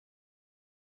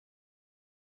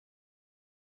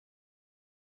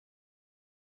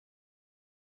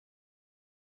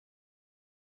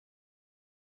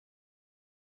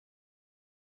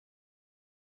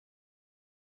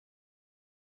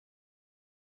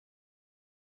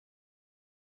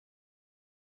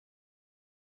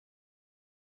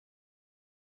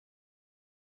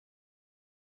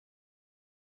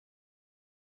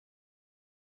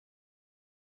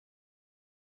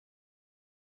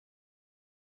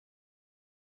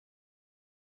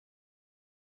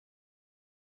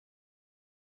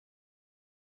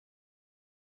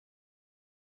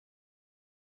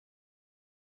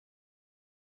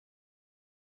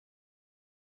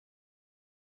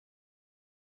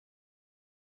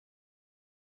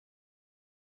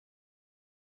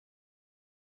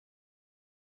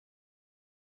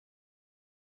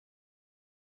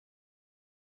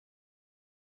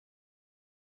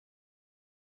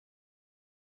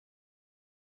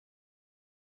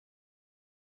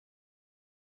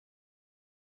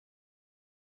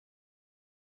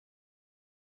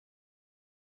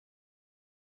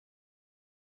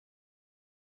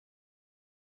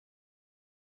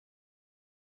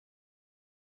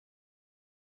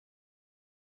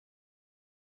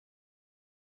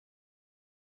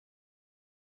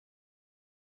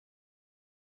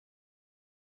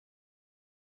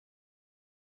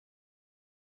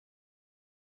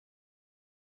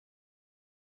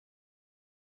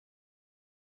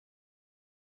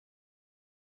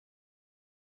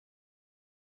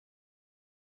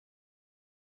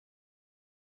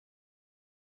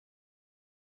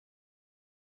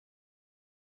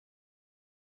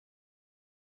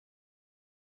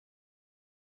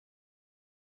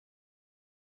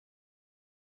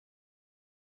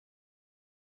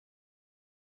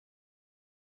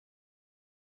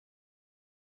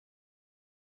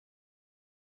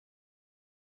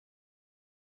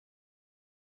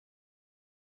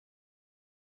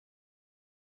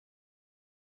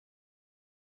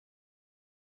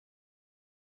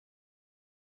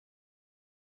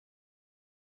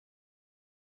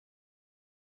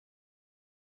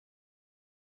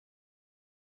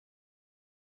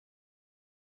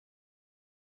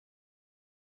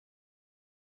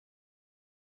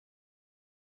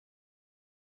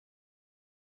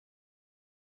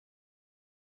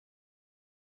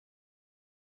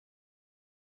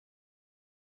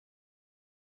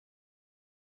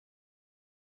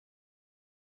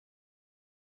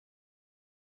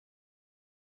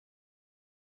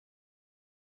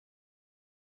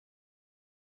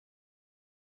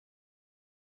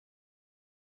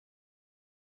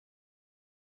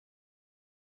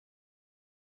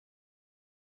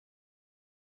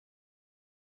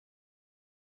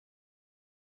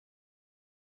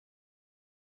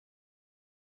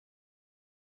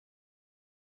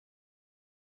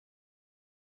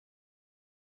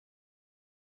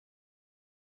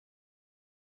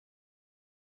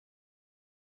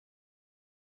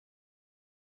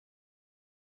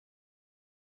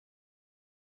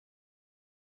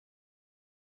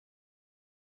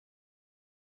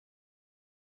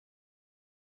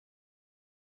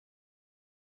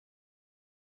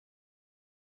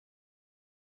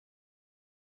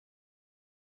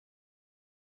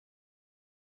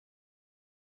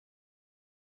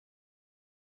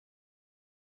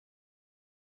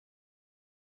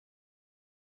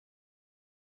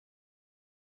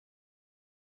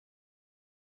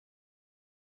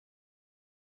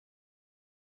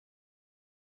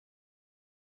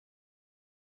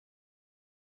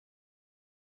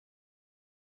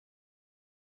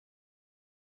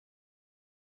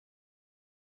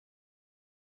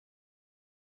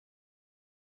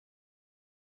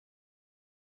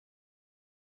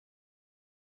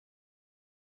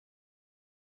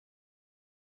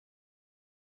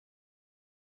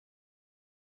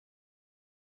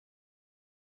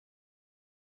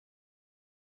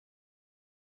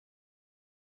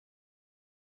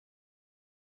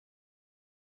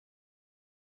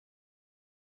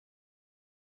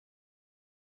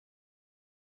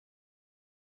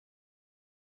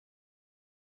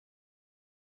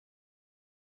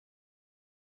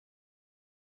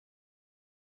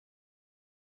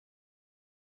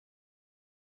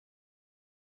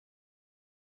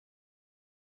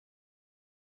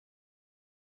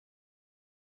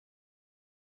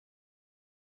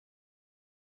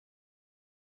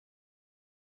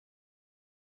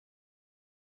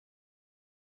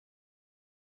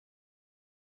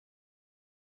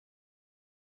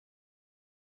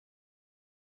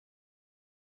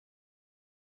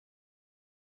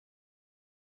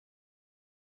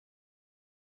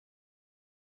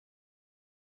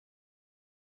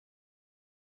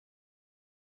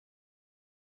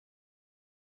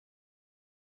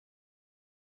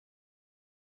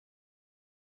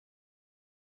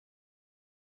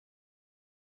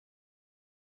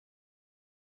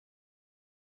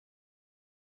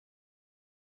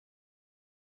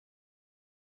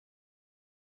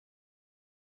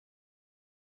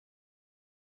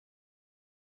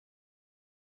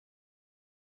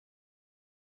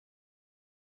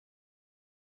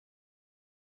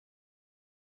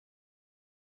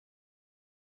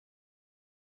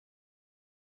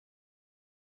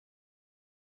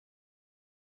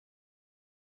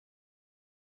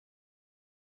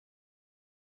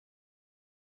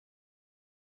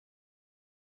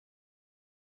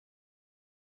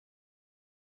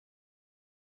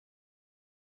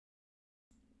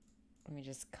Let me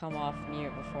just come off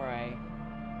mute before I...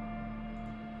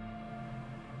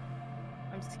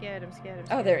 I'm scared, I'm scared, I'm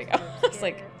scared. Oh, there we go. It's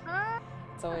like... Ah!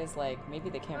 It's always like, maybe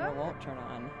the camera won't turn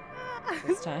on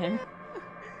this time.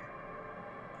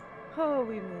 Oh,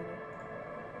 we made it.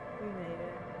 We made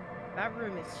it. That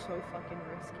room is so fucking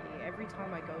risky. Every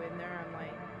time I go in there, I'm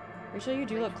like... Rachel, you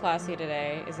do look classy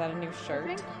today. Is that a new shirt?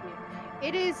 Thank you.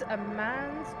 It is a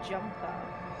man's jumper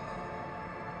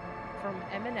from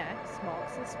M&S,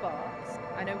 Marks and Sparks.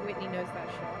 I know Whitney knows that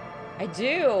shop. I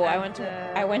do. And,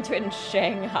 I went to it in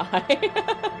Shanghai.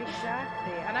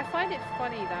 Exactly. And I find it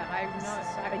funny that I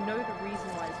know the reason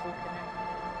why it's all connected.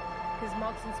 Because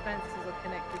Marks and Spencer's are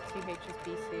connected to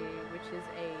HSBC, which is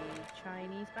a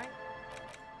Chinese bank.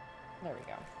 There we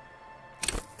go.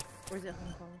 Or is it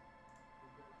Hong Kong?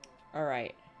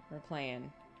 Alright, we're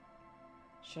playing.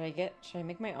 Should I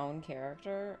make my own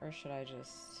character, or should I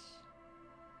just...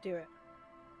 Do it.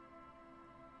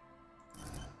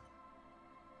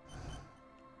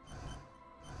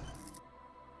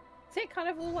 See, it kind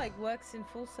of all like works in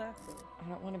full circle. I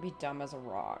don't want to be dumb as a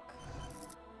rock.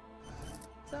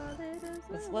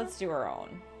 Let's do our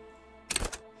own.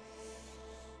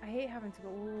 I hate having to go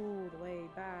all the way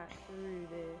back through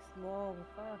this long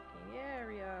fucking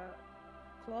area.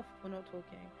 Cloth, we're not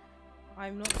talking.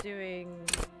 I'm not doing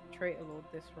Traitor Lord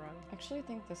this run. Actually, I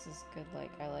think this is good.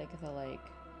 Like, I like the, like...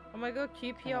 Oh my god,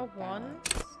 QPR 1?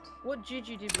 What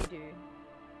juju did we do?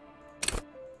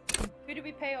 Who did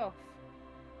we pay off?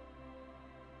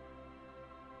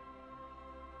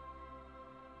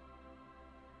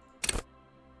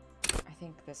 I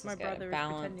think this is my good. brother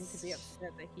Balance. is pretending to be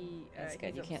upset that That's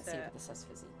good. You can't see, upset. but this says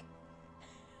physique.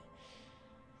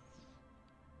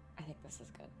 I think this is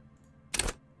good.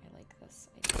 I like this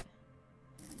idea.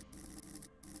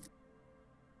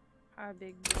 Hi,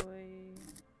 big boy.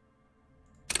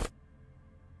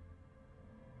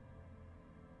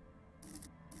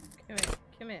 Come here.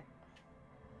 Come here.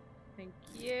 Thank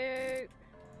you.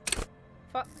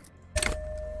 Fuck.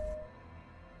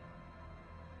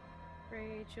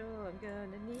 Rachel, I'm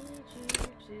gonna need you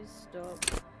to stop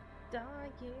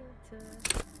dying to...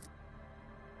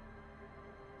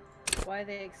 Why are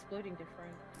they exploding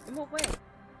different? In what way?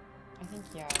 I think,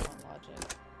 yeah, I want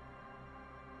logic.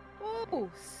 Oh,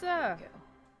 sir. There you go.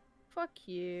 Fuck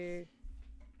you.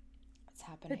 What's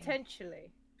happening?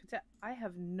 Potentially. I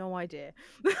have no idea.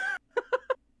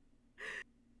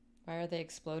 Why are they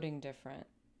exploding different?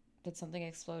 Did something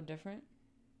explode different?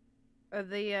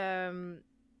 The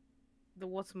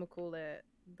whatchamacallit,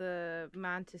 the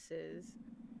mantises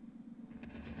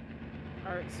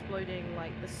are exploding,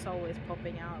 like the soul is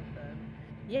popping out of them.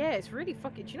 Yeah, it's really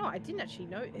fucking... Do you know what? I didn't actually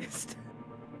notice.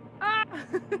 Ah!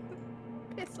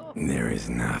 Piss off. There is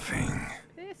nothing.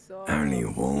 Piss off. Only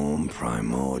warm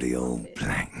primordial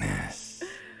blackness.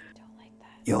 Don't like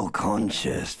that. Your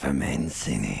conscious ferments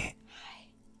in it.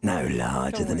 No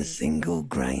larger than a single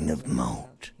grain of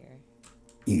malt.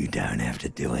 You don't have to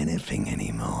do anything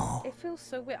anymore. It feels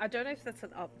so weird. I don't know if that's an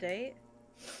update.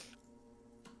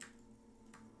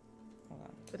 Hold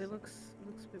on. But it looks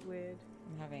a bit weird.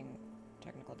 I'm having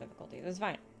technical difficulties. It's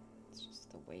fine. It's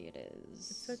just the way it is.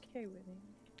 It's okay, Whitney.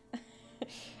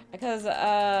 Because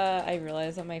I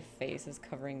realize that my face is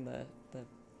covering the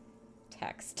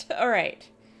text. All right.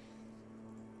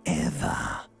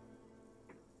 Ever.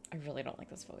 I really don't like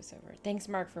this voiceover. Thanks,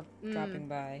 Mark, for dropping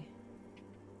by.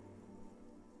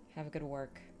 Have a good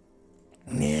work.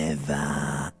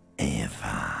 Never,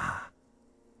 ever.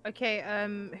 Okay,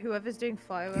 whoever's doing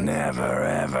fireworks... Never,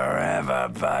 ever, ever,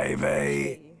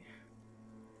 baby.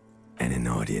 An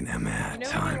inordinate amount of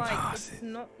time passes. It's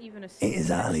not even a... It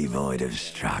is utterly void of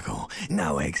struggle.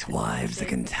 No ex-wives are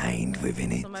contained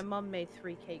within it. So my mum made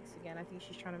 3 cakes again. I think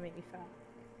she's trying to make me fat.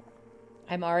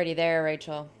 I'm already there,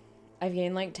 Rachel. I've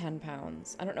gained like 10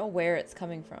 pounds. I don't know where it's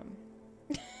coming from.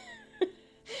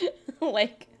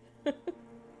 Like,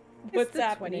 what's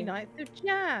happening? It's the 29th of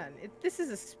Jan. This is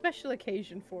a special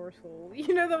occasion for us all.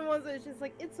 You know, the ones that's just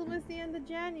like, it's almost the end of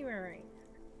January.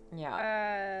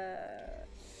 Yeah.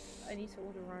 I need to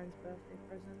order Ryan's birthday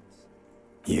presents.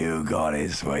 You got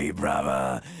it, sweet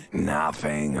brother.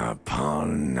 Nothing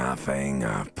upon nothing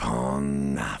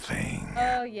upon nothing.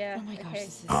 Oh, yeah. Oh my gosh, okay.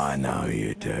 this is... I know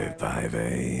you do,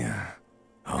 baby.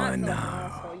 I That's know. not an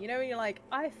asshole. You know when you're like,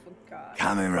 I forgot.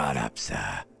 Coming right up,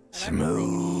 sir.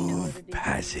 Smooth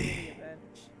passage.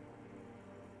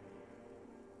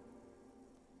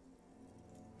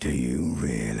 Do you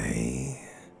really?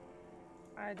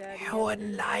 Hi, Daddy. You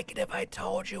wouldn't like it if I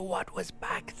told you what was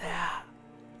back there.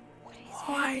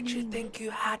 Why'd you think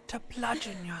you had to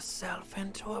bludgeon yourself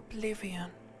into oblivion?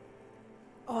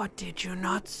 Or did you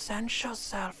not sense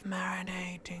yourself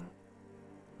marinating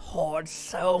poured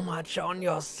so much on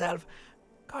yourself.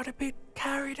 Got a bit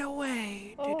carried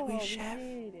away, did we, Chef?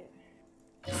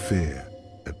 Fear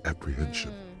and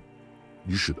apprehension.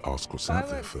 You should ask what's out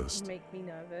there Fireworks first. make me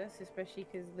nervous, especially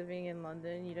because living in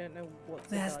London, you don't know what's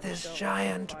There's about this to go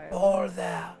giant on fire. ball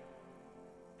there.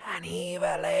 An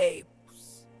evil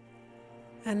apes.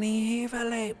 And the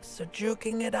evil apes are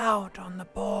juking it out on the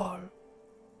ball.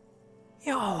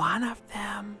 You're one of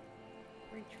them.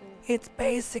 Rachel. It's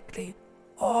basically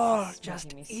all This is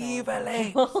just making me so evil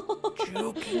apes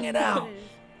uncomfortable. juking it out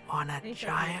on a Anytime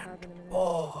giant we have in a minute.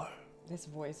 ball. This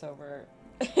voiceover,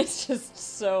 it's just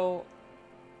so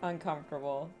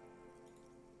uncomfortable.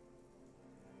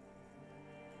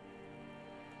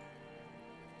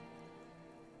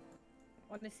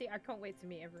 Honestly, I can't wait to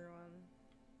meet everyone.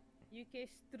 UK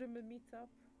streamer meetup.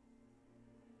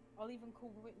 I'll even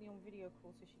call Whitney on video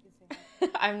call so she can say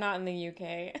hi. I'm not in the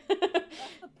UK.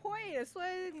 That's the point. That's why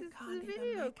it's You a can't even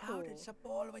video make call. out it's a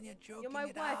ball when you're joking You're my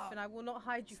it wife, out. and I will not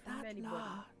hide you Is from that anybody.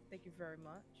 not Thank you very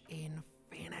much.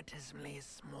 infinitesimally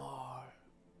small?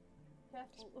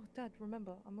 Careful. Oh, Dad,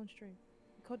 remember, I'm on stream.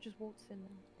 You can't just waltz in now.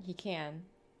 He can.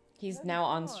 He's No, now he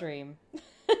on can't. stream. No,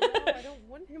 I don't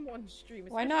want him on stream.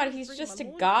 Why especially not? if He's bring just my a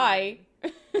laundry guy.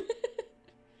 in.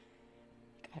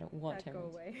 I don't want Dad, him. go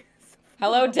away.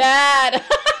 Hello, Dad!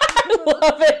 I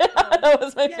love it! That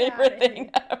was my Get favorite outta thing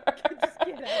here. ever. Just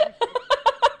get out of here.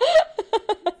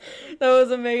 That was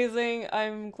amazing.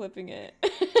 I'm clipping it.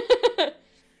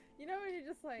 You know when you're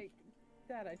just like,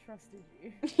 Dad, I trusted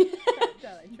you.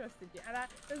 Dad, I trusted you. And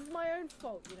it's my own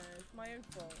fault, you know. It's my own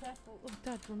fault. Careful. Oh,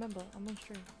 Dad, remember, I'm on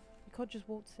stream. You can't just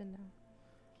waltz in now.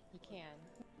 He can.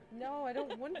 No, I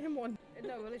don't want him on.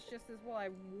 No, well, it's just as well. I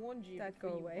warned you. Dad, go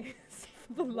away.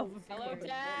 For the love of Hello, God.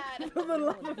 Dad! For the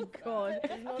love of God.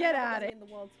 Get out of here. In the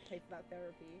world to pay for that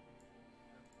therapy.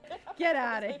 Get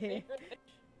out of here.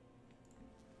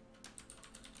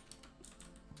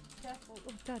 Careful.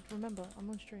 Oh, Dad, remember, I'm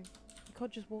on stream. You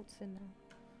can't just waltz in now.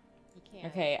 He can.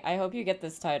 Okay, I hope you get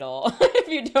this title. If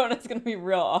you don't, it's gonna be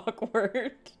real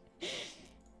awkward.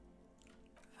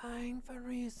 Fine for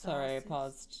resources. Sorry, I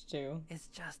paused too. It's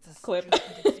just a Clip.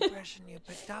 stupid expression you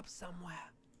picked up somewhere.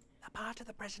 The part of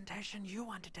the presentation you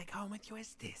want to take home with you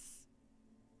is this.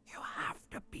 You have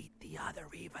to beat the other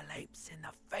evil apes in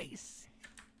the face.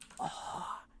 Or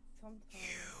Sometimes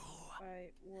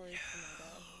I worry for my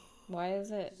dad. Why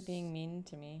is it being mean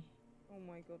to me? Oh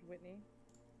my God, Whitney.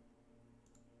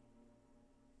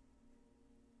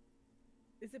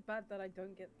 Is it bad that I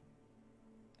don't get?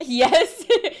 Yes!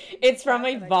 It's from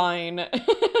a Bad that I vine.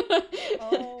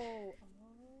 Oh.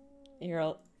 You're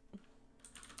a...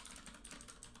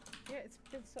 Yeah, it's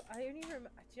been so. I only remember.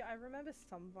 I remember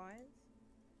some vines.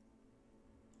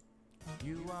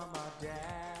 You are my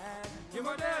dad. You're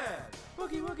my dad.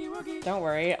 Woogie woogie woogie. Don't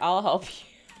worry, I'll help you.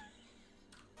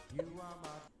 You are my.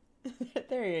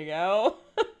 There you go.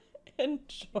 You're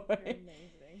Enjoy.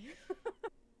 amazing.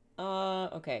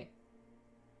 Okay.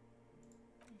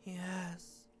 yes,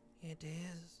 it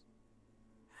is.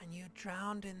 And you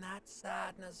drowned in that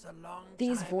sadness a long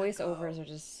These time voiceovers ago. are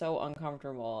just so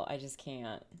uncomfortable. I just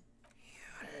can't.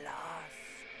 You lost.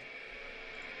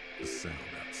 The sound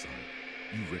outside,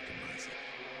 you recognize it.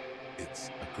 It's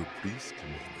a Caprice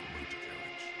Commander motor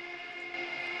carriage.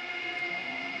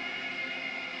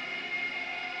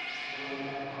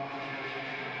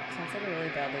 Sounds like a really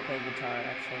badly played guitar,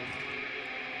 actually.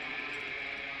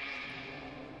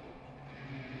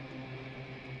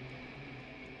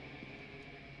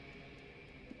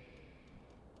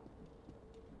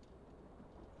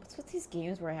 What's with these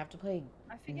games where I have to play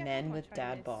I forget men how much with I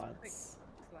dad miss bods? Quick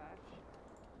Slash.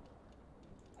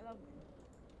 I love it.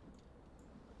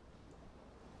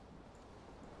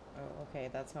 Oh, okay,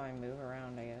 that's how I move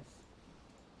around, I guess.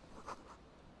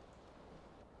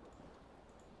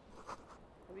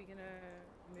 Are we gonna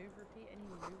move repeat? Any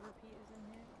move repeaters in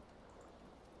here?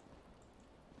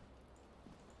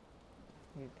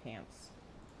 New pants.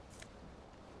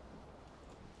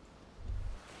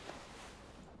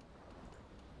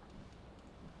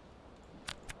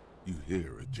 You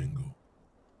hear a jingle.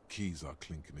 Keys are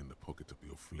clinking in the pocket of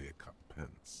your flare-cut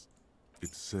pants.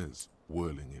 It says,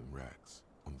 whirling in rags,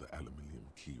 on the aluminium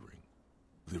keyring.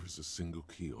 There is a single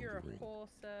key on You're the a ring. whore,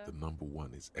 sir. The number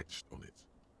 1 is etched on it.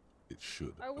 It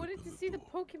should I wanted open to see the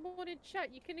door. Pokemon in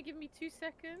chat. You couldn't give me 2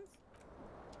 seconds?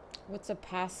 What's a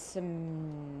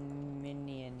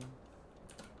Passimian?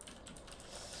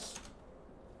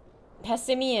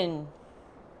 Passimian.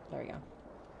 There we go.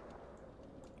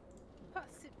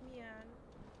 Passimian.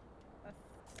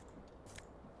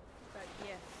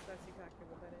 Yes, that's exactly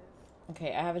what that is.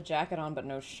 Okay, I have a jacket on but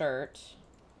no shirt.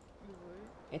 You would.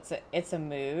 It's a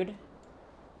mood.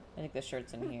 I think the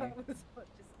shirt's in here. That was what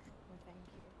just. Oh, thank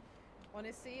you.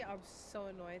 Honestly, I'm so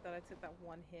annoyed that I took that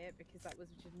one hit because that was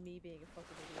just me being a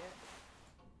fucking idiot.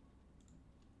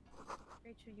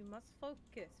 Rachel, you must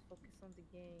focus. Focus on the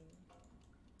game.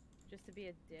 Just to be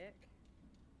a dick.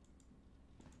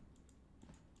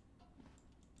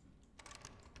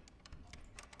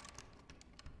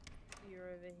 You're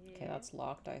over here. Okay, that's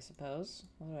locked, I suppose.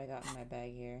 What do I got in my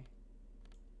bag here?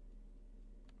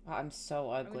 Oh, I'm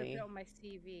so I'm gonna ugly. put on my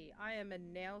CV. I am a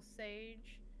nail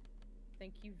sage.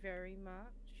 Thank you very much.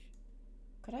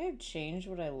 Could I have changed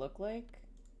what I look like?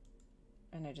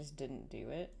 And I just didn't do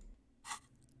it.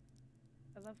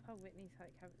 I love how Whitney's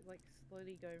like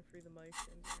slowly going through the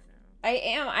motions right now. I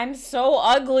am. I'm so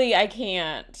ugly. I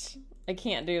can't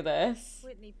do this.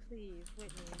 Whitney, please,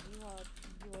 Whitney, you are not.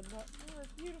 You're a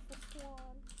beautiful swan.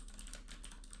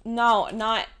 No,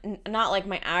 not like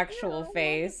my actual You're a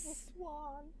face. wonderful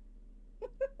swan.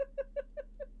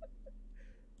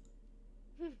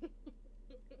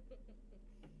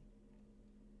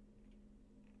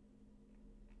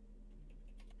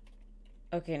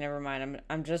 Okay, never mind.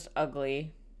 I'm just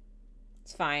ugly.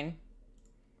 It's fine.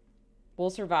 We'll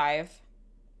survive.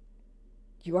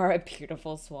 You are a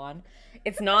beautiful swan.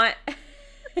 It's not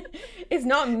it's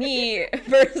not me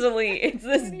personally. It's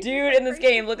this dude in this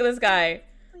game. Look at this guy.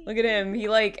 Look at him.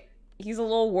 He's a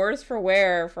little worse for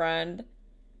wear, friend.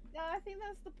 Yeah, I think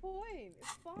that's the point. It's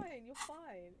fine. You're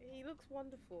fine. He looks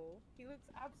wonderful. He looks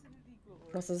absolutely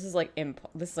glorious. Also,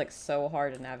 this is like so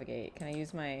hard to navigate. Can I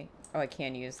use my... Oh, I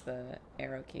can use the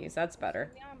arrow keys. That's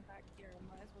better. Yeah, I'm back here. I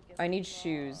might as well get I need some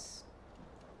shoes.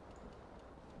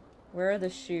 Where are the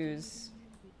shoes?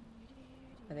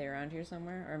 Are they around here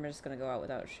somewhere? Or am I just gonna go out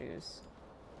without shoes?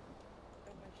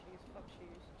 Don't wear shoes. Fuck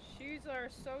shoes. Shoes are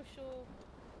a social...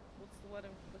 What's the word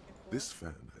I'm looking for? This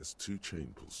fan has 2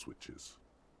 chain pull switches.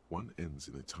 One ends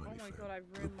in a tiny Oh my fan. God,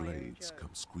 I've The ruined my own blades joke. come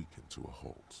squeaking to a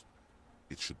halt.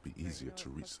 It should be Wait, easier no, to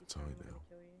fuck reach you, the sorry, tie I'm gonna now.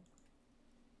 kill you.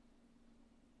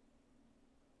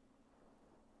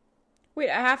 Wait,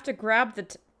 I have to grab the...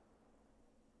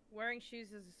 Wearing shoes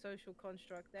is a social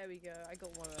construct. There we go. I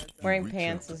got one of those. You Wearing reach out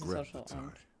pants to is a grab social the tie.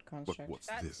 But construct. what's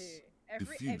That this? too. If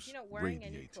Diffuse, you're not wearing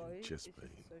any radiating clothes, chest it's just pain.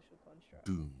 a social construct.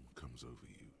 Doom comes over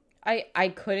you. I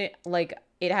couldn't, like,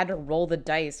 it had to roll the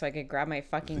dice so I could grab my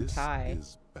fucking This tie.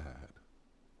 is bad.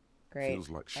 Great. Feels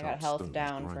like I sharp got health stones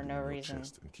down for grinding no in your reason.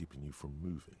 chest and keeping you from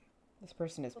moving This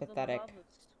person is For the pathetic. love of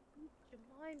sweet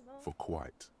Jemima. for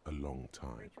quite a long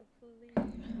time. Rachel, please.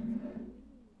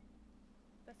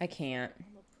 That's I the can't. secret.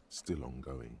 I'm Still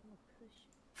ongoing. a push.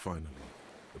 Finally,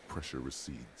 the pressure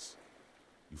recedes.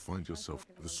 You find yourself,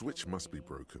 fucking the switch must be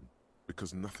unbelievable. broken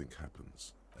because nothing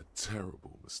happens. A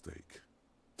terrible mistake.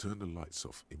 Turn the lights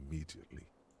off immediately.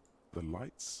 The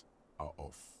lights are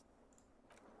off.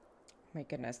 My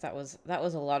goodness, that was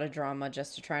a lot of drama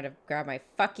just to try to grab my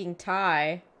fucking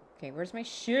tie. Okay, where's my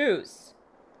shoes?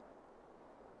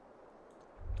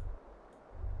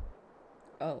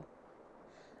 Oh.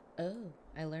 Oh,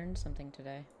 I learned something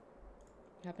today.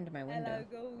 What happened to my window?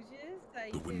 Hello, gorgeous. How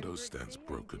you The doing, window Brooksy? stands How you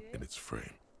broken doing? in its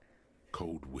frame.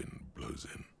 Cold wind blows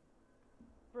in.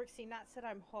 Brooksy, Nat said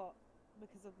I'm hot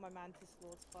because of my Mantis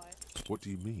Lord's fight. What do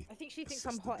you mean? I think she thinks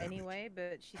Assess I'm the hot damage. anyway,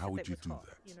 but she How said would that you was do hot.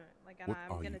 that? You know, like, and What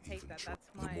I'm are gonna you take even that. trying?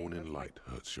 That's my. The morning that's my- light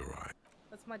hurts your eye.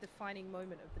 That's my defining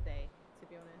moment of the day, to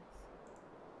be honest.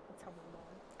 I'll tell my mom.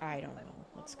 I don't Like, know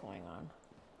what's going on.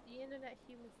 The internet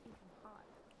humans think I'm hot.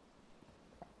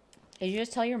 Did you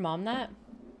just tell your mom that?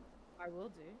 I will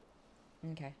do.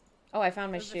 Okay. Oh, I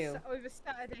found my Over shoe. Over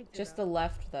Saturday dinner. Just the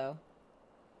left, though.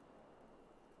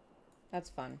 That's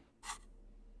fun.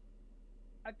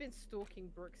 I've been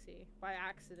stalking Brooksy by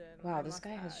accident. Wow, I this must guy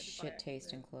has add, shit by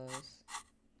taste in accident. clothes.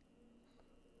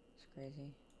 It's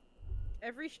crazy.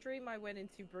 Every stream I went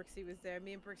into, Brooksy was there.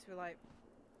 Me and Brooksy were like.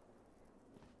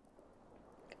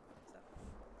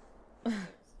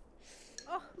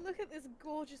 Oh, look at this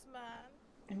gorgeous man.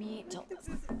 I mean, Look at this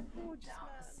gorgeous man.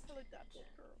 Hello, Dapper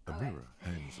girl. A mirror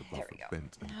hangs There above we a go.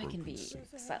 bent and Now I can broken be sink.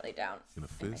 slightly down. In a in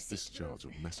my fierce seat. discharge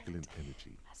of masculine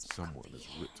energy, someone has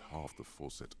ripped half the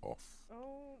faucet off.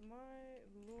 Oh my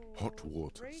lord. Hot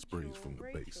water sprays Rachel, from the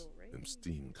base, then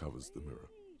steam covers the mirror.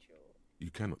 Rachel.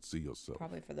 You cannot see yourself.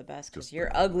 Probably for the best, because Just you're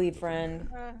the ugly, outline of a friend.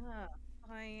 man.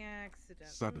 By accident.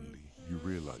 Suddenly, you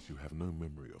realize you have no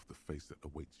memory of the face that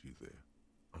awaits you there,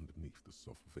 underneath the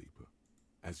soft vapor.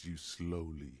 As you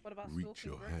slowly What about reach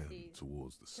stalking your hand Brooksy?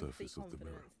 towards the Complete surface of the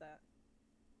mirror. confidence that-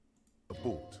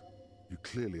 Abort. You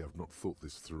clearly have not thought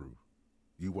this through.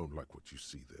 You won't like what you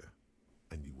see there,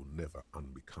 and you will never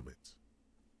unbecome it.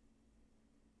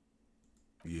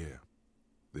 Yeah,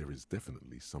 There is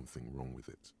definitely something wrong with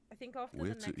it. I think after Where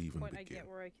the to next even point I begin? get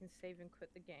where I can save and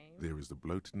quit the game. There is the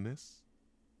bloatedness,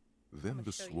 then I'ma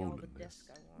the show you all the swollenness. disc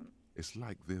I want. It's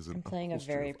like there's an I'm playing a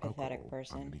upholstery very of pathetic alcohol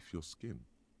person. underneath your skin.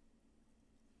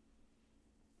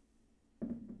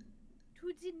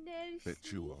 To the nose.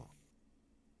 Bet you are.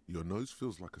 Your nose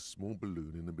feels like a small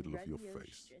balloon in the middle of your Radio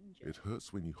face. stranger. It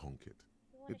hurts when you honk it.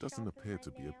 It doesn't appear to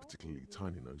be a particularly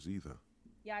tiny nose either.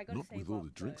 Yeah, I gotta Not save with all up, the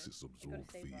drinks though. it's I gotta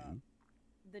absorbed for save up. you.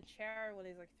 The chair one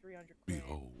is like 300 quid.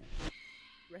 Behold.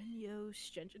 Radio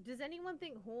stranger. Does anyone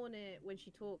think Hornet, when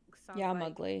she talks, sounds Yeah, I'm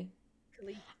like ugly.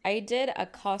 Khaleesi? I did a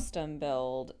custom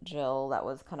build, Jill, that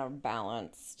was kind of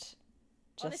balanced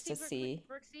just Honestly, to see.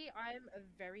 Brooksy, I'm a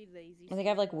very lazy. I think I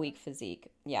have like stalker. weak physique.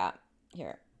 Yeah,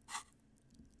 here.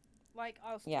 Like,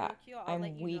 I'll stalk Yeah, you. I'll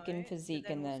let I'm you weak know, in but physique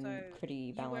and then also pretty you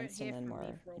won't balanced and hear then from me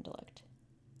more for a while. intellect.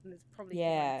 And it's probably 'cause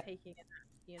Yeah. I'm taking a nap,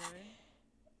 you know.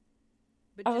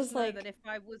 But I just was know like, that if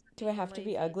I was do I have to be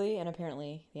lazy- ugly? And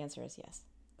apparently the answer is yes.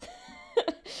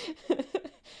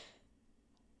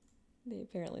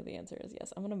 Apparently the answer is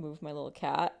yes. I'm gonna move my little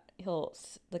cat.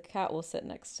 The cat will sit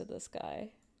next to this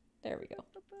guy. There we go.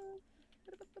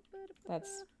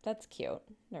 That's cute.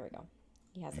 There we go.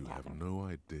 He has a You cat have now. no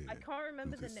idea I can't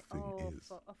remember who the this name. thing Oh,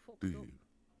 is, I fucked do up. you?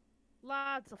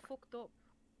 Lads, I fucked up.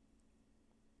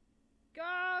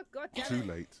 God damn Too it.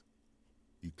 late.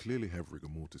 You clearly have rigor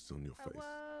mortis on your face.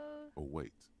 Hello. Oh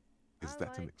wait, is I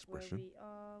that an like expression? where we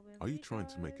are when Are you we trying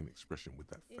to make an drive expression with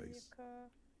that in your face? car.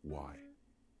 Why?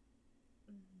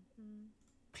 Mhm.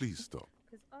 Please stop.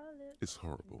 'Cause our lips It's can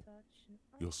horrible. touch and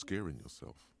our You're scaring lips-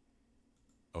 yourself.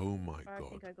 Oh my I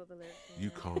think god. I got the lyrics You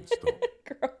wrong. can't stop.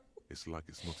 Girl. It's like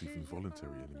it's not even 'Cause you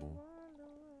voluntary are the anymore.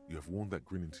 one You have worn that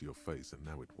grin into your face and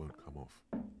now it won't come off.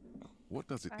 What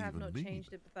does it I have even not mean?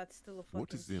 changed it, but that's still a fucking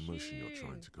What is the emotion you're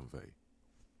trying tune. to convey?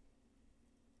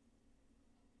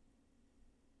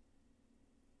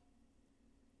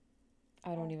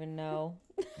 I don't even know.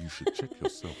 You should check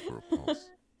yourself for a pulse,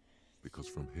 because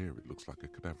from here it looks like a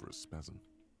cadaverous spasm.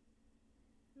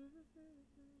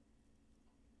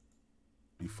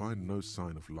 You find no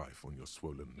sign of life on your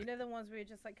swollen You neck. know the ones where you're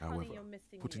just like, honey, However, you're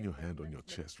missing putting me. your It's like, hand on your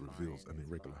 "It's chest fine, reveals an it's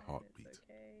irregular fine, heartbeat. It's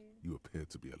okay." You appear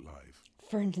to be alive.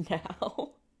 For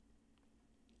now.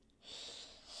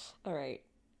 Alright.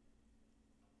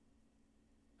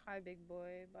 Hi, big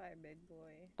boy. Bye, big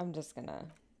boy. I'm just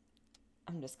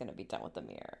gonna be done with the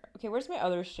mirror. Okay, where's my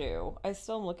other shoe? I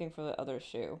still am looking for the other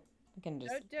shoe. I can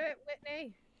just Don't do it,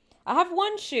 Whitney. I have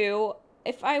one shoe.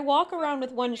 If I walk around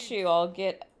with one shoe, I'll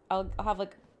have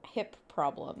like hip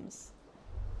problems.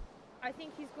 I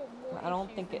think he's got more I don't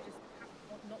issues think than it- just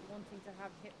not wanting to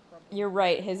have hip problems. You're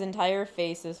right, his entire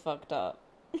face is fucked up.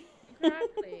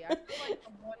 Exactly. I feel like the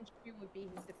one shoe would be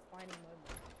his defining moment.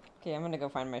 Okay, I'm gonna go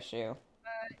find my shoe.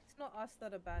 It's not us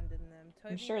that abandoned them.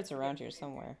 Toby I'm sure went it's to around get here food,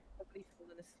 somewhere. Probably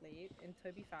fallen asleep in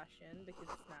Toby fashion because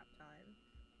it's nap time.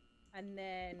 And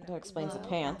then That explains the Will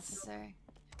pants. had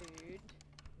food.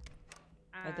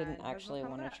 I didn't and actually hasn't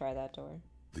come want to back. try that door.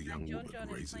 The young And John woman John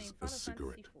is raises playing a Final Fantasy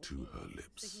cigarette to 14, her So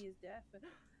lips. he is deaf.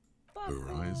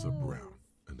 Her eyes are brown Bubbles!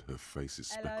 and her face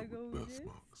is Hello, speckled with gorgeous.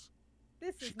 birthmarks.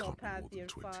 This She is not can't be more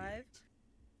than Pantheon 5.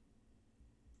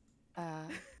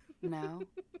 28. No,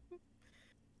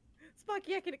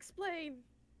 Sparky, I can explain.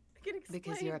 I can explain.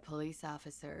 because you're a police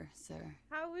officer, sir.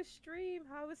 How was stream?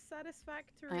 How was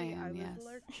satisfactory? I am, was yes.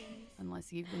 lurking.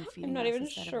 Unless you've been feeding not us even a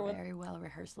set sure of what- very well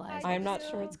rehearsed lies. Hi, I'm on not this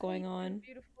sure show. what's going on.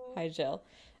 Beautiful. Hi, Jill.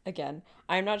 Again,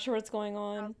 I'm not sure what's going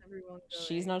on. How's everyone going?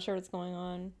 She's not sure what's going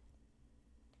on.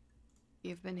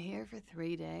 You've been here for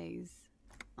 3 days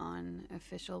on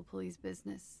official police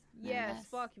business. no Yeah, less.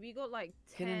 Sparky, we got like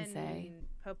Couldn't 10 say.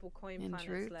 purple coin In planets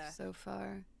truth, left. so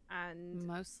far, And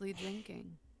mostly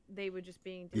drinking. they were just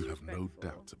being You have no disrespectful.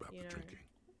 doubt about you the know? drinking.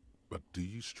 But do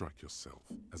you strike yourself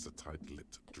as a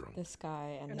tight-lipped drunk? This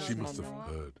guy and And his She I was must have like,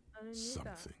 memory. "You know heard I don't need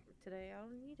something. that today. I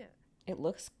don't need it. It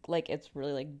looks like it's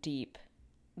really like deep,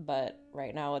 but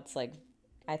right now it's like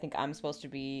I think I'm supposed to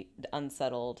be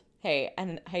unsettled. Hey,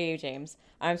 James,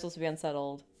 I'm supposed to be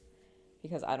unsettled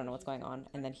because I don't know what's going on,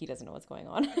 and then he doesn't know what's going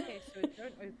on. Okay, so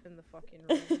don't open the fucking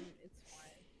room. It's fine.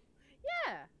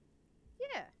 Yeah.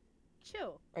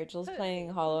 Chill. Rachel's Totally. playing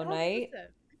Hollow Knight.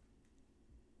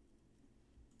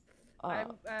 100%.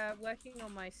 Uh, I'm working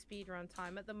on my speedrun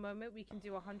time. At the moment, we can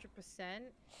do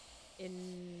 100%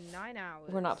 in 9 hours.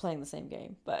 we're not playing the same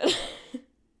game, but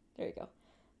there you go.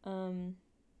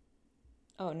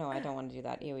 Oh no, I don't want to do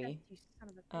that. You Ewy. son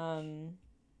of a bitch.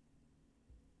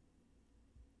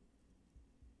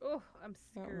 Oh, I'm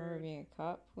I don't remember scared. being a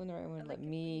cop. Who in the right one I would like let it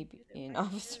me when you be do an that.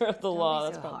 officer of the Don't law? be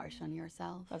That's so probably harsh on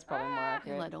yourself. more You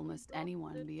accurate. let almost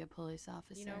anyone be a police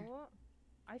officer. You know what?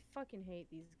 I fucking hate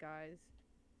these guys.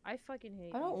 I fucking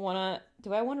hate I don't these want guys. to...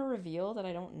 Do I want to reveal that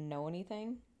I don't know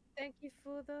anything? Thank you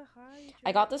for the hydrate.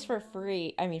 I got this for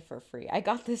free. I mean, for free. I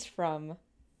got this from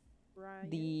Ryan.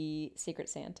 the Secret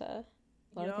Santa.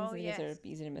 A lot of things Oh, in yes. these are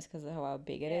easy to miss because of how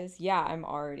big it Yes. is. Yeah, I'm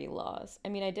already lost. I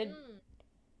mean, I did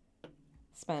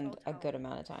spend So a good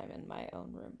amount of time in my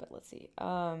own room, but let's see.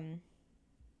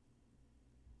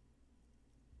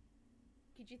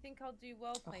 Did you think I'll do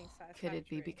well playing Satisfactory? Could it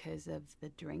be because of the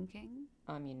drinking?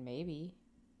 I mean, maybe.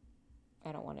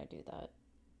 I don't want to do that.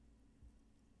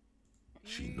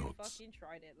 She You nods. fucking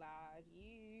tried it, lad.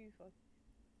 You fuck.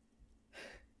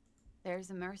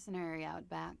 There's a mercenary out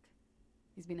back.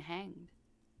 He's been hanged.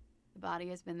 The body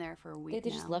has been there for a week They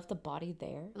now. just left the body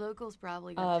there? The locals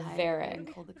probably got tired Varric.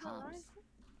 and called the cops.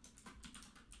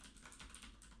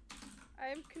 I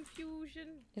am confusion.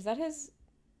 Is that his...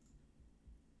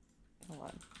 Hold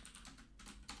on.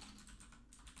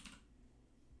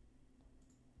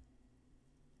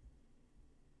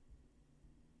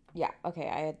 Yeah, okay,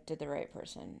 I did the right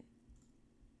person.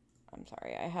 I'm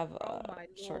sorry, I have Oh my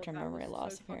short-term lord, that memory was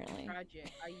loss, so fucking apparently.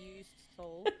 Tragic. I used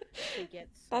Soul to get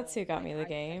Soul. That's who got me the I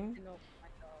game. cannot- my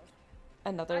God.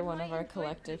 Another I one might of our enjoy it, but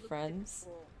collective it looks friends.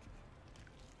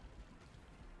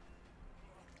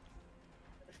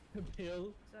 difficult.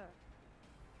 Bill, Sir,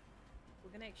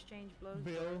 we're gonna exchange blows.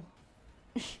 Bill.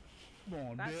 Come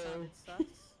on, That Bill. sounded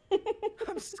sus.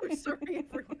 I'm so sorry,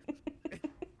 everyone.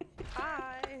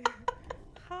 Hi.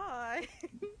 Hi.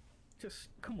 Just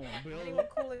come on, Bill. Anyone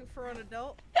calling for an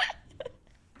adult?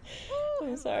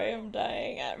 I'm sorry, I'm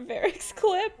dying at Varric's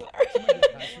clip.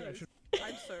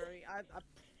 I'm sorry. I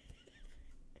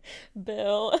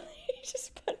Bill. He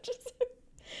just punches him.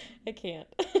 I can't.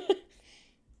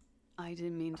 I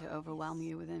didn't mean to overwhelm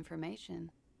you with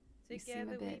information. You seem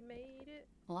together a bit we made it.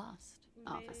 lost,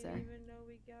 officer. Even though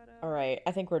we got Alright,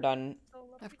 I think we're done.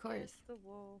 Of course. The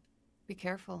wall. Be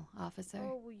careful, officer.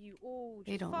 Oh, will you all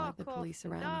They just don't like fuck the off police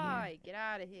and around die. here. Get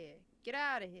out of here. Get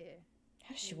out of here.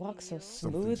 How does she walk so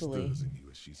Something smoothly? stirs in you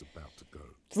as she's about to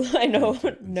go. I know.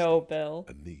 An No, instinct, Bill.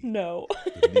 A need. No.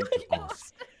 The need to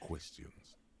ask questions.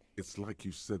 It's like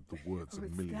you've said the words Oh, a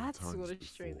it's million that times sort of before.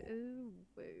 stream. Ooh,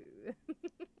 boo.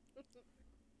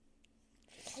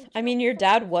 I mean, your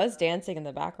dad was dancing in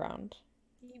the background.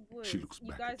 He would. She looks You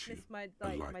back guys at you, missed my a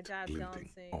my light dad glinting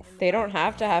dancing. off in the They don't background.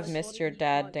 have to have Like, missed what your if you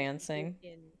dad can't just dancing. walk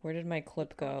in? Where did my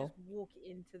clip You can't go? just walk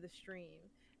into the stream.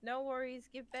 No worries.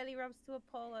 Give belly rubs to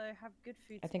Apollo. Have good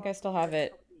food. I think I spots still before have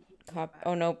it. it's back.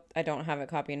 Oh, nope. I don't have it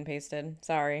copy and pasted.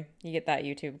 Sorry. You get that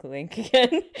YouTube link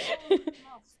again.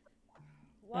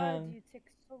 Why Um, do you take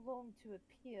so long to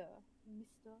appear,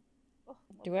 Mister? Oh,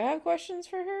 my Do I have questions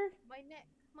for her? My neck,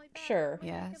 my back, Sure. my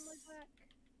neck and Yes. my back.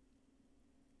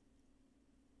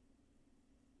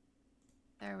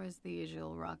 There was the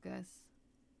usual ruckus.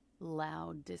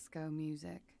 Loud disco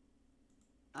music.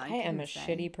 I am a can say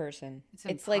shitty person.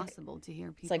 It's like impossible to hear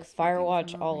people it's like speaking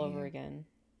Firewatch from all over over here. again.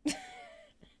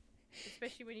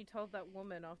 Especially when you told that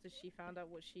woman after she found out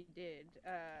what she did,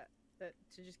 that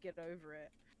to just get over it.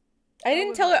 I didn't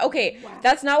was tell her. like, Okay, wow.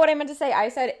 that's not what I meant to say. I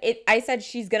said it. I said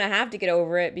she's gonna have to get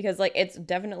over it because like it's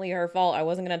definitely her fault. I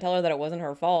wasn't gonna tell her that it wasn't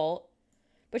her fault,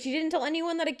 but she didn't tell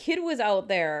anyone that a kid was out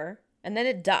there, and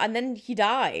then and then he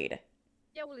died.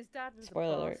 Yeah, well, his dad was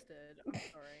Spoiler a alert. bastard. I'm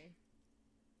sorry.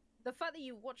 The fact that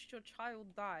you watched your child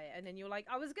die and then you're like,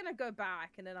 I was gonna go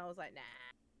back, and then I was like,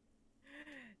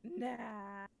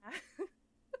 nah.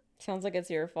 Sounds like it's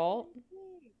your fault.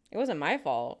 It wasn't my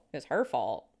fault. It was her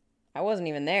fault. I wasn't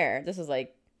even there. This was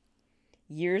like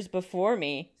years before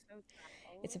me. So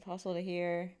It's impossible to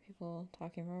hear people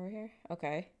talking from over here.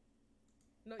 Okay.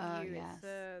 not you. yes. It's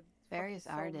the Various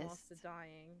fucking Soul artists. Master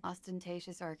dying.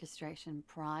 Ostentatious orchestration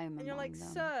prime And you're among like, them.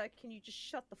 sir, can you just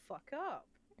shut the fuck up?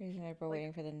 Reason we're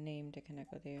waiting for the name to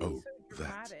connect with you. Oh, So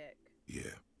that. dramatic.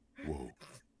 Yeah. Whoa.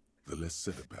 The less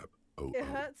said about It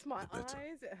hurts my the better.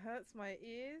 eyes. It hurts my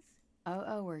ears.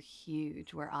 Oh, were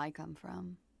huge where I come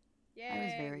from. Yeah. I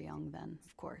was very young then,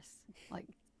 of course. Like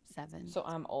 7. So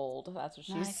I'm old. That's what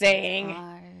she's Life is saying.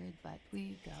 hard, but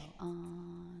we go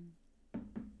on.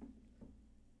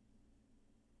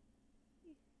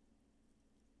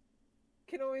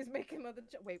 Can always make another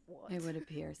wait, what? It would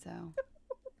appear so.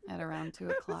 At around 2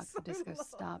 o'clock, the so disco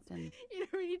lost. stopped and You know,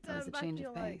 when you there was turn a back, change you're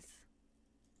of like, pace.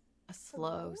 A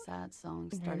slow, sad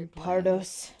song started playing.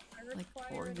 Pardos. I like require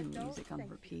an organ adult. music on Thank you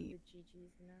for repeat. the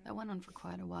GGs now. That went on for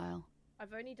quite a while.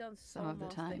 I've only done Some of the Soul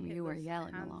Master time hit you were list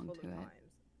yelling handful along of to it. times,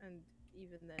 and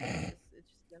even then, it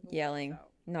just never works Yelling, out.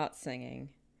 not singing.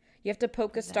 You have to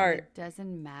poke a Then start. It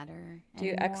doesn't matter. Do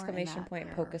anymore, exclamation and that point,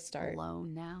 they're poke a start.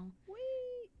 Alone now.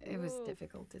 Whee! It was Ooh,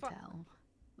 difficult to fuck. tell.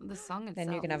 The song itself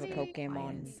Then you can have a is very Pokemon.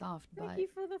 quiet and soft, but Thank you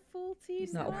for the 14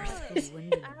 you Not sound worth like it. a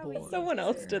winded Owie. boar, Someone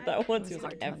else sir. did that It once. was He was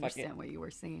hard like, to "Eh, fuck it." understand what you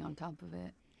were singing on top of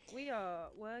it. We are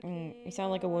working. You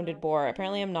sound like a on wounded boar.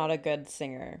 Apparently, I'm not a good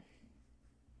singer.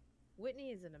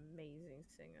 Whitney is an amazing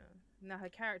singer. Now her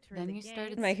character Then in the you game.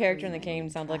 started My character in the screaming game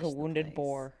and sounds like a trashed the wounded place.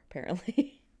 boar,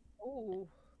 apparently. Oh.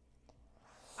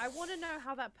 I want to know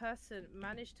how that person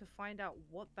managed to find out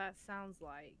what that sounds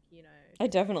like, you know. I to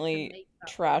definitely make that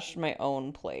trashed vocal. my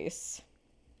own place.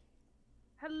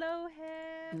 Hello,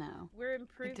 Hair. No, We're it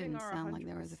improving didn't our sound like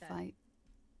there was a 100%. fight.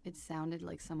 It sounded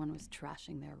like someone was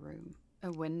trashing their room. A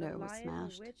The window was Lion, the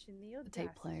smashed. Witch, and the The tape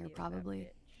audacity player of that probably.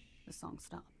 bitch. The song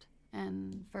stopped.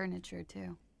 And furniture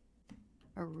too.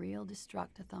 A real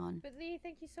destructathon. But Lee,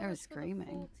 thank you so There much was for screaming.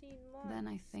 the 14 months. Then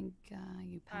I think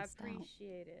you I passed out.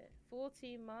 appreciate it.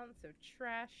 14 months of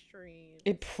trash streams.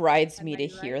 It prides Am me I to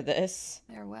hear right? this.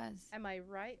 There was. Am I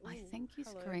right? I Ooh, think you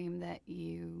hello. screamed that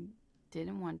you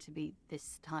didn't want to be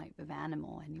this type of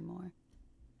animal anymore.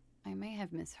 I may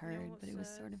have You know misheard, what, but it was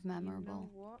sirs? sort of You know memorable.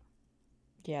 what?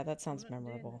 Yeah, that I'm sounds not doing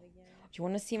memorable. that again. Do you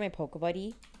want to see my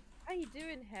Pokebuddy? How you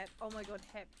doing, Hep? Oh my god,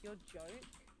 Hep, your joke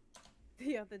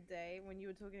the other day when you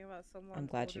were talking about someone I'm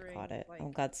glad you ordering, caught it. like,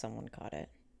 I'm glad someone caught it.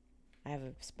 I have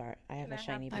a "Can I have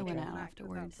shiny the I went Pikachu. out Mac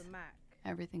afterwards. without the Mac?"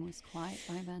 Everything was quiet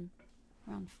by then.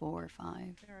 Around 4 or 5.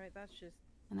 Alright, that's just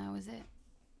And that was it.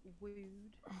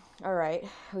 weird. All right,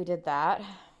 we did that.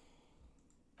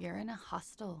 You're in a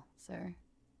hostel, sir.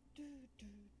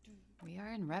 We are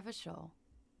in Revachol.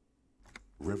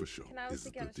 Revachol Can I also is the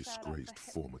get a shout out for disgraced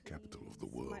Hep, former capital of the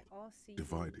please? world, My RC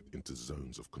divided into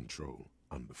zones of control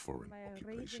under foreign my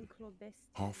occupation. Ravenclaw bestie.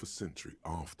 Half a century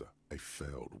after a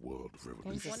failed world There's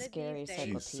revolution, a One of scary these days,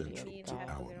 she is encyclopedia central me and to Hep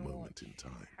guy. are our gonna moment watch in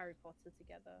time. Harry Potter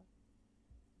together.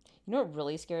 You know what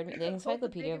really scared me? The Hold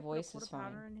encyclopedia big, put a voice quarter is fine,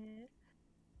 pounder in here.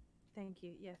 Thank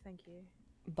you. Yeah, thank you.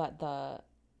 but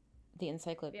the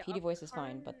encyclopedia our voice is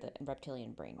fine, but the current-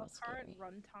 reptilian brain Our was current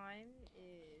scary. runtime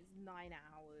is 9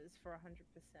 hours for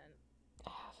 100%.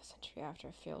 Half a century after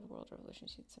a failed world revolution,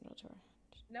 she's central to her.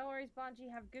 No worries, Bungie.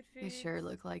 Have good food. You sure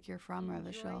look like you're from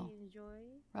Revachol. Enjoy.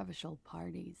 Revachol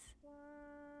parties.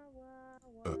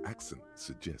 Her accent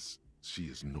suggests she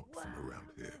is not from around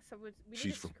here. So we need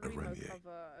She's a from screamo Aranya, cover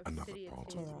of another City of part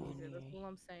of Thieves the world. music. That's all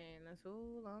I'm saying. That's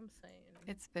all I'm saying.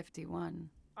 It's 51.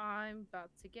 I'm about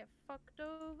to get fucked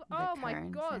over. The Oh my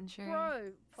current god, century?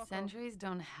 bro! Fuck Centuries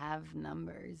don't have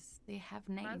numbers. They have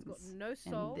names. Man's got no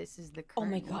soul. And this is the Oh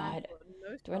current my one. god. Got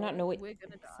no Do I not soul. know it- We're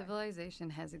gonna die.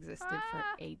 Civilization has existed for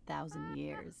Ah! 8,000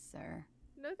 years, sir.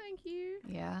 No, thank you.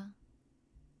 Yeah?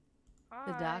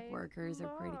 The dock I workers are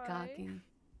pretty lie. cocky.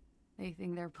 They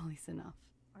think they're police enough.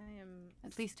 I am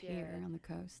At least here scared. on the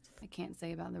coast. I can't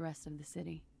say about the rest of the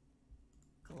city.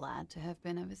 Glad to have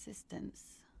been of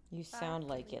assistance. You sound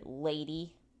like it,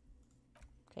 lady.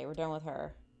 Okay, we're done with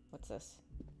her. What's this?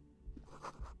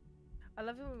 I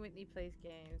love it when Whitney plays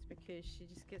games because she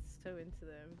just gets so into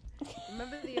them.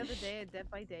 Remember the other day at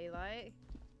Dead by Daylight?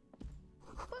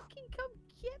 Fucking come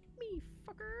get me,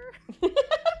 fucker!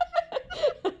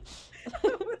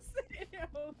 I was like,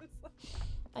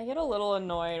 I get a little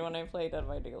annoyed when I play Dead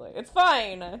by Daylight. It's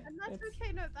fine. and that's It's-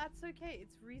 okay. No, that's okay.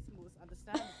 It's reasonable. It's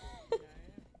understandable. You know?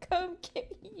 Come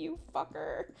get me, you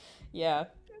fucker. Yeah.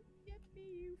 Come get me,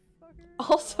 you fucker.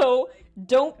 Also, Oh my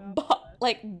don't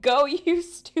God. go, you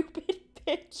stupid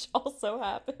bitch. Also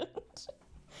happened.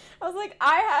 I was like,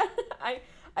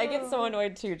 I get so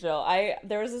annoyed too, Jill.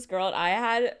 There was this girl and I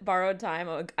had borrowed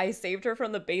time. I saved her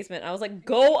from the basement. I was like,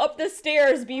 go up the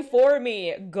stairs before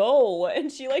me. Go.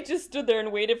 And she like just stood there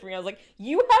and waited for me. I was like,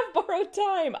 you have borrowed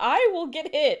time. I will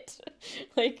get hit.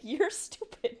 Like, you're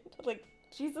stupid. Like,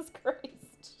 Jesus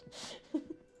Christ.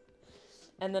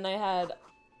 And then I had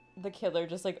the killer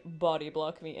just like body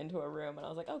block me into a room and I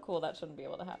was like, oh cool, that shouldn't be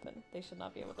able to happen. They should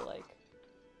not be able to like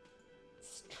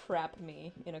trap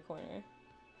me in a corner.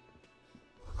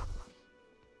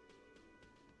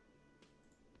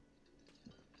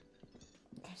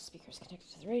 Okay, speakers connected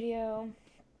to the radio.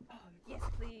 Oh, yes,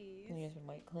 please. And use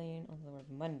mic clean on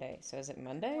the Monday. So is it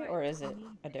Monday or is it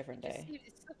a different Just day? see,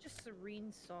 it's such a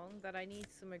serene song that I need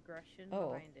some aggression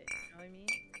Oh. behind it. You know what I mean?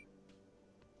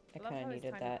 I love kind how of his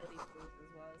needed tiny that. body feels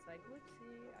as well. It's like,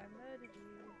 whoopsie, I murdered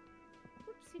you.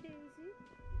 Whoopsie daisy.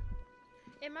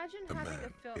 Imagine A having man a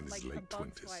film in his like a late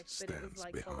Bug's 20s Life, but it was stands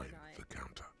like Hollow behind Knight. the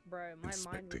counter, Bro, my mind would be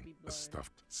inspecting blown. a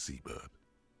stuffed seabird.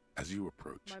 As you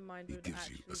approach, My mind he would gives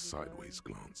you actually a be sideways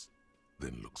glance,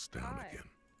 then looks down Hi. again.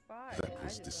 Bye. That I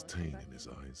was didn't wanna disdain come in his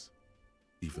back eyes.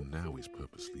 Even now he's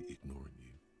purposely ignoring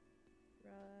you.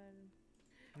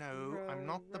 Run. No, I'm Row,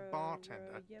 not the row,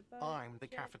 bartender. row your boat I'm the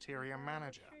gently cafeteria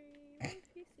manager. downstream.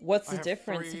 If What's I the have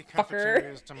difference, 3 fucker?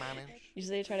 cafeterias to manage.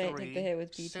 Usually I try to take the 3. hit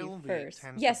with BT Sylvie first.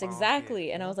 tends to Yes, volunteer,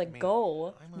 exactly. And I was not like, me.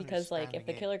 go, I'm only because like if the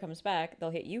standing killer in. comes back,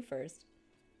 they'll hit you first,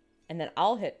 and then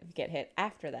I'll get hit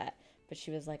after that. But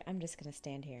she was like, I'm just gonna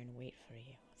stand here and wait for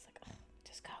you. I was like, oh,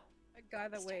 just go. A guy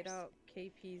that weighed Upstairs. out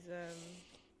KP's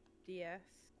DS.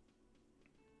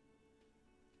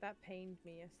 That pained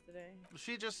me yesterday.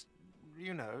 She just,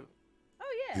 you know,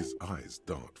 Oh yeah. His eyes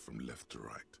dart from left to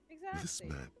right. Exactly. This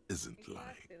man isn't Exactly.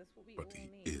 lying, That's what we but all he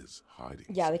need. is hiding.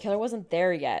 Yeah, the killer something. wasn't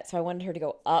there yet, so I wanted her to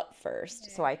go up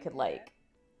first, so I could Yeah. like,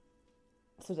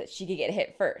 so that she could get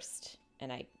hit first,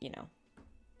 and I,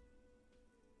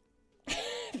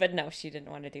 but no, she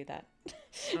didn't want to do that.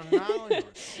 so now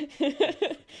you're...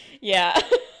 Yeah.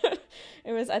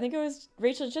 I think it was,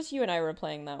 Rachel, just you and I were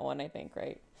playing that one, I think,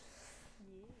 right?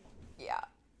 Yeah.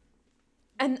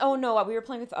 And, oh no, we were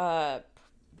playing with,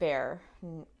 Bear.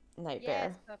 Night Bear.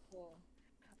 Yes, purple.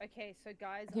 Okay, so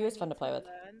guys, He was fun to play with.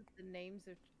 learn the names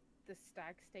of the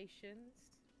stag stations,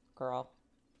 Girl.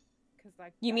 because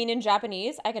like. You mean in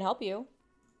Japanese? I can help you.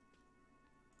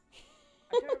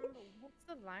 I don't remember what's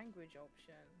the language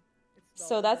option. It's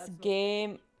So that's what-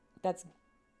 game, that's,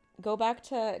 go back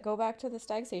to the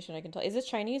stag station, I can tell. Is this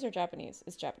Chinese or Japanese?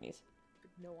 It's Japanese.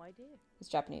 No idea. It's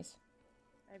Japanese.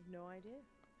 I have no idea.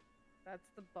 That's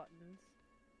the buttons.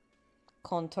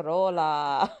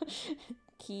 Controller.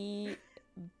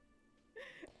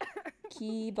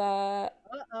 Kiba.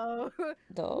 Uh-oh.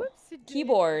 Do. Whoops, it didn't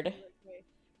Keyboard. work. Wait,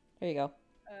 There you go.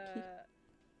 Uh,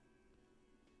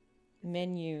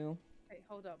 Menu. wait,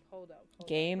 hold up.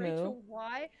 Game Rachel, move.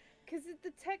 why? Because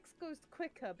the text goes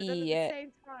quicker, but then Yeah. at the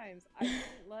same times, I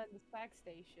didn't learn the stag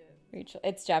station. Rachel.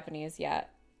 It's Japanese, yeah.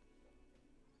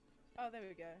 Oh, there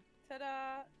we go.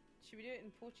 Ta-da! Should we do it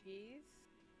in Portuguese?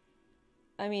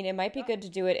 I mean, it might be good to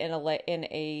do it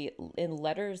in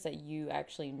letters that you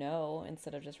actually know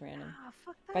instead of just random. Ah,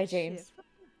 fuck that By shit. James. Fuck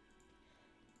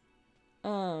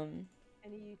that.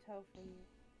 Any you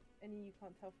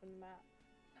can't tell from the map.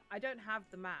 I don't have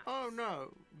the map. Oh no,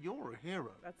 you're a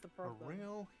hero. That's the A problem.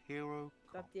 real hero.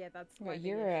 That's Well, my big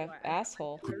you're issue. a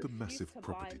asshole. Could the refuse massive to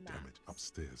property buy damage maps.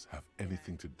 upstairs have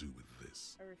anything to do with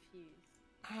this? I refuse.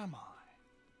 Am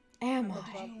I? Am I'm What I?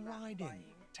 are above you map riding? buying.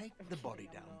 Take I'm the kidding, body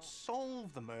I'm down, not.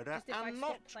 solve the murder, Just if I and stop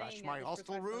not trash playing my at this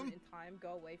hostel precise room. moment in time,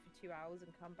 go away for 2 hours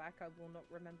and come back, I will not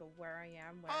remember where I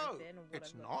am, where Oh, I've been, or what it's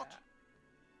I've looked not?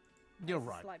 at. You're That's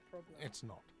a right. slight problem. It's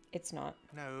not. It's not.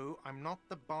 No, I'm not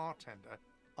the bartender.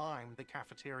 I'm the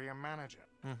cafeteria manager.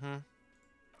 Mm-hmm.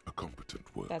 A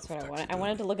competent work That's of what I wanted. I taxidermy.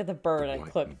 wanted to look at the The bird. I white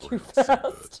and clicked too brown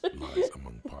fast. seabird lies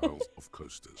among piles of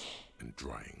coasters and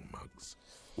drying mugs.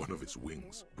 One of its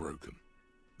wings broken.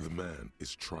 The man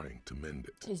is trying to mend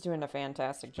it. He's doing a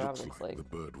fantastic job, Looks looks like like. the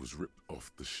bird was ripped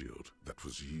off the shield that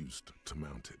was used to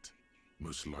mount it,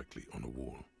 most likely on a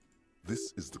wall.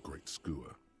 This is the Great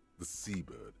Skua. The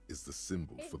seabird is the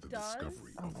symbol It for the does?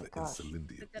 discovery Oh of my the gosh.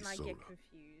 Encelindia But then I Isola, get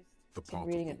confused. the like part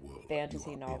reading of the a world fantasy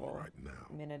you are novel. in right now.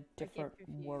 I'm in a different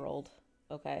confused. world.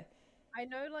 Okay. I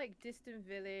know like Distant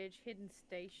Village, Hidden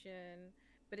Station,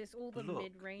 but it's all the Look,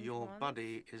 mid-range your ones.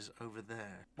 buddy is over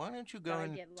there. Why don't you go Gotta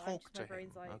and get lunch, talk my to him,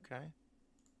 brain's like- okay?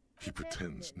 He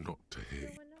pretends not to hear No,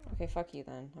 you. we're not. Okay, fuck you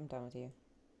then. I'm done with you.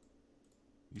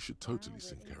 You should Wow, totally we're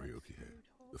sing in, like, karaoke here.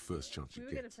 food The first chance We you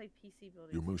were gonna get. play PC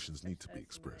building. Your emotions need to be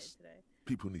expressed.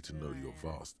 People need to know your Yeah.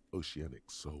 vast oceanic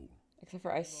soul. Except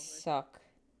for I suck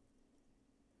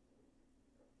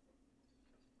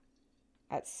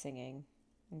at singing.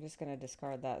 I'm just gonna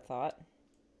discard that thought.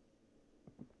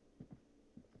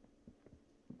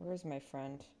 Where's my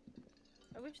friend?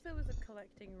 I wish there was a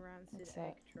collecting rancid What's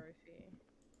egg that? trophy.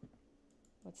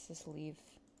 What's this leaf?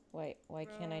 Why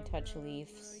can't I touch Row,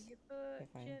 leaves? row your boat Okay,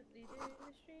 fine. gently down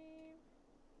the stream.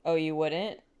 Oh, you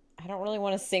wouldn't? I don't really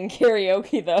want to sing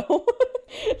karaoke though.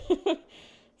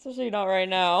 Especially not right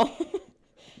now.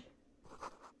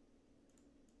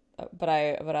 But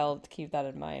I'll keep that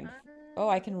in mind. Oh,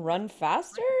 I can run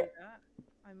faster?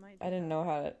 I might. I didn't know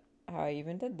how I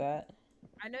even did that.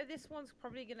 I know this one's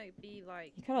probably gonna be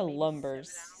like. He kind of lumbers.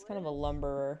 He's kind of a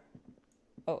lumberer.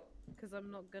 Oh, Because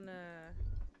I'm not gonna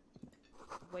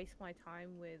waste my time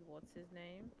with what's his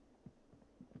name.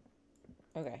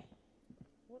 okay.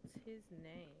 What's his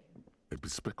name? A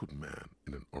bespectacled man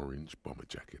in an orange bomber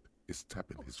jacket is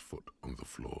tapping his foot on the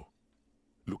floor.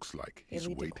 Looks like he's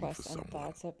Elite waiting for quest and someone.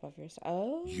 thoughts above your.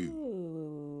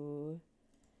 Oh.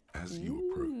 As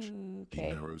you approach, Ooh, he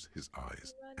okay. narrows his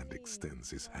eyes and extends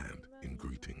his hand in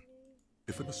greeting.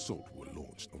 If an assault were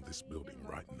launched on this building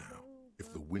right now,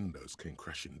 if the windows came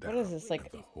crashing down What is this, like-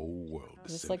 and the whole world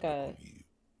Is this descended like a- upon you,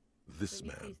 this Will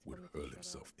you man please would tell me to hurl shut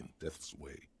himself in death's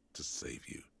way to save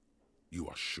you. You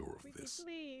are sure of Wiki, this.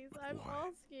 please, but I'm why?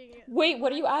 asking. Wait,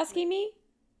 what are you nicely. asking me?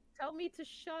 Tell me to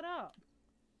shut up.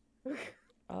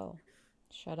 Oh,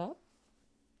 shut up.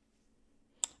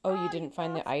 Oh, you didn't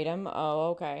find the item?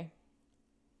 Oh, okay.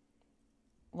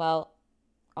 Well,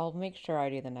 I'll make sure I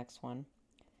do the next one.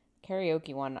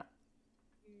 Karaoke one.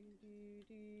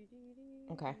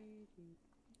 Okay.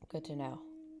 Good to know.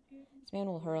 This man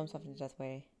will hurl himself into death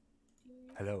way.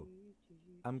 Hello,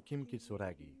 I'm Kim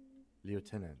Kitsuragi,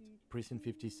 Lieutenant, Precinct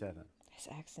 57. His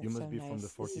accent's You must so be nice. from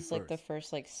the This is like the 41st.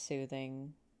 first like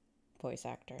soothing voice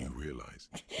actor. You realize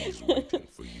he's waiting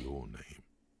for your name.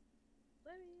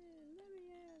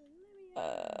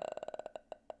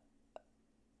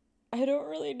 I don't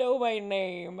really know my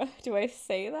name. Do I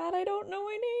say that I don't know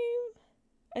my name?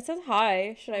 It says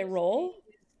hi. Should I roll?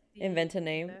 Invent a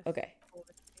name? Okay.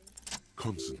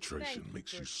 Concentration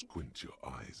makes you squint your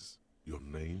eyes. Your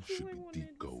name should be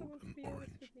deep gold and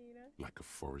orange, like a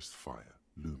forest fire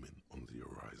looming on the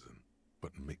horizon,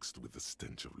 but mixed with the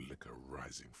stench of liquor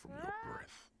rising from your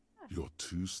breath. You're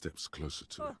 2 steps closer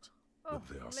to it, but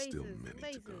there are still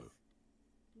many to go.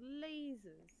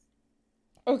 Lasers.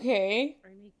 Okay.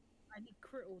 I need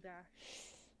Crittle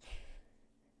Dash.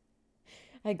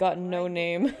 I got no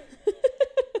name.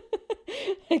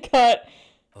 I got...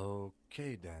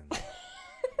 Okay then.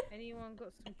 Anyone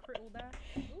got some Crittle Dash?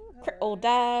 Ooh, Crittle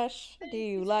Dash. Do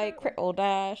you like Crittle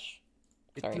Dash?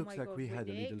 It Sorry. looks Oh my like God, we had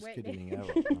a wait, little wait. scheduling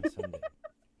error on Sunday.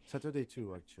 Saturday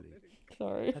too, actually.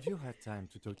 Sorry. Have you had time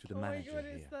to talk to the Oh my manager God,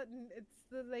 here? it's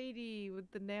the lady with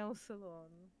the nail salon.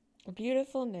 A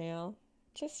beautiful nail.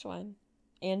 Just one.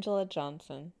 Angela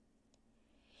Johnson.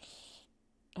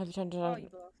 Have you turned it Oh, on? you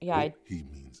bastard. Yeah, I... What he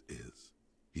means is,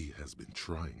 he has been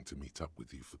trying to meet up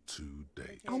with you for 2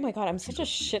 days. Oh my god, I'm but such you a have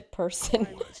been shit person.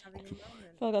 otherwise Having a occupied. I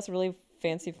moment. feel like that's a really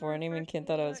fancy forename and Kid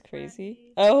thought I was Work, crazy.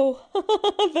 Brandy.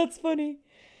 Oh, that's funny.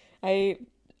 I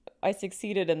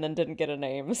succeeded and then didn't get a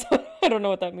name, so I don't know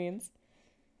what that means.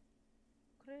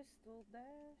 Crystal Dash.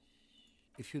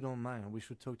 If you don't mind, we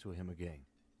should talk to him again.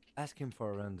 Ask him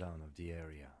for a rundown of the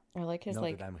area. I like his Now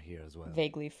like that I'm here as well.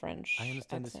 vaguely French I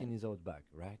understand the accent. scene is out back,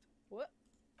 right? What?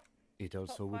 It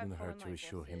also Top wouldn't 5 hurt to foreign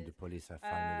assure him the bosses. police are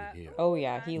finally here. Oh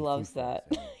yeah, he And- loves Full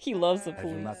that. force, He loves the Have Have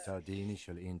you police. mapped out the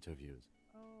initial interviews?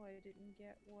 Oh, I didn't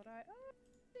get what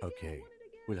I. Okay,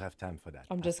 we'll have time for that.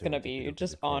 I'm just after gonna we take a be look at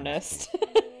just the coroner's honest.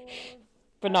 case.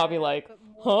 But not be like,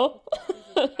 huh?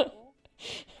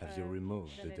 Have you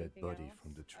removed the dead body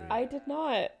from the tree? I did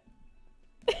not.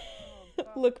 Oh,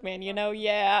 Look, man, you know,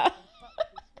 yeah.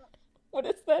 What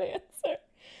is that answer?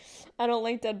 I don't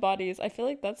like dead bodies. I feel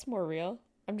like that's more real.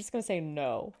 I'm just gonna say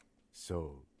no.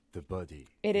 So the body.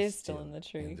 It is still in the In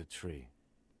tree. the tree.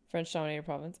 French dominated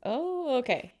province. Oh,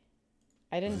 okay.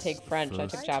 I didn't This take is the French, I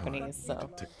first took time Japanese, we so.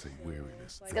 detect a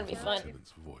weariness It's in gonna be the fun.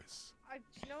 lieutenant's voice.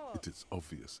 You know what? It is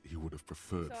obvious he would have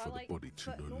preferred So I for the like body to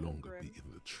that no normal longer grim. be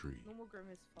in the tree. Normal Grim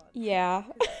is fun. Yeah.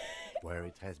 Where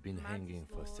it has been hanging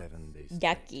for 7 days. straight.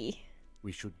 Yucky.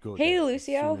 We should go Hey, there as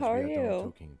Lucio, soon as how are we done you?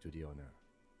 talking to the owner.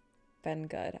 Been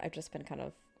good. I've just been kind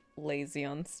of lazy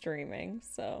on streaming,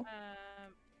 so.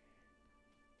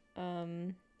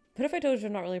 What if I told you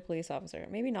I'm not really a police officer?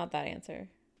 Maybe not that answer.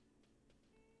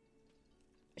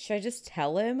 Should I just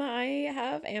tell him I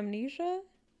have amnesia?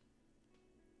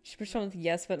 Should respond with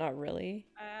yes, but not really.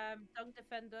 Dung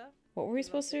Defender. What were we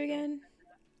supposed to do again?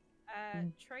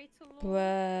 Traitor Law.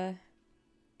 Buh.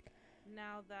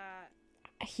 Now that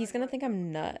He's gonna think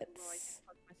I'm nuts. I just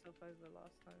fucked myself over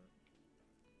last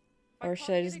time. Or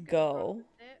should I just go?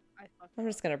 I'm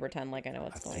just gonna up. pretend like I know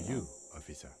what's After going you, on.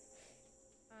 officer.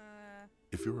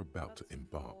 If you're about to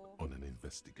embark on an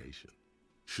investigation,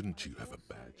 shouldn't you have a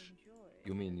badge?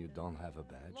 You mean you don't have a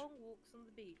badge? Long walks on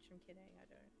the beach. I'm kidding. I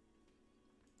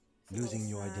don't. Losing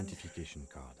your Sand. identification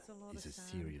card It's a lot is of a sand.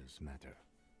 serious matter.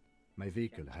 My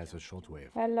vehicle has a shortwave.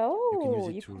 Hello! use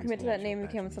it You to committed report that name your and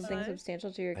become badge something missing.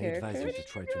 substantial to your I advise character? you to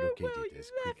try to locate it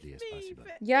as quickly as possible.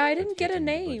 Yeah, I But didn't get a getting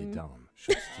the body name. down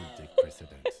should still take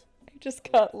precedence. I just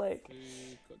got like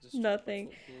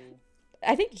nothing.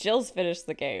 I think Jill's finished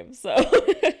the game, so.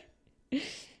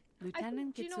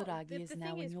 Lieutenant Do you know, Kitsuragi is the now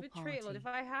thing in is, your with party. Traitor, if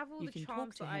I have all You the can talk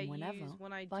charms to that I him whenever use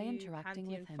when I by do interacting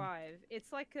with Pantheon him. 5,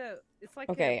 it's like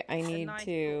Okay, I a need nice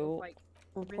to sort of, like,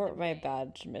 report rhythm my game.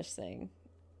 badge missing.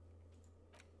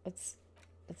 Let's.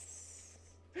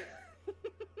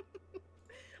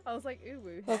 I was like, ooh,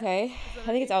 woo. Okay, Is that I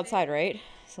think it's okay? outside, right?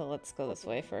 So let's go this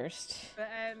way first. But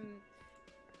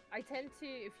I tend to,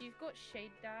 if you've got Shade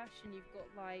Dash and you've got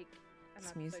like, and It's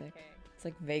that's music. okay. It's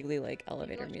like vaguely like If you've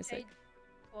elevator got music. Shade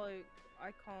Cloak,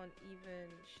 I can't even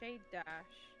Shade Dash.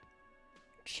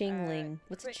 Chingling.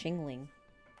 What's quick- chingling?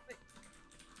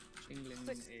 Chingling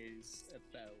Click. is a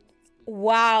bell.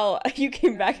 Wow, you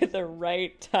came back at the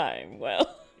right time.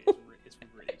 Well,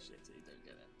 It's really shitty. Don't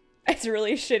get it. it's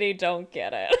really shitty. Don't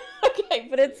get it. Okay,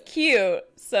 but it's cute.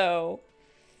 So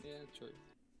Yeah, true.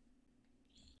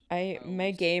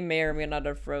 my game may or may not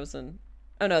have frozen.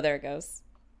 Oh no, there it goes.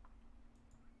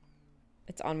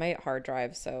 It's on my hard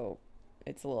drive, so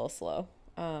it's a little slow.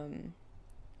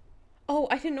 Oh,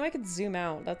 I didn't know I could zoom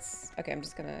out. That's okay. I'm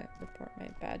just gonna report my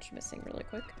badge missing really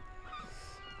quick.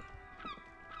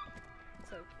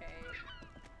 It's okay.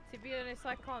 To be honest,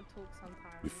 I can't talk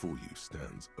sometimes. Before you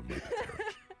stands a motor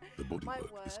carriage. The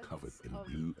bodywork is covered in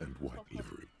blue and white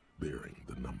livery, bearing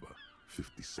the number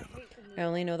 57. I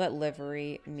only know that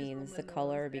livery means the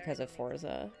color because of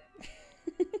Forza.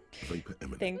 Vapor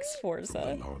emanates Thanks, Forza.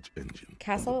 from the large engine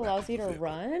Castle on the back allows of you the to vehicle.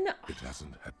 run? It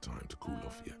hasn't had time to cool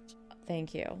off yet.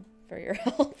 Thank you for your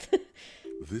help.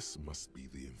 This must be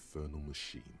the infernal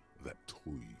machine that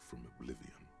tore you from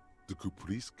oblivion. The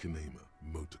Caprice Kinema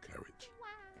motor carriage.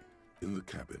 In the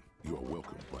cabin, you are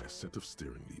welcomed by a set of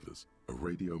steering levers, a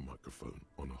radio microphone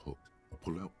on a hook, a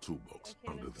pull-out toolbox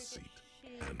under the seat.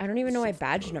 I don't even know my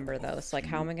badge number though, so like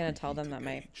how am I gonna tell them that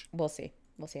my... We'll see.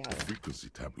 We'll see how The it is. frequency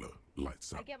tableau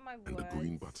lights up, and the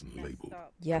green button labeled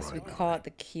Yes, we Private call Eye it the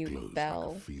cute glows bell.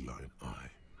 like a feline eye.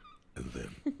 And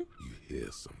then you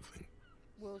hear something.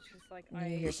 Will's just like, You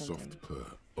hear The something. soft purr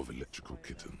of electrical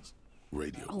kittens.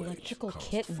 Radio Electrical waves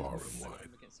cast kittens? far and wide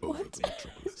over the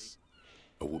metropolis.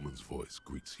 A woman's voice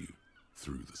greets you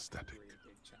through the static.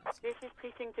 This is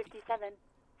Precinct 57.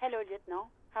 Hello, Lieutenant.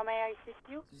 How may I assist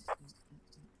you?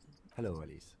 Hello,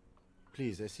 Alice.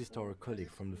 Please assist our colleague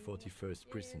from the 41st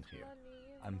precinct here.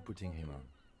 I'm putting him on.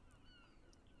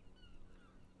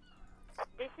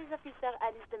 This is Officer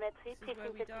Alice Demetri, This is where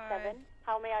Precinct we 57. die.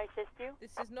 How may I assist you?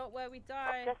 This is not where we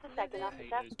die. Just a second,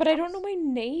 officer. But I don't know my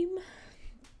name.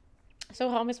 So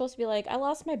how am I supposed to be like, I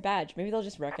lost my badge? Maybe they'll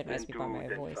just recognize me by my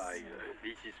voice.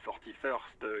 This is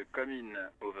 41st, come in,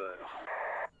 over.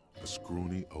 A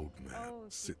scrawny old man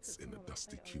sits in a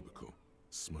dusty cubicle,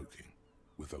 smoking,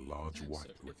 with a large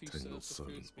white rectangle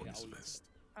sewn on his vest.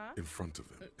 In front of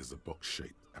him is a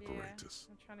box-shaped apparatus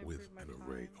with an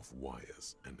array of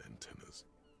wires and antennas.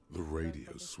 The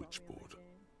radio switchboard.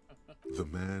 The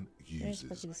man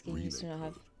uses relay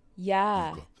code. Yeah,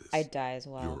 You've got this. I'd die as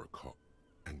well. You're a cop,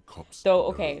 and cops So, know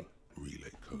okay. relay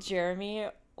code. Jeremy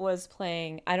was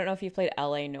playing, I don't know if you played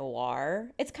LA Noire.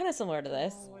 It's kind of similar to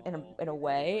this in a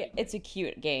way. It's a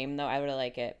cute game, though I would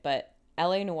like it, but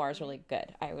LA Noire is really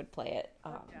good. I would play it.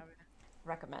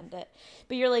 Recommend it.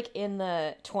 But you're like in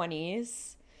the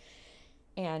 20s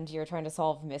and you're trying to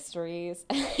solve mysteries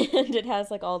and it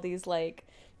has like all these like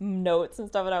notes and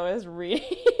stuff, and I was reading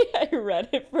I read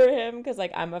it for him because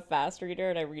like I'm a fast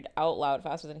reader and I read out loud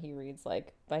faster than he reads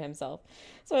like by himself.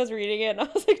 So I was reading it and I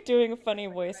was like doing funny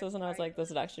voices and I was like, this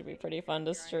would actually be pretty fun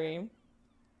to stream.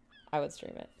 I would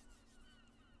stream it.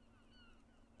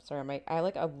 Sorry, I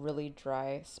like a really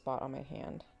dry spot on my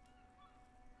hand.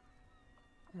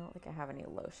 I don't think I have any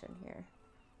lotion here.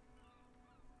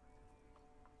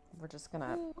 We're just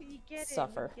gonna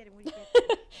suffer.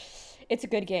 It's a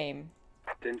good game.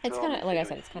 It's kind of, like I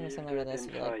said, it's kind of similar to this.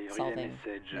 You're like solving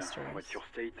mysteries. What's your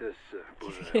status,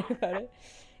 Forget about it.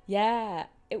 Yeah,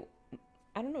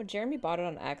 I don't know. Jeremy bought it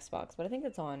on Xbox, but I think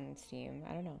it's on Steam.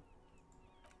 I don't know.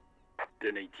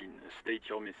 10-18, state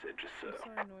your message, sir. I'm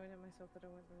so annoyed at myself that I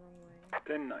went the wrong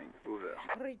way. 10-9, over.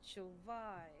 Rachel,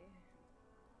 why?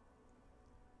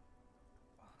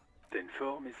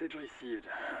 10-4, message received.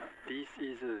 This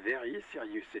is a very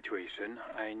serious situation.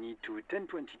 I need to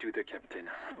 1022 the captain.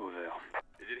 Over.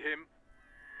 Is it him?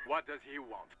 What does he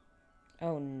want?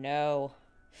 Oh no.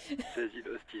 Says he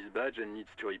lost his badge and needs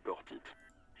to report it.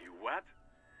 He what?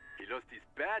 He lost his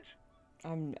badge?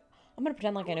 I'm gonna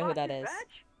pretend like I know who that is.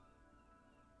 Badge?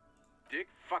 Dick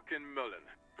fucking Mullen.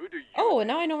 Who do you... Oh, and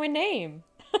now I know my name.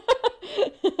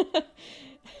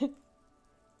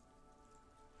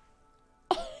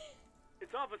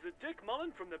 It's Officer Dick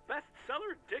Mullen from the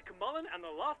bestseller Dick Mullen and the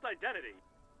Lost Identity.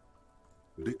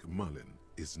 Dick Mullen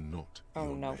is not Oh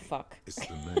your no, name. fuck. It's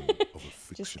the name of a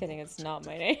fictional Just kidding, it's not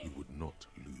my detective name. who would not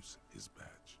lose his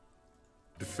badge.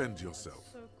 Defend yourself.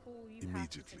 So cool. You have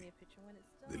to send Immediately. me a picture when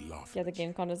it's They done. laugh Yeah, at the you.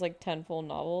 game con is like 10 full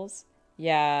novels.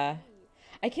 Yeah.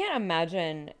 I can't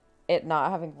imagine it not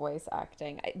having voice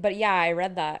acting. But yeah, I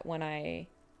read that when I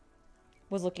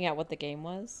was looking at what the game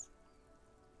was.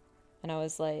 And I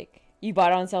was like, you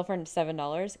bought it on sale for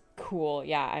 $7? Cool.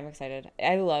 Yeah, I'm excited.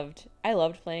 I loved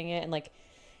playing it, and like,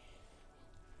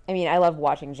 I mean, I love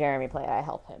watching Jeremy play it. I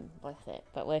help him with it.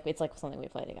 But like, it's like something we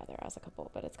play together as a couple,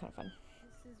 but it's kind of fun.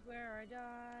 This is where I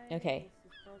die. Okay.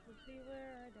 This is probably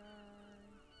where I die.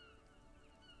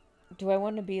 Do I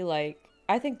want to be like...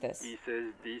 I think this. He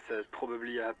says this has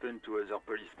probably happened to other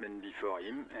policemen before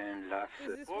him and laughs.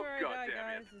 Is this Oh, where I God die,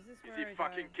 damn guys? it. Is this Is where he I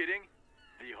fucking die? kidding?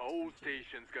 The whole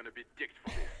station's gonna be dicked for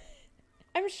this.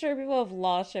 I'm sure people have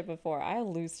lost shit before. I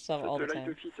lose stuff all the Satellite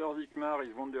time. officer Vikmar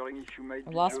is wondering if you might I've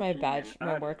be lost my joking badge, and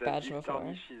my adds work that badge this before.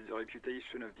 tarnishes the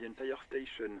reputation of the entire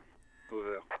station.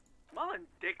 Over. Mullen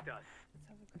dicked us.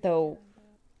 Though,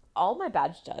 all my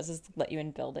badge does is let you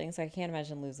in buildings. I can't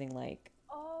imagine losing, like...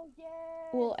 Oh, yeah.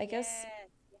 Well, I guess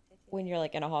when you're,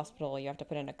 like, in a hospital, you have to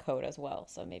put in a code as well,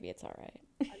 so maybe it's alright.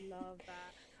 I love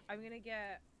that. I'm gonna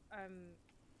get,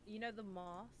 you know the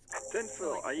mask?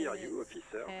 10-4, I hear you,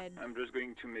 officer. I'm just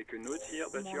going to make a note here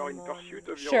that you are in pursuit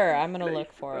of your Sure, I'm gonna misplaced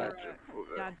look for it. badge.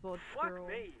 Over. Dadboard Fuck girl.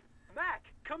 me. Mac,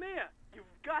 come here. You've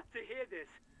got to hear this.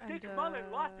 Dick And,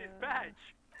 Mullen lost his badge.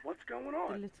 What's going The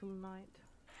on? little knight.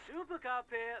 Super Cop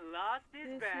here lost his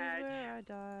This is badge. where I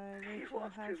die. Rachel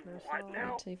lost has his no what soul.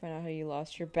 now? Until you find out how you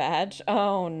lost your badge.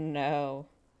 Oh, no.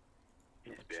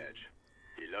 His badge.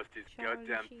 He lost his Charlie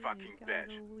goddamn Sheen fucking got badge.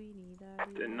 a weenie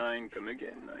daddy. 10-9, come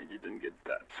again. I didn't get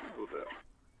that. Over.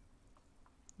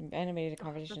 Animated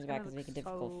conversations That's back gonna is making it look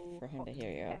difficult so for him to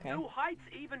hear you, hot. okay? No heights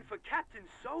even for Captain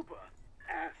Sober.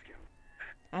 Ask him.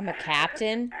 I'm a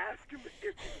captain? Ask him if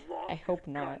he lost I hope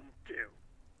his not. gun, too.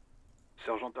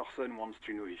 Sergeant Orson wants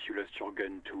to know if you lost your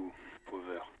gun too.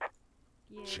 Over.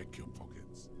 Yeah. Check your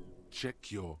pockets.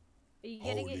 Check your... Are you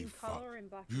getting it Holy in fuck. color or in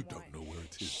black You and don't white? know where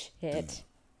it is. Shit.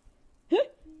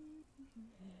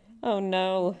 Oh,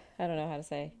 no. I don't know how to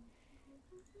say.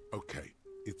 Okay,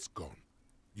 it's gone.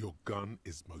 Your gun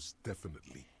is most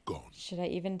definitely gone. Should I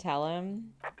even tell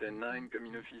him? 10-9, come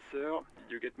in, officer.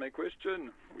 Did you get my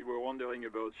question? We were wondering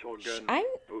about your gun. I'm...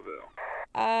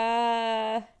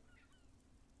 Over.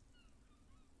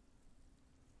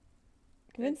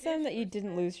 Convince them that you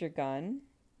didn't lose your gun.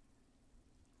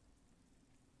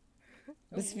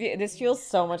 This feels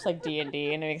so much like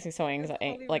D&D, and it makes me so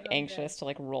anxious to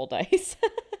like roll dice.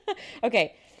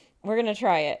 Okay, we're gonna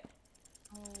try it.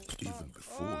 Even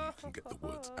before you can get the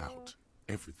words out,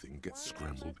 everything gets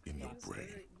scrambled in your brain.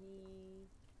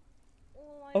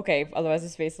 Okay, otherwise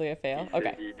it's basically a fail.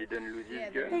 Okay. He didn't lose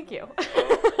his gun. Thank you.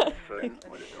 Oh, fun,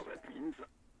 whatever that means.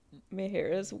 My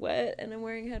hair is wet, and I'm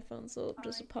wearing headphones, so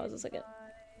just pause a second.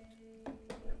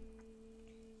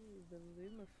 The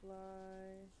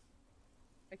Lumafly.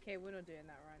 Okay, we're not doing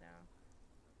that right now.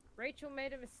 Rachel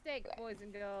made a mistake, boys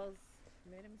and girls. She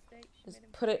made a mistake. Just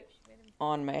put it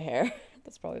on my hair.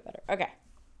 That's probably better. Okay.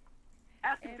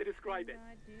 Ask him to describe it.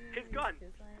 His gun.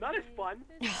 Not as fun.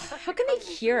 How can they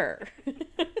hear? Okay,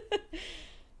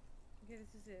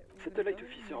 this is it. Satellite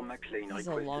officer McLean This is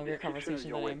a requests longer description of conversation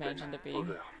your than I weapon. imagined it being.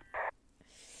 Over.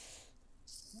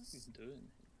 What he's doing?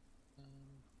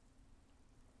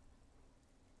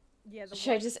 Yeah, the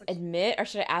Should I white just puts- admit, or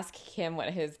should I ask him what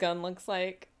his gun looks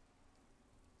like?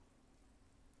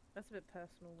 That's a bit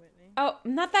personal, Whitney. Oh,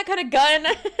 not that kind of gun.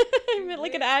 I meant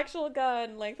like an actual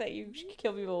gun, like that you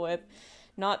kill people with,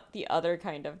 not the other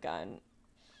kind of gun.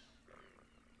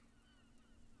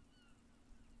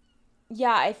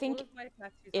 Yeah, I think All of my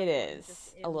tattoos it are is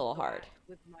just a in little black hard.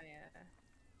 With my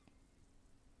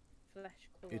flesh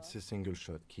color. It's a single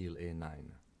shot kill A9.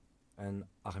 An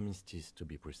armistice to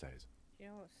be precise. You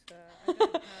know what, sir? I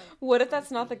don't have... What if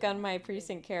that's not the gun my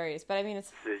precinct carries? But I mean, it's...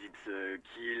 Says it's a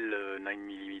kill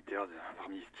 9mm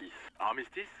armistice.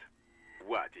 Armistice?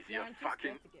 What, is he Yeah, a I'm just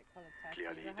fucking... scared to get colour tattoos.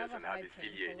 Clearly he I have doesn't a have high his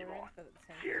pain filia tolerance, anymore. but at the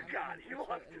same Dear time, God, I'm he also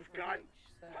lost a his little gun. bitch,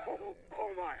 so...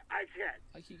 Oh my, I can't.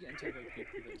 I keep getting told by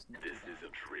people that it's not This too bad.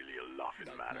 isn't really a laughing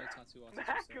Like, matter. no tattoo artist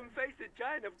Mac will can say, face a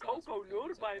giant of "It's not cocoa so bad,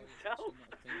 noodle it's by like, himself. it's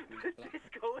not a thing, But it's black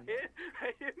Disco and here white.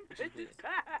 made him Which is piss his weird.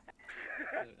 pants.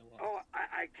 I don't know why. Oh,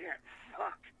 I can't.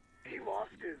 Fuck. He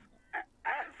lost his...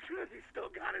 Ask him if he still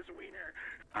got his wiener.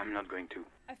 I'm not going to.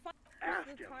 I find Ask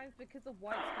most of the him. times because the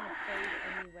white's gonna fade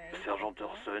anyway. Sergeant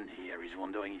Orson here is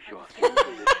wondering if you are still in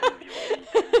possession of your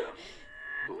weapon.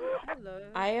 Over. Hello.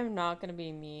 I am not gonna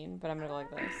be mean, but I'm gonna go like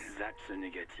this. That's a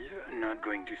negative. Not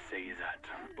going to say that.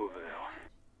 Over.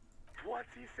 What's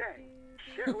he say?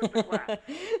 Share with the class.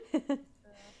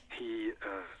 He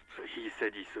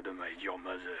said he sodomized your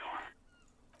mother.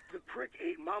 The prick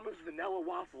ate Mama's vanilla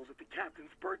waffles at the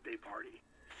captain's birthday party.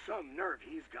 Some nerve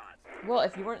he's got. Well,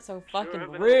 if you weren't so fucking Sure,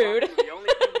 but rude. the only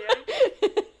thing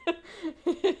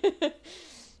he ate?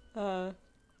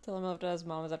 Tell him after his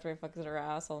mom after he fucks her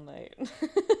ass all night.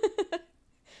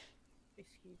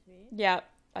 Excuse me. Yeah,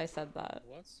 I said that.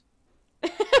 What?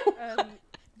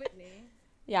 Whitney.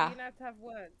 Yeah. You're gonna have to have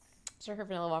words. Sure, her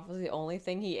vanilla waffle was the only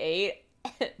thing he ate.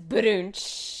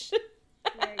 Brunch.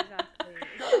 Yeah, exactly.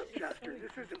 Shut up, Chester.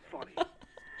 This isn't funny.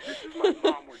 This is my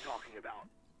mom we're talking about.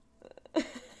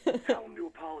 Tell him to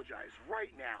apologize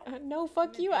right now. No,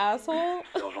 fuck you, asshole.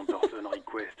 Sergeant Orson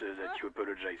requests that you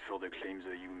apologize for the claims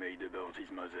that you made about his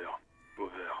mother.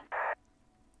 Over.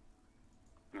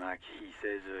 Like, he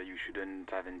says you shouldn't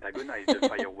have antagonized the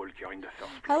firewalker in the first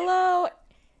place. Hello,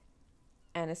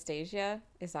 Anastasia.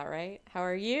 Is that right? How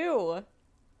are you?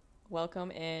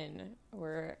 Welcome in.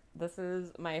 This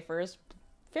is my first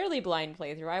fairly blind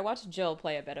playthrough. I watched Jill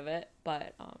play a bit of it,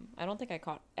 but I don't think I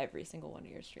caught every single one of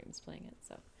your streams playing it,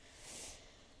 so.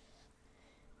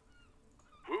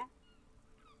 Who?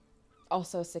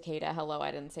 Also, Cicada, hello.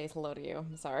 I didn't say hello to you.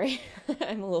 I'm sorry.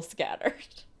 I'm a little scattered.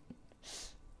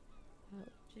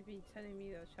 She'd be telling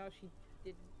me that how she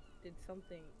did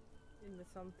something in the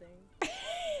something with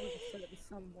a certain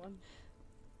someone.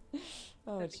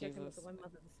 Oh, I think I can look Jesus. at my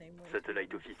mother the same way.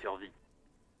 Satellite officer V.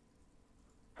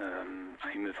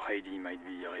 I'm afraid he might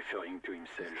be referring to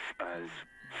himself as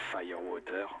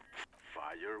Firewater.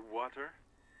 Firewater?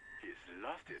 He's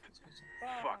lost it.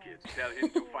 Fuck it. Tell him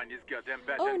to find his goddamn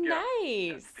badge Oh, and go.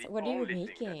 nice. That's the What are you only thing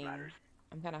that making? matters.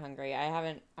 I'm kind of hungry.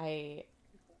 I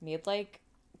made like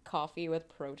coffee with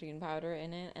protein powder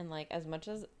in it, and like as much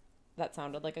as that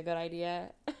sounded like a good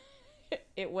idea,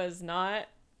 it was not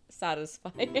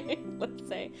satisfying. Let's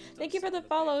say. Thank you for the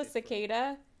follow,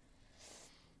 Cicada.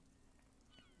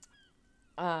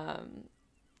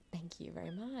 Thank you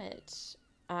very much.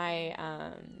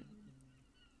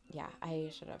 Yeah, I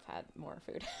should have had more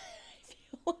food. I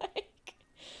feel like.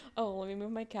 Oh, let me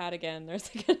move my cat again. There's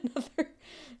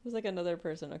like another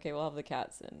person. Okay, we'll have the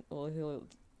cats in.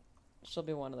 She'll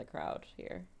be one of the crowd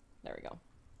here. There we go.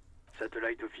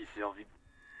 Satellite officer V.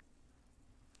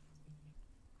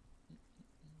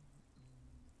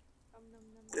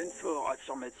 Ten-4,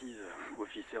 affirmative.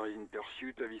 Officer is in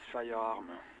pursuit of his firearm.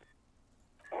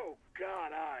 Oh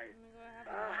God,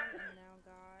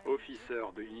 Officer,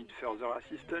 do you need further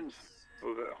assistance?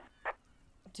 Over.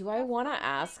 Do I want to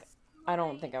ask? I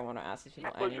don't think I want to ask if you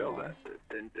know Roger anymore.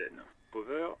 that. 10-10.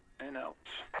 Over and out.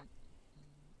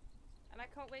 And I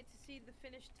can't wait to see the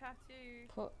finished tattoo.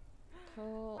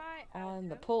 Pull on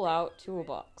the pull-out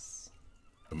toolbox.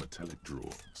 A metallic drawer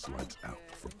slides out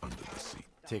from under the seat.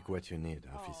 Take what you need,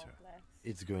 officer.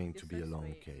 It's going to be a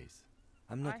long case.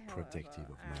 I'm not protective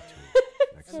of my tools,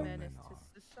 like some men are.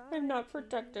 I'm not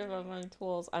protective of my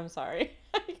tools. I'm sorry.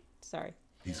 Sorry.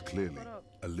 He's clearly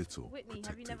a little Whitney,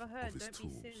 have you protective never heard? of his Don't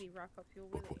tools. be silly, wrap up your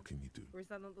But willy. what can you do? Or is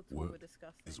that not the tool we're Work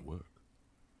discussing? is work.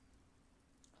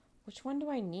 Which one do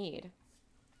I need?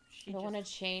 I want to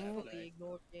chain totally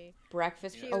ignored me.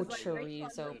 breakfast. She Oh, was like, "Rachel, I'm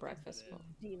chorizo not breakfast.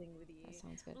 dealing with you. That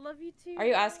sounds good. Love you too. Are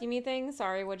you asking me things?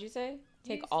 Sorry, what'd you say?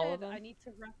 Take You all said of them? I need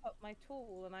to wrap up my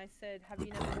tool, and I said, have The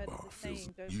you never heard pry of bar the feels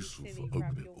saying, don't be useful silly, for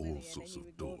wrap opening your all willy, and sorts then of you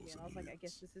ignored me, doors and I was and like, I lids.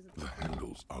 guess this isn't The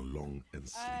handles are long and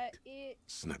sleek.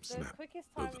 Snap, the snap. quickest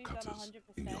Though time the we've done cutters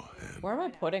 100% in your hand. Where am I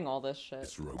putting all this shit?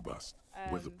 It's robust,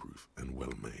 weatherproof, and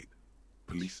well made.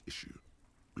 Police issue.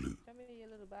 Blue. Show me, you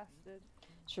little bastard.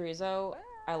 Chorizo.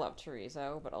 I love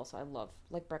chorizo, but also I love,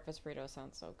 like, breakfast burrito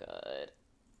sounds so good.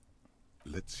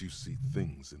 Lets you see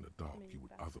things in the dark you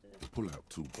would other. The pull-out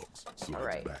toolbox slides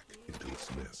Alright. back into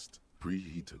its nest.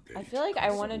 Preheater gauge. I feel like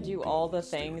I want to considerable do all the beyond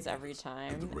steering things every and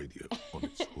time. the radio on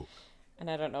its hook. And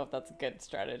I don't know if that's a good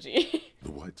strategy.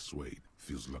 The white suede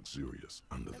feels luxurious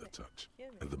under the touch,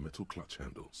 and the metal clutch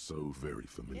handle so very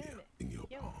familiar in your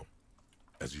palm.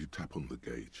 As you tap on the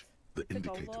gauge, the Took a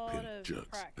indicator lot pin of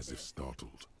jerks as if practice,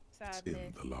 startled. It's in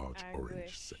sadness, the large orange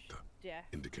anguish, sector, death.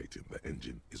 indicating the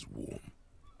engine is warm.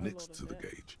 A lot Next of to the it.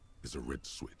 gauge is a red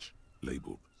switch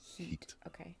labeled heat.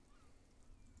 Okay.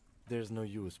 There's no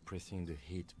use pressing the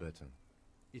heat button.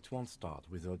 It won't start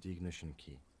without the ignition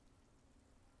key.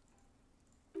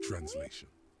 Translation.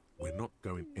 We're not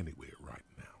going anywhere right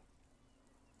now.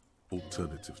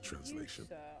 Alternative translation.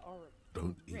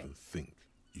 Don't even think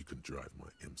you can drive my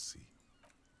MC.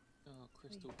 Oh,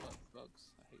 crystal bugs.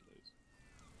 I hate those.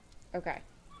 Okay.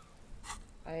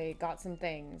 I got some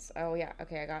things. Oh, yeah.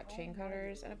 Okay, I got chain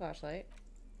cutters and a flashlight.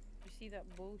 You see that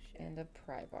bullshit? And a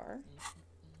pry bar.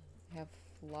 I have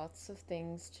lots of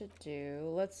things to do.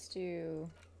 Let's do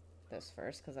this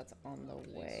first, because that's on the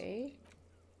way.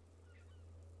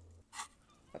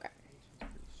 Okay.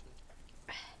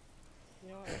 You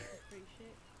know what? That's pretty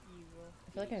shit. You will.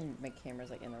 I feel like my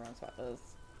camera's like in the wrong spot.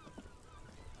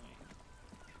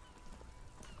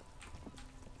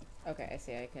 Okay, I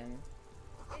see. I can.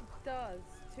 It does,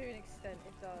 to an extent.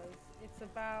 It does. It's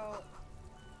about.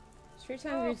 Street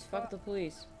time reads fuck the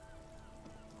police.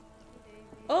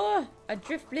 Oh, a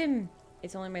drift blim.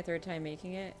 It's only my third time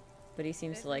making it, but he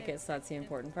seems to like it, so that's the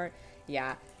important part.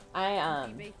 Yeah, I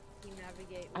am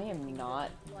not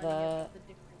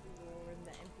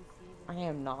I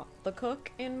am not the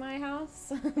cook in my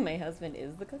house. My husband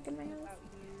is the cook in my house.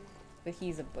 But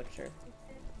he's a butcher.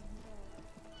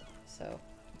 So,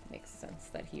 makes sense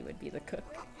that he would be the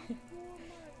cook.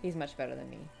 He's much better than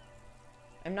me.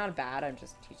 I'm not bad,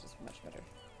 he's just much better.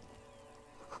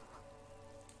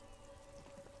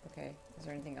 Okay, is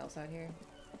there anything else out here?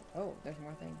 Oh, there's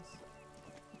more things.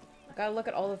 Gotta look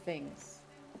at all the things.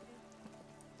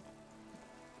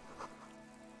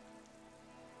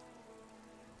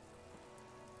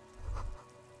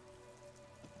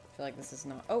 I feel like this is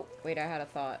not— oh, wait, I had a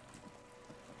thought.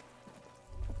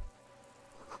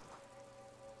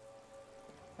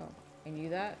 Oh, I knew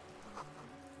that?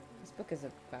 This book is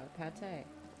about pate. Yeah,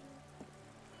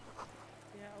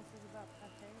 also it's about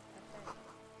pate.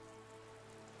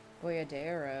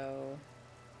 Boyadero.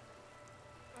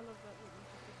 I love that we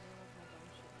just ignore my dumb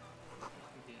shit now.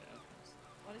 Yeah.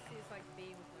 Honestly, it's like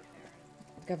being with my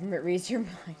parents. Government reads your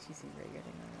mind. You seem very good at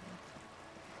that.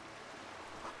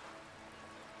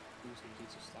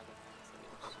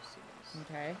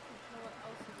 Okay. You know what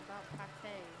else is about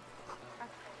pate?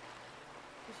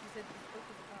 Because she said this book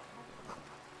is about pate.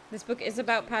 This book is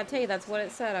about pate. That's what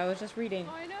it said. I was just reading.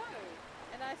 I know.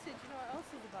 And I said, you know what else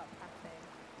is about pate?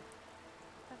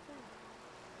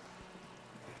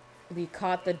 We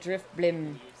caught the drift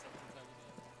blim.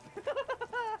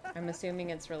 I'm assuming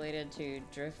it's related to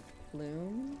drift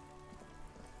bloom.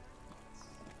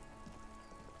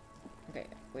 Okay,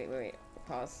 wait.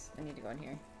 Pause. I need to go in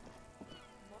here.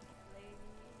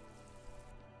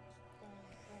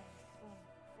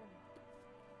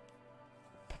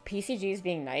 PCG's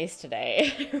being nice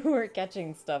today. We're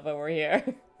catching stuff over here.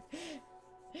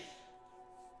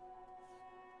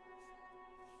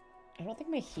 I don't think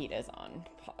my heat is on.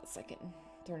 Pause. I can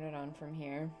turn it on from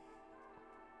here.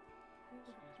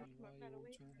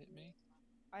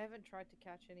 I haven't tried to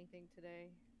catch anything today.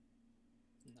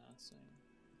 Nah, same.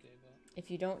 Gave up. If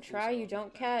you don't try, you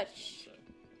don't catch.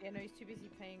 Yeah, no, he's too busy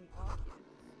paying Arceus.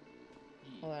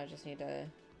 Hold on, I just need to...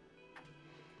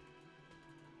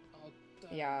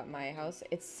 yeah, my house.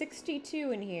 It's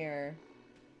 62 in here.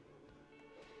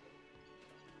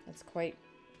 That's quite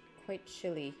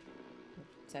chilly.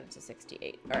 Set it to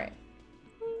 68. Alright.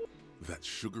 That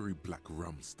sugary black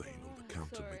rum stain on the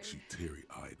counter makes you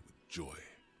teary-eyed with joy.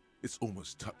 It's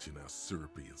almost touching how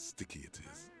syrupy and sticky it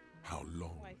is. How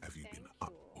long have you been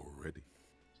up already?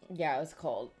 Yeah, it was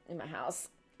cold in my house.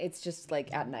 It's just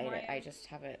like at night I just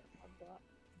have it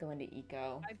go into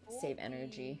eco, save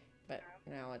energy. But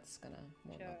now it's gonna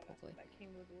warm up hopefully. That came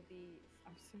with all these.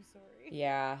 I'm so sorry.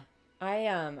 Yeah.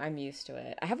 I'm used to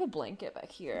it. I have a blanket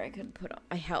back here I could put on.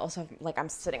 I also have, like, I'm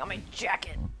sitting on my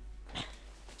jacket.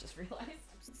 Just realized.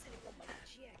 I'm sitting on my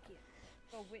jacket.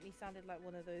 Oh, Whitney sounded like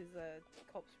one of those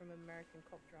cops from American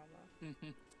Cop Drama.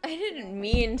 I didn't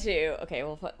mean to. Okay,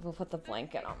 we'll put the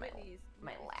blanket on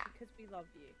my lap. Because we love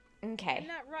you. Okay. Isn't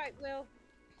that right, Will?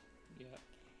 Yeah.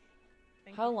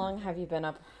 How long have you been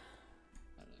up?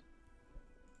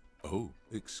 Oh,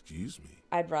 excuse me.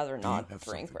 I'd rather not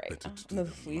drink right now. The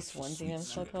fleece onesie I'm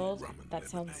so cold. That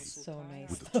sounds so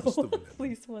nice.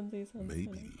 Fleece onesie sounds maybe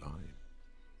so nice. lime.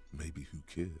 Maybe who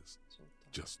cares?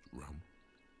 Just rum.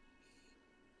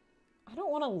 I don't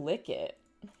want to lick it.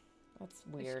 That's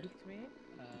weird.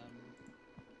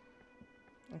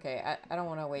 Okay, I don't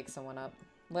want to wake someone up.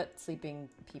 Let sleeping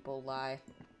people lie.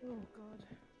 Oh, God.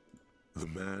 The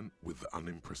man with the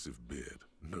unimpressive beard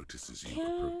notices you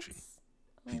approaching.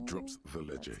 He drops the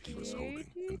ledger he was holding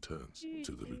and turns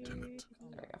to the lieutenant.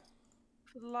 There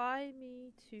we go. Fly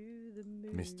me to the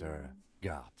moon. Mr.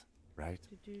 Gart, right?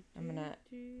 I'm gonna...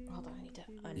 hold on, I need to...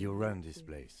 You run this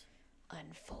place.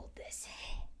 Unfold this.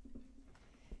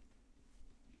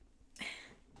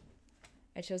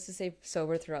 I chose to stay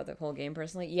sober throughout the whole game,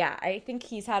 personally. Yeah, I think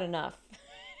he's had enough.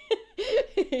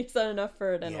 He's had enough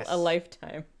for a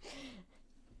lifetime.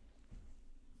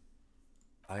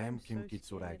 I am Kim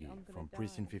Kitsuragi from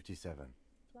Precinct 57.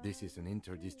 This is an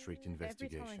inter-district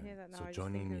investigation, so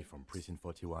joining me from Precinct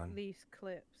 41... These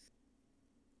clips.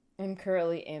 I'm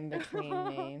currently in between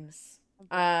names. Should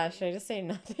I just say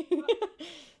nothing?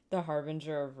 The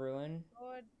Harbinger of Ruin.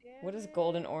 What is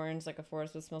golden orange like a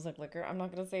forest that smells like liquor? I'm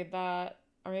not gonna say that.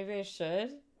 Or maybe I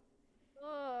should?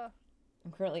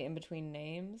 I'm currently in between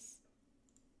names.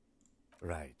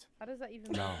 Right. How does that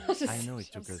even Now, I know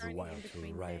it took us a while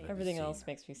to arrive at Everything the scene. else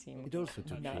makes me seem It also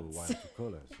took nuts. you a while to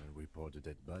call us and report the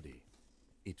dead body.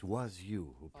 It was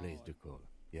you who placed the call,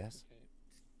 yes?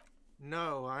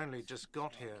 No, I only just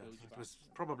got here. It was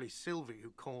probably Sylvie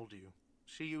who called you.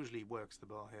 She usually works the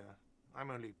bar here. I'm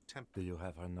only temp. Do you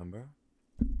have her number?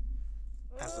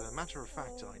 As a matter of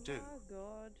fact, I do. Oh,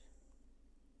 God.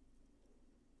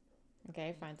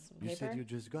 Okay, find some You paper. said you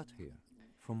just got here.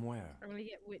 From where? I'm gonna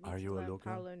get Whitney Are to you a learn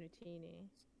local? Paolo Nutini.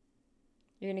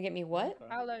 You're gonna get me what?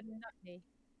 Paolo Nutini.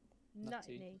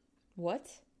 Nutini. What?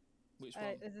 Which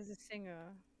one? There's a singer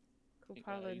called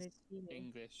Paolo Nutini.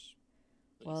 English.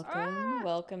 Welcome,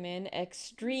 welcome in.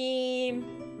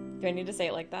 Extreme. Do I need to say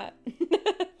it like that?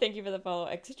 Thank you for the follow.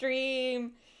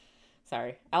 Extreme.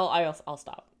 Sorry, I'll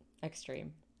stop.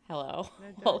 Extreme. Hello.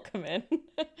 No, welcome in.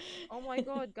 Oh my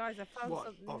god, guys, I found What,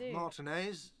 something of new.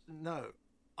 Martinez? No.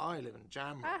 I live in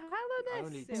Jamrock. Hello I there,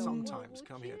 only Sil. sometimes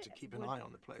come here to keep an eye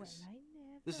on the place.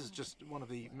 This is just one of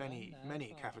the many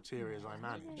cafeterias I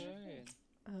manage.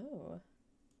 Oh.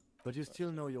 But you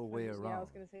still know your way Yeah, I around, was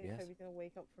gonna say yes? Toby's gonna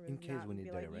wake up from In his case nap we and need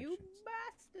be like, directions. you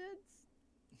bastards!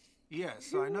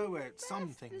 Yes, I know where some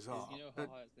things are, but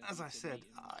as I said,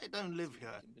 I don't live here.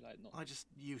 I just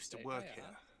used to work here.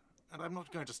 And I'm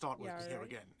not going to start working here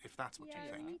again, if that's what you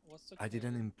think. I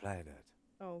didn't imply that.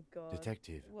 Oh god.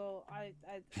 Detective. Well,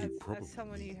 He probably as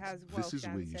someone who means has this Welsh is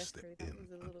where you step ancestry, in that was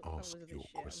a and little, that ask was a bit your shit,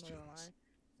 I'm not questions. gonna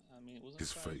lie. I mean, it wasn't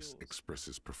His quite face yours.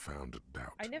 expresses profound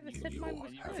doubt I never in said your mine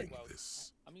was having good.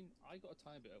 this. I mean, I got a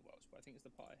tiny bit of Welsh, but I think it's the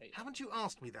part I hate. Haven't you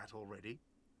asked me that already?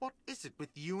 What is it with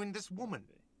you and this woman?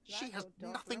 She has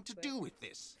nothing to do with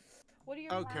this. What are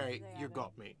your Okay, plans, you Adam?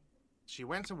 got me. She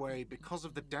went away because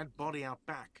of the dead body out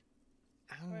back.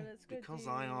 And Right, let's go because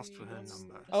I asked for her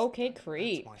number. Okay,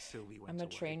 creep. That's why Sylvie went I'm a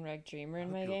away. train wreck dreamer in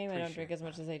Hope my you game. I don't drink appreciate as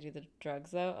much as I do the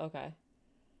drugs, though. Okay.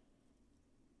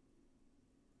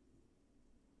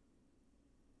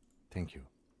 Thank you.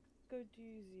 Go do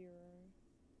 0.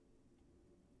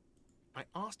 I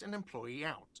asked an employee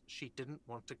out. She didn't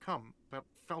want to come, but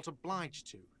felt obliged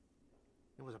to.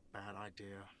 It was a bad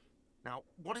idea. Now,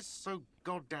 what is so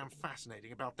goddamn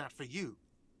fascinating about that for you?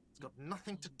 It's got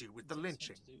nothing to do with the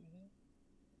lynching.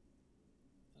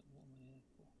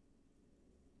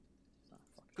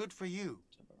 Good for you.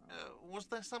 Was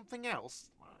there something else?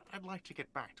 I'd like to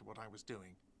get back to what I was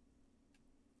doing.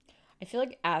 I feel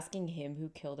like asking him who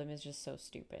killed him is just so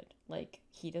stupid. Like,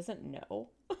 he doesn't know.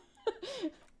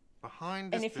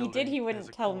 Behind And this if he did, building, he there's wouldn't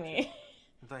a tell courtyard. me.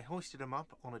 They hoisted him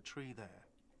up on a tree there.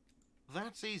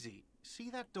 That's easy. See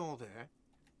that door there?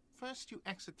 First you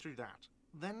exit through that.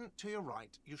 Then to your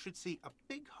right, you should see a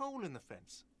big hole in the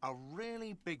fence. A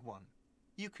really big one.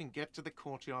 You can get to the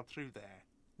courtyard through there.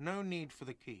 No need for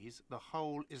the keys. The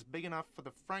hole is big enough for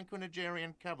the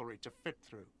Franco-Nigerian cavalry to fit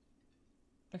through.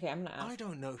 Okay, I'm gonna ask. I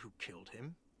don't know who killed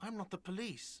him. I'm not the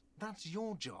police. That's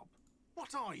your job.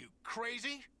 What are you,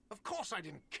 crazy? Of course I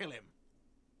didn't kill him.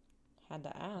 Had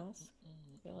to ask.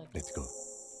 I feel like Let's go.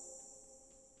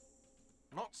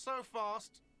 Not so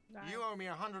fast. Nice. You owe me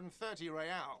 130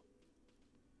 real.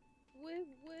 Woo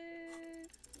woo.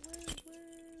 Woo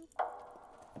woo.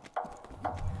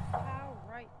 How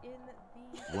right in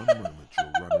the... One moment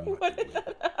you're running like a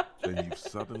wind, then you've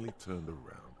suddenly turned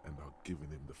around and are giving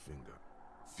him the finger,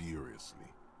 furiously,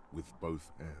 with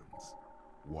both hands.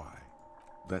 Why?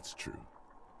 That's true.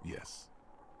 Yes.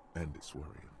 And it's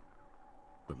worrying.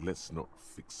 But let's not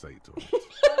fixate on it.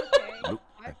 Okay. Look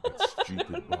at that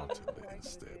stupid bartender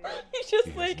instead. He's just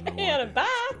He has like, no I had a idea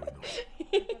bath. what's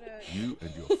going on. You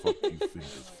and your fuck you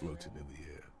fingers floating in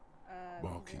the air.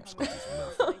 Barkeep's got his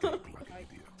mouth agape like an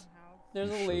idiot. There's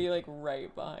You a showed lady like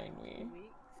right behind me.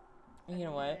 And you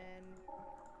know what?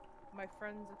 My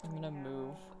friends are I'm coming gonna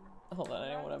move. down. Hold on,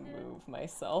 I don't want to move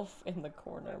myself in the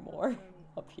corner more.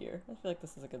 Up here. I feel like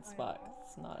this is a good spot.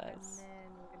 It's not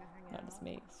as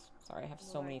me. Sorry, I have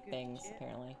so many things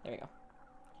apparently. There we go.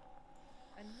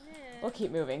 We'll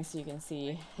keep moving so you can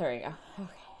see. There we go. Okay,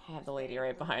 I have the lady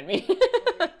right behind me.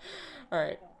 All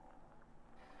right.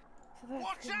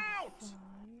 Watch out!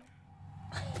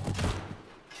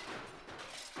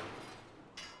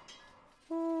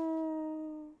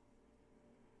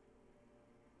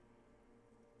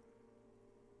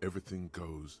 Everything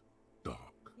goes dark.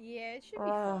 Yeah, it should be Oh,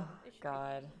 fun. It should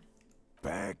God.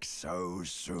 Back so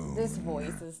soon. This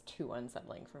voice is too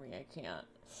unsettling for me. I can't.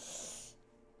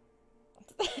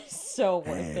 So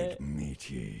worth it.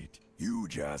 Admit it, you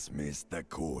just missed the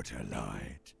quarter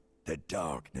light. The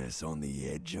darkness on the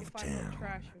edge of If I got town.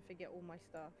 trash and forget all my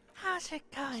stuff. How's it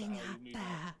going up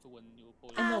there?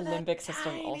 And the limbic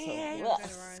system also. Tiny Ugh.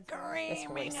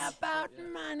 screaming This voice. about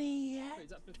money yet? Wait, is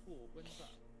that before? When's that?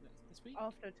 This week?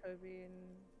 After Toby and...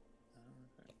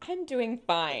 I'm doing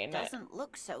fine. Doesn't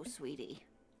look so, sweetie.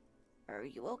 Are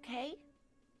you okay?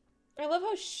 I love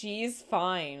how she's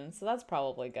fine, so that's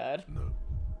probably good. No,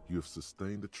 you have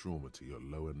sustained a trauma to your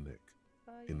lower neck.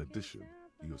 In addition,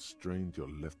 you have strained your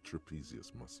left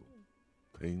trapezius muscle.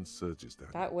 Pain surges down.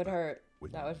 That your would back hurt.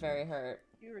 when That you would very hurt.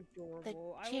 You're The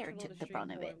adorable. I chair took watch a lot the of streams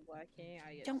brunt of while it. I'm working.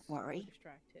 I get Don't so worry.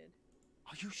 distracted.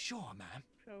 Are you sure, ma'am?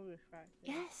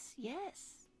 Yes,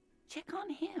 yes. Check on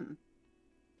him.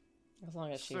 As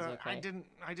long as she's Sir, okay.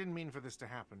 I didn't mean for this to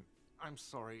happen. I'm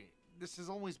sorry. This has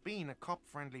always been a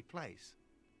cop-friendly place.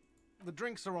 The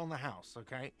drinks are on the house,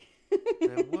 okay?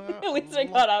 There were At least I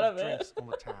got out of it. drinks on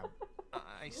the tab.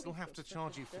 I still have to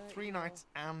charge you for 3 nights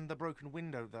and the broken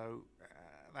window, though.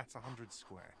 That's 100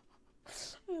 square.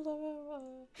 I love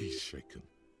it. He's shaken.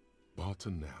 Barter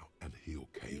now, and he'll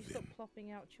cave Stop in.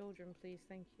 plopping out children, please.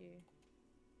 Thank you.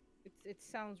 It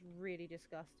sounds really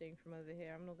disgusting from over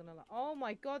here. I'm not gonna lie. Oh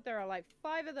my god, there are like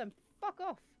 5 of them. Fuck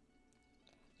off.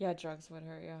 Yeah, drugs would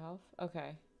hurt your health.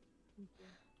 Okay.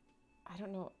 I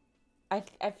don't know.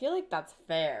 I feel like that's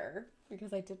fair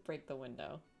because I did break the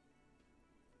window.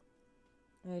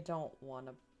 I don't want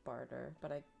to barter,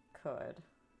 but I could.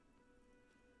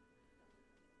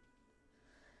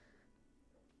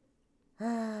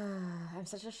 I'm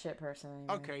such a shit person.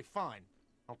 Anyway. Okay, fine.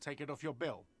 I'll take it off your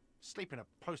bill. Sleep in a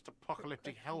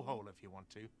post-apocalyptic hellhole if you want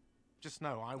to. Just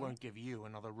know I won't give you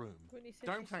another room.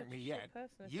 Don't thank me yet.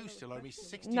 You still owe me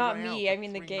 60 Not real me, for I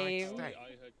mean the 3 nights game. stay.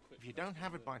 If you don't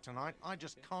have it by tonight, I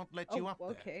just can't let you up there.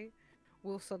 Okay.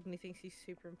 Will suddenly thinks he's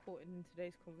super important in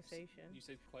today's conversation. You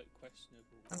said quite questionable.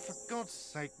 And for God's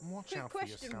sake, watch Quick out for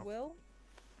question, yourself. Will.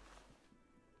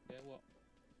 Yeah, what?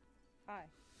 Hi.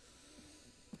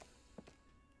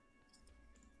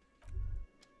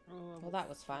 Well, that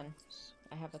was fun.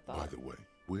 I have a thought. By the way,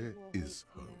 where is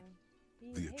home?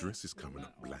 The address is coming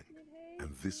up blank, and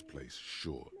this place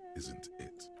sure isn't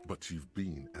it. But you've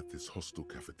been at this hostel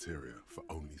cafeteria for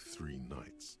only 3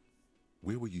 nights.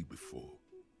 Where were you before?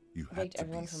 You I had begged to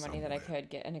everyone be for money that I somewhere. could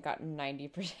get, and it got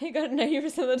 90%. It got 90%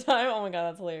 of the time. Oh my god,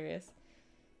 that's hilarious.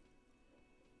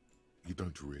 You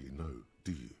don't really know,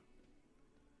 do you?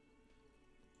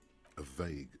 A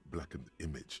vague, blackened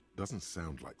image doesn't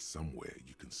sound like somewhere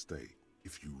you can stay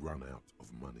if you run out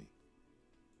of money.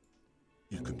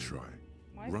 You can try.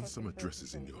 Run some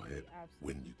addresses in your head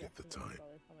when you get the time.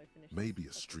 Maybe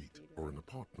a street or an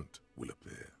apartment will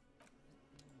appear.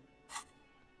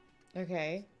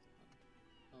 Okay.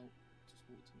 Oh, just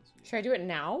walked into you. Should I do it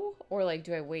now? Or, like,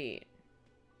 do I wait?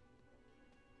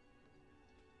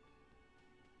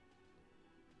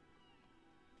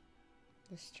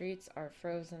 The streets are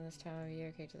frozen this time of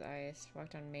year. Caked with ice.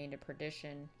 Walked on Main to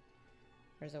perdition.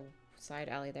 There's a side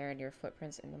alley there and your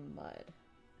footprints in the mud.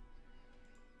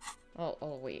 Oh,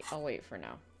 I'll wait. I'll wait for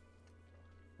now.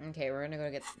 Okay, we're gonna go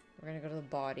to the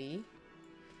body.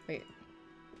 Wait.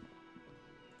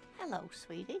 Hello,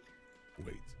 sweetie.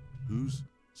 Wait, who's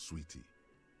Sweetie?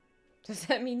 Does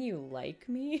that mean you like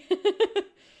me?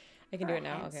 I can do it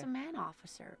now? Okay. Handsome man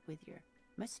officer with your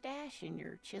mustache and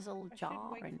your chiseled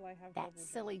jaw and that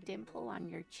silly dimple on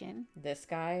your chin. This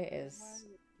guy is...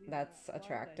 That's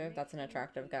attractive. That's an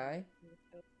attractive guy.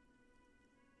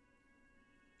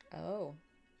 Oh.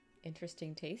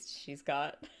 Interesting taste she's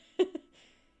got.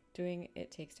 Doing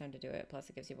it takes time to do it. Plus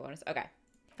it gives you a bonus. Okay.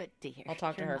 But dear, I'll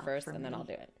talk to you're her not first for and then me. I'll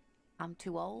do it. I'm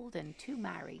too old and too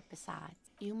married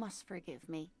besides. You must forgive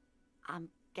me. I'm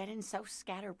getting so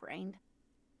scatterbrained.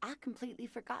 I completely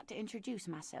forgot to introduce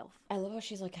myself. I love how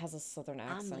she's like has a southern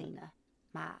accent. I'm Lena.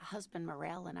 My husband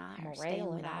Morel and I are Morel staying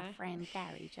with and our I. friend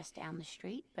Gary just down the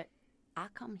street, but I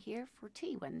come here for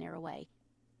tea when they're away.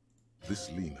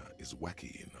 This Lena is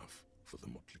wacky enough for the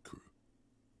motley crew.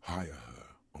 Hire her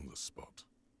on the spot.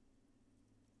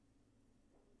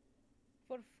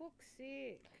 For fuck's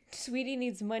sake. Sweetie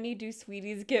needs money. Do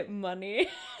sweeties get money?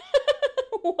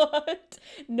 What?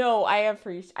 No, I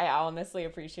honestly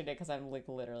appreciate it because I'm like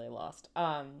literally lost.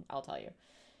 I'll tell you.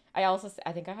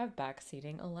 I think I have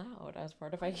backseating allowed as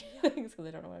part of my things because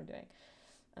I don't know what I'm doing.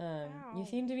 You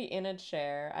seem to be in a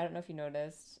chair. I don't know if you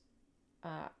noticed.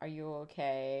 Are you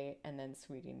okay? And then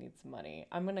Sweetie needs money.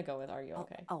 I'm gonna go with Are you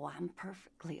okay? Oh, I'm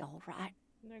perfectly all right.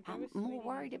 No, go I'm with more Sweetie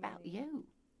worried needs about money. you.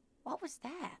 What was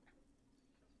that?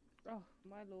 Oh,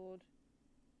 my lord.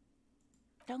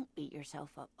 Don't beat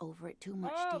yourself up over it too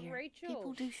much, Oh, dear. Rachel,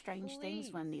 People do strange things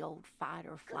please. when the old fight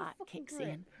or flight fucking kicks grip.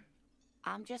 in.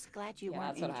 I'm just glad you Yeah,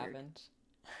 weren't that's what injured.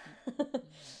 happened.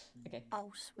 Okay.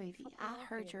 Oh, sweetie, I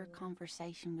heard your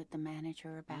conversation with the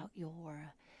manager Hmm? about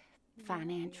your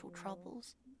financial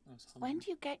troubles. When do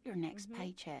you get your next Mm-hmm.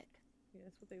 paycheck? Yeah,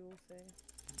 that's what they all say.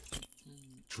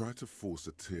 Try to force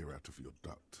a tear out of your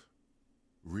duct.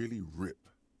 Really rip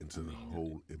into the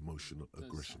whole emotional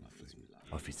aggression thing.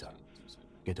 Officer,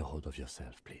 get a hold of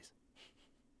yourself, please.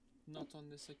 Not on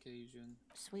this occasion.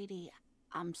 Sweetie,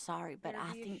 I'm sorry, but There'll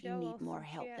I be a think you show need off more some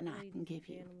help chat, than I ladies can and give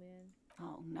you. gentlemen.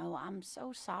 Oh, no, I'm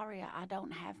so sorry I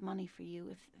don't have money for you.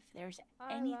 If there's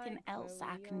I anything like else where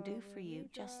I we can do are for when you, we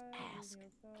just drive in ask. your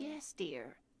car. Yes,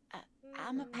 dear.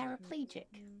 I'm a paraplegic.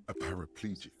 A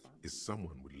paraplegic is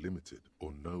someone with limited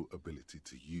or no ability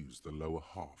to use the lower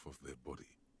half of their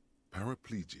body.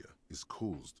 Paraplegia is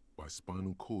caused by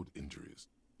spinal cord injuries,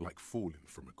 like falling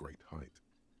from a great height,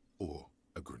 or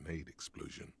a grenade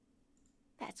explosion.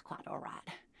 That's quite all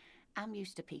right. I'm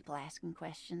used to people asking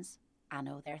questions. I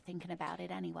know they're thinking about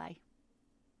it anyway.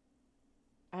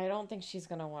 I don't think she's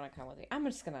gonna want to come with me. I'm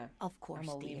just gonna. Of course, I'm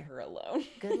gonna dear. leave her alone.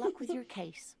 Good luck with your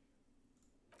case.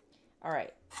 All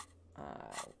right.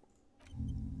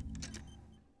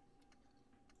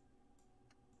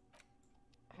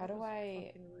 How do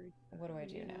I? What do I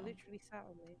do now? Literally sat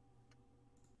on me.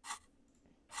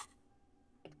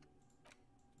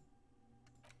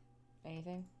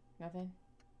 Anything? Nothing?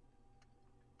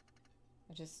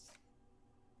 I just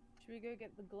Should we go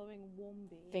get the glowing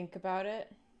Wombi? think about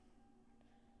it.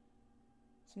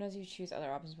 Sometimes you choose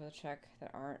other options with a check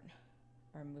that aren't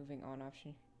or moving on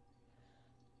option.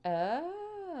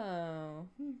 Oh.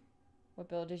 What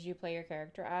build did you play your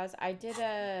character as? I did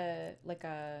a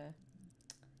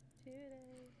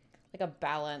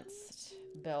balanced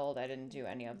build. I didn't do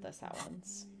any of the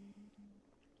Salons.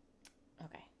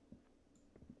 Okay.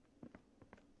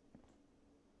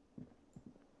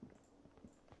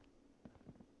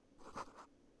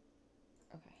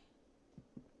 Okay.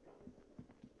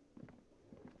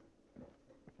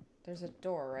 There's a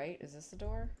door, right? Is this the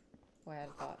door? Oh, I had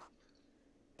a thought.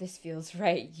 This feels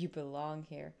right. You belong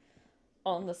here.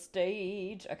 On the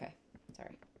stage. Okay.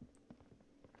 Sorry.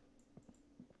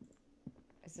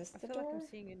 Is this the door? I feel like I'm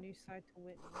seeing a new side to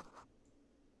Whitney.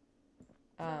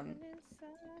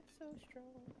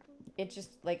 It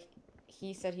just, like,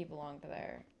 he said he belonged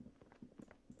there.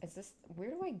 Is this... Where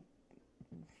do I...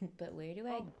 But where do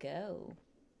I go?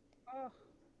 Oh.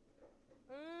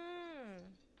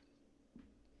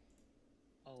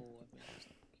 Oh, I missed.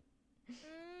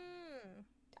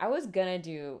 I was gonna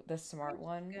do the smart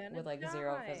one with, like,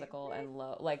 zero physical and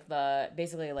low... Like, the...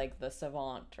 Basically, like, the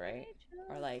savant, right?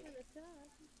 Or, like...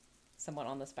 someone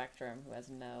on the spectrum who has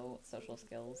no social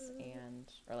skills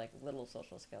and... Or, like, little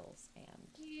social skills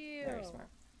and very smart.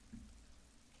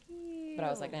 But I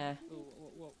was like, nah.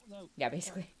 No. Yeah,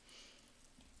 basically.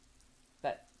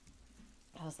 But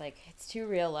I was like, it's too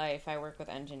real life. I work with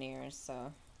engineers,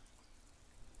 so...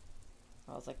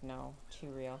 I was like, no, too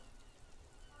real.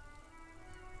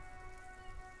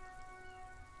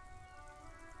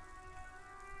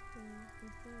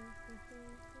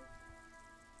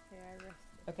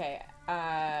 Okay,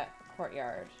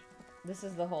 courtyard. This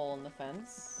is the hole in the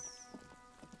fence.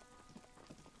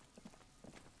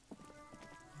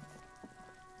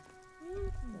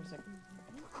 There's a...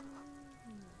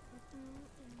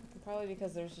 Probably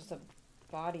because there's just a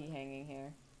body hanging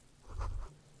here.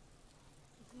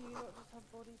 Do you not just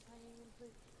have bodies hanging in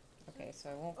places? Okay, so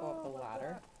I won't go up the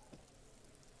ladder.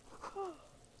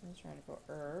 I'm trying to go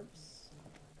herbs.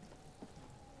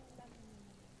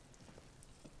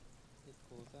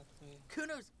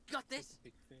 Kuno's got this.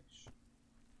 Big fish.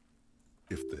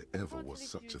 If there ever was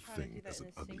such a thing as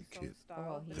an ugly kid,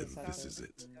 then this is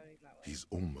it. He's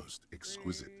almost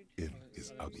exquisite in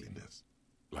his ugliness,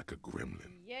 like a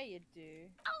gremlin. Yeah, you do.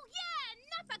 Oh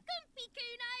yeah, not a gumpy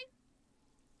Kuno.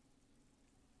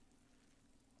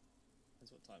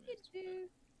 That's what time You it is. do.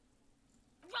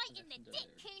 Right in the dick,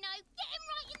 Kuno. Get him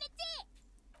right in the dick.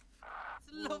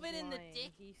 It's loving in the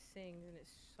dick. He sings and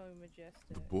it's so majestic.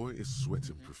 The boy is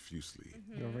sweating profusely.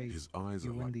 You're right. His eyes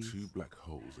You are win like these. two black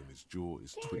holes and his jaw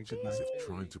is twitching as if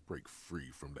trying to break free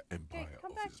from the empire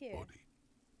come of back his here. body.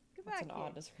 Go That's back an here.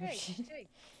 odd description. Hey,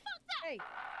 Fuck that. hey,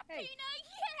 hey. Kuno,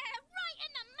 yeah, right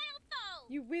in the mouthhole.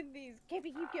 You win these.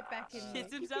 Kevin, you get back in here.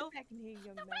 Shits himself. You get back in here,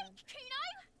 young The man. rake, Kuno.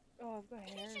 Oh, I've got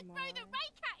You hair should in my throw the eye.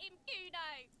 rake at him, Kuno.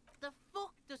 The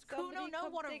fuck does Kuno Somebody know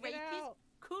come what a dig it rake is? out.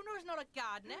 Kuno's not a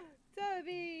gardener.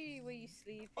 Toby, were you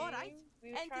sleeping? All right,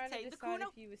 We were trying to entertain the decide Kuno.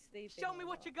 if you were sleeping. Show me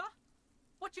what you got.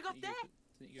 What you got there?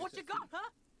 What you got, huh?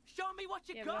 Show me what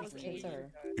you Yeah, got. but that was Kids are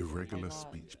Irregular a lot.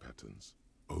 speech patterns,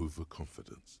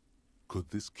 overconfidence. Could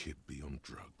this kid be on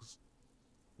drugs?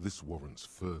 This warrants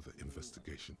further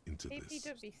investigation into Hey, this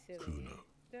don't be silly. Kuno.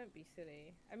 Don't be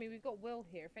silly. I mean, we've got Will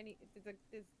here. If any,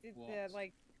 What?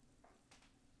 like.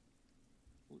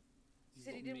 He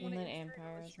said he didn't want Inland to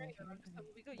Empire is Well, making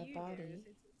we got the you body. here.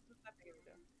 It's nothing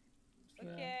to do.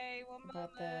 Yeah. Okay, one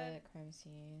About the moment. crime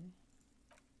scene.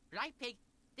 Right, pig.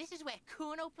 This is where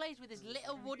Kuno plays with his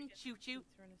little wooden choo-choo.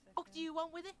 Fuck do you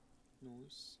want with it?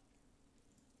 Nice.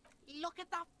 Look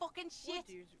at that fucking shit.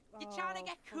 You're trying to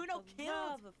get Kuno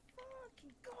killed.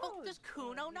 Fuck does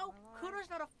Kuno know? Kuno's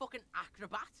not a fucking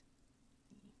acrobat.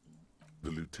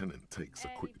 The lieutenant takes a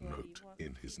quick note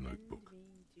in his notebook.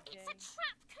 It's a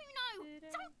trap, Kuno.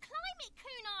 Don't climb it,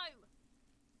 Kuno!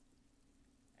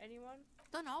 Anyone?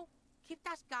 Dunno.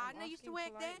 Kipta's gardener used to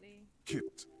work there.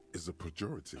 Kipt is a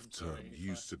pejorative term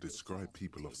used to describe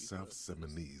people of South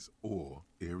Seminese or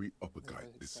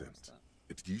Erie-Uppergite descent.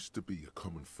 It used to be a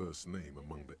common first name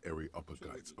among the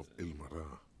Erie-Uppergites of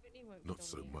Ilmara. Not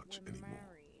so much anymore.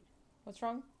 What's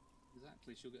wrong?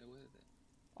 Exactly, she'll get away with it.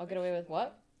 I'll get away with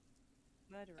what?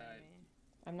 Murdering me.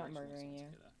 I'm not murdering you.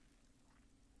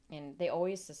 And they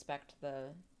always suspect the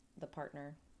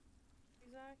partner.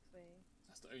 Exactly.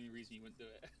 That's the only reason you wouldn't do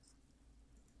it.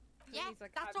 Yeah,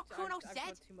 like, that's what Kuno I've said.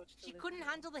 got too much to She live couldn't with.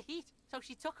 handle the heat, so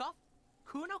she took off.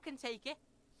 Kuno can take it.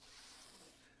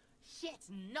 Shit's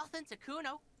nothing to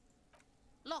Kuno.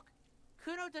 Look,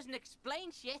 Kuno doesn't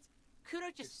explain shit. Kuno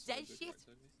just says shit.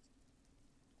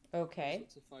 Okay.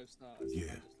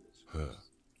 Yeah, her.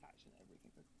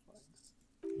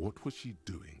 What was she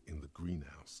doing in the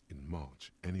greenhouse in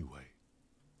March anyway?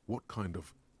 What kind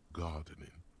of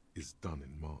gardening is done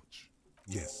in March?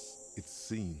 Yes, it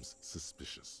seems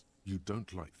suspicious. You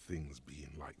don't like things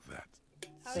being like that.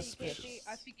 Suspicious.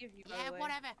 I forgive you, by Yeah, the way.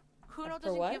 whatever. Kuno For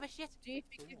doesn't what? give a shit. Do you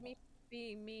forgive me for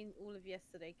being mean all of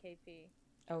yesterday, KP?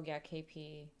 Oh yeah,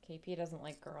 KP. KP doesn't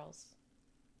like girls.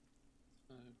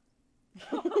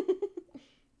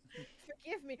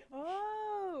 Forgive me.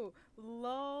 Oh,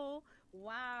 lol.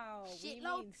 Wow.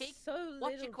 Shitload mean pig. so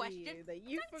What's little your question? to you that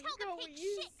you Don't tell the forgot pig what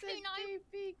you shit, said, Kuno.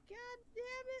 KP. God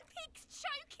damn it. Pig's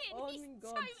choking. Oh, He's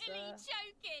God, totally sir.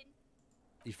 choking.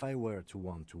 If I were to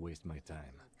want to waste my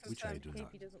time, which I do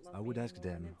not, KP doesn't love I would me ask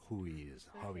anymore, them and who he is,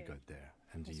 how he okay. got there,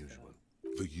 and the usual.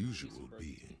 The usual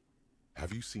being,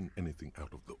 have you seen anything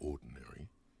out of the ordinary?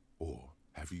 Or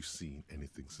have you seen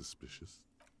anything suspicious?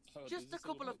 Just a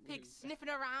couple of pigs sniffing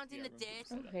around in the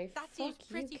dirt. Okay, That fuck seems you,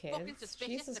 pretty fucking kids.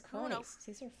 suspicious Jesus to Kuno. Christ,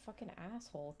 these are fucking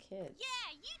asshole kids.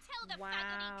 Yeah, you tell the Wow.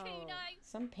 faggoty Kuno.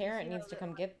 Some parent needs to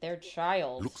come get their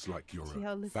child. Looks like you're See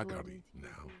how a little I fagari need to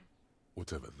now,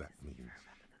 whatever that means.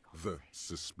 The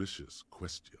suspicious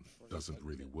question doesn't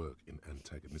really work in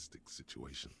antagonistic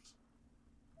situations.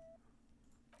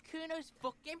 Kuno's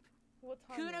fuck imp. What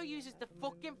time Kuno are we uses at the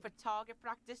fuck imp for target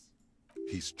practice.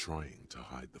 He's trying to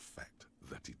hide the fact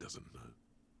that he doesn't know.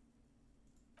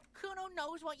 Kuno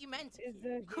knows what you meant. It's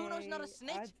okay. Kuno's not a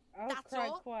snitch. I'll That's cry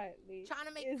all. quietly. Trying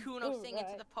to make It's Kuno sing into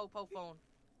alright. the popo phone.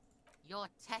 You're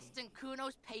testing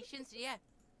Kuno's patience here.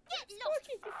 Get Fucking lost.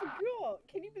 you forgot.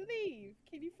 Can you believe?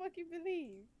 Can you fucking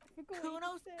believe? You forgot what you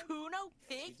Kuno's said. Kuno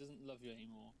He pig. doesn't love you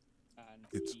anymore. And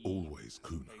It's he always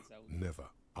Kuno, plays Zelda. never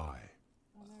I.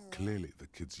 I know, right? Clearly the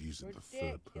kid's using the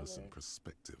third-person Ridiculous.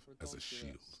 perspective as a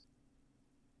shield.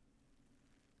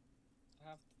 I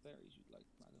have theories you'd like,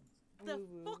 madam.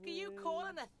 The fuck are you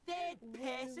calling a third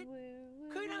person?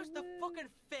 Kuno's the fucking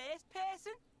first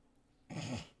person.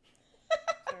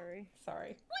 Sorry.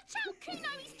 Sorry. Watch out, Kuno!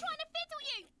 He's trying to fiddle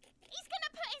you. He's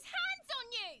gonna put his hands on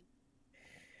you.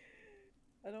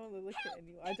 I don't want to look at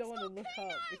anyone. I don't want to look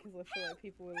up because I feel like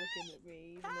people are looking at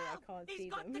me even though I can't see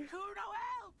He's got them. the Kuno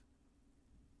help.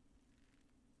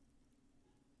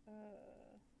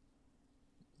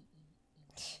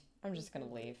 I'm just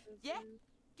gonna leave. Yeah.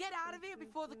 Get out of here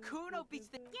before the Kuno beats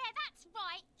the. Yeah, that's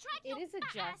right. Drag It your is a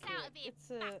fat ass jacket. out of here, It's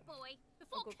a- fat boy.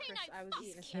 Before Uncle Kuno Chris, I was fucks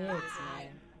eating a Kids, sandwich.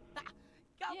 man.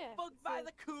 Got Yeah, fucked it's by a- the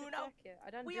it's a Kuno. jacket. I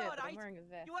don't We do it, but alright? I'm wearing a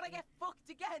vest. You wanna get fucked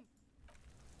again?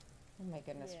 Oh my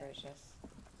goodness Yeah. gracious.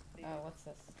 Boob. Oh, what's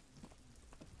this?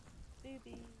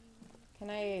 Boobies. Can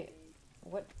I...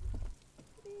 What?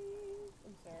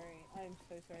 I'm sorry. I'm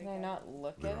so sorry. Can I guys. not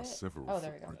look There at are it? several Oh,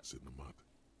 there we go. footprints in the mud,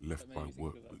 left That by made me think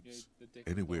work of that, boots. the dick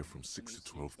Anywhere button from when 6 you to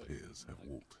see 12 foot, pairs have like-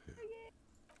 walked here.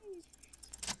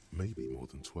 Maybe more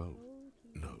than 12.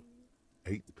 No,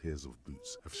 8 pairs of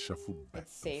boots have shuffled back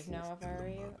It's saved and now forth if I in were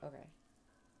the you? mud. Okay.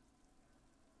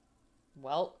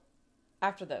 Well,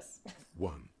 after this.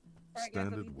 1. Alright, guys, I'll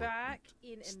Standard be work back boot,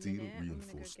 in a steel minute. I'm gonna go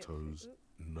reinforced get toes,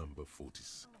 food. number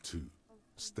 42.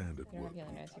 Standard You're work not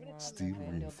feeling boot, nice anymore, steel okay, and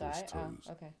you'll reinforced die? Oh, toes,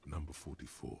 okay. number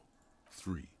 44.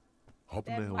 3.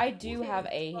 Hobnail I do work have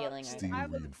boot, a healing steel item. I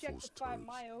will reinforced objectify toes,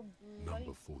 my own number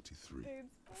bloody 43.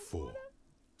 boobs. 4.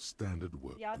 Standard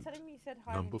work Yeah, I was boot, telling you said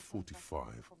hi. number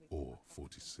 45 or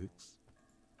 46.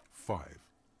 5.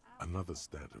 Another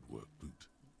standard work boot.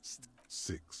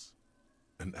 6.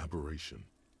 An aberration,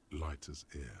 light as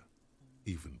air,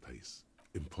 even pace,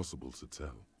 impossible to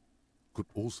tell. Could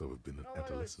also have been an Oh my God,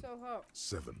 it's adolescent. so hot.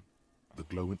 7. The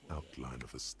glowing outline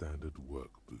of a standard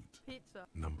work boot, Pizza.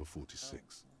 number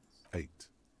 46. 8.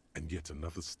 And yet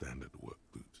another standard work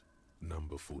boot,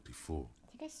 number 44. I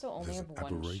think I still only There's have an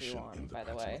one shoe aberration on, in the by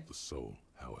the pattern way. of the sole,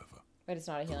 however. But it's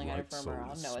not a The healing item right for sole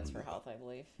morale. is No, it's for smoother. health, I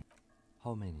believe.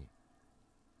 How many?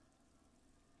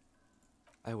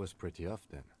 I was pretty off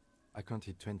then. I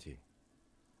counted 20.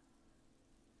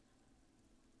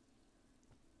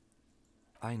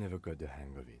 I never got the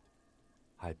hang of it.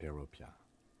 Hyperopia.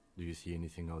 Do you see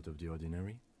anything out of the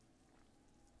ordinary?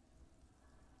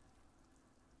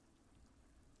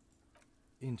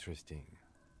 Interesting.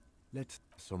 Let's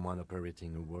someone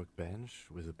operating a workbench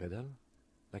with a pedal,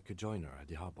 like a joiner at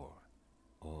the harbor.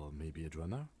 Or maybe a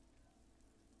drummer?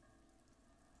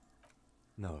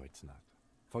 No, it's not.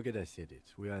 Forget I said it.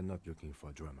 We are not looking for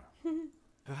a drummer.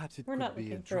 Perhaps it We're could not be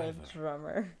looking a for driver. a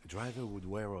drummer. A driver would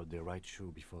wear out the right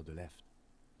shoe before the left.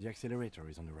 The accelerator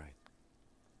is on the right.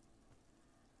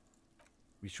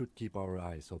 We should keep our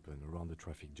eyes open around the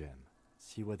traffic jam.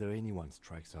 See whether anyone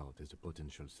strikes out as a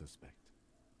potential suspect.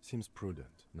 Seems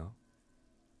prudent, no?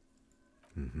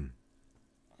 Mm-hmm.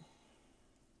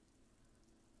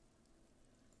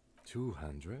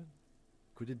 200?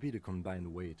 Could it be the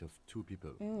combined weight of two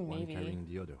people, one Maybe. carrying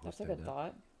the other That's a hosted good up?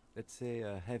 thought. Let's say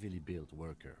a heavily built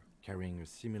worker carrying a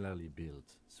similarly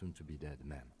built, soon-to-be-dead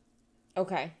man.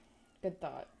 Okay. Good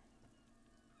thought.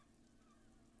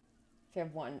 So you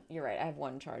have one. You're right. I have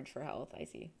one charge for health. I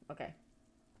see. Okay.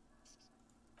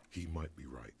 He might be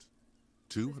right.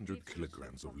 200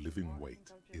 kilograms of living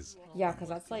weight is... Yeah, because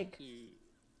that's like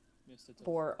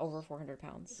over 400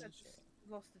 pounds.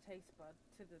 Lost the taste bud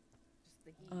to the just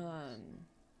the heat.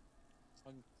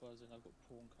 I'm buzzing. I've got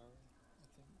prawn curry, I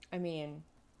think. I mean,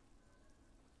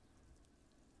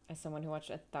 as someone who watched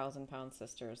 1,000-pound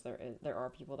sisters, there are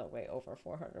people that weigh over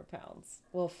 400 pounds.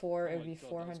 Well, it would be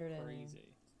 400 and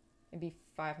it'd be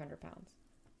 500 pounds.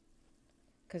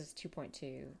 Because it's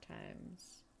 2.2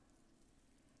 times.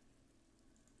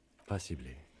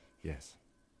 Possibly, yes.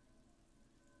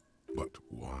 But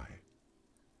why?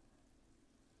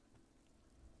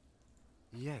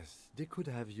 Yes, they could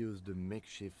have used a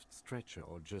makeshift stretcher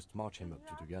or just march him up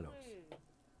to the gallows.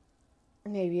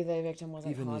 Maybe the victim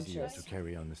wasn't Even conscious. easier to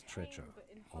carry on a stretcher,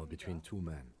 or between two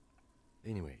men.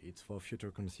 Anyway, it's for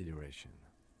future consideration.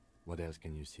 What else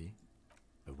can you see?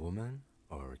 A woman?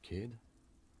 Or a kid?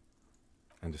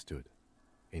 Understood.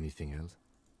 Anything else?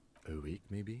 A week,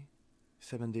 maybe?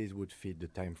 7 days would fit the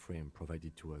time frame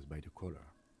provided to us by the caller,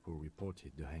 who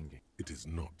reported the hanging. It is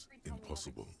not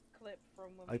impossible.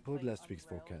 I pulled last week's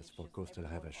forecast for coastal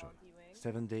Havashol.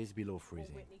 7 days below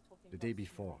freezing. The day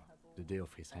before, the day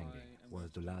of his hanging, was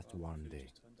the last warm day.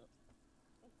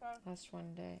 Last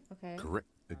one day. Okay. Correct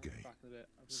again.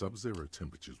 Sub-zero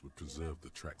temperatures would preserve the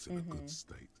tracks in a good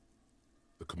state.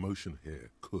 The commotion here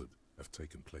could have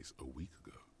taken place a week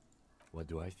ago. What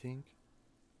do I think?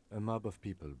 A mob of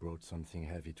people brought something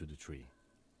heavy to the tree.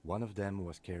 One of them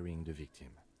was carrying the victim.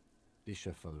 They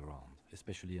shuffled around,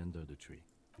 especially under the tree.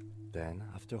 Then,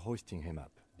 after hoisting him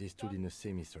up, they stood in a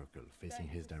semicircle facing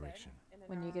his direction.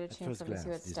 When you get a At chance, first let me see what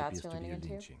glance, this stats appears you're to be leaning a into.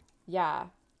 lynching. Yeah,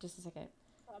 just a second.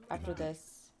 After Indeed.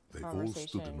 this They all conversation.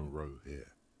 stood in a row here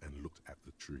and looked at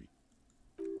the tree.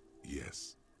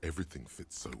 Yes, everything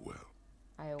fits so well.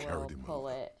 I will Carried him pull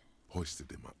over, it.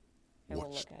 hoisted him up. I will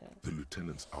Watched look at it. the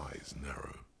lieutenant's eyes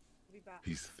narrow.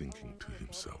 He's thinking to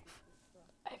himself.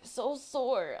 I'm so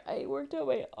sore. I worked out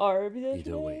my arm yesterday.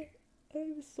 Either way.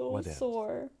 I'm so What else?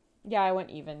 sore. Yeah, I went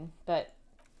even, but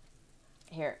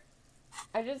here.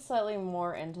 I did slightly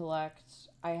more intellect.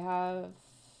 I have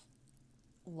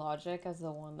logic as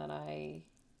the one that I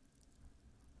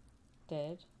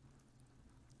did.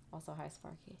 Also, hi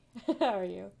Sparky. How are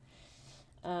you?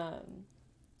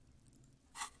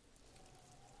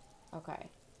 Okay.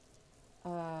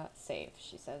 Save.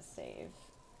 She says save.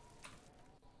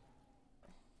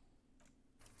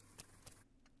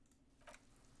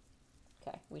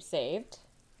 Okay, we saved,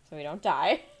 so we don't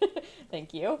die.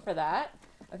 Thank you for that.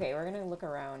 Okay, we're gonna look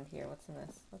around here. What's in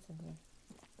this? What's in here?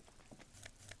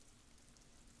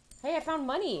 Hey, I found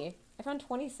money! I found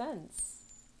 20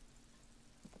 cents.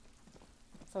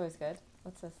 It's always good.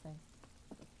 What's this thing?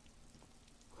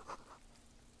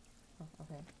 Oh,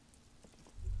 okay.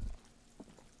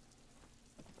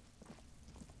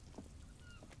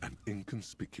 An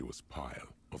inconspicuous pile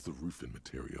of the roofing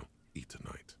material,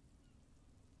 Eternite.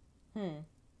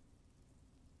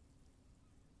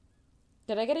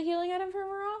 Did I get a healing item from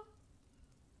Morale?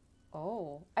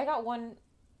 Oh, I got one.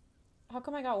 How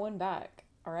come I got one back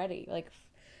already? Like,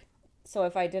 so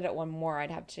if I did it one more,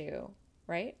 I'd have two,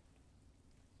 right?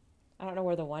 I don't know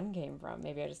where the one came from.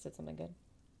 Maybe I just did something good.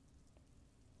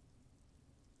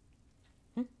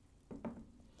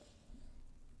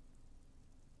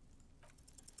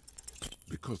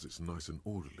 Because it's nice and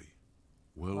orderly.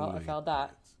 Well, Well, I laid failed that.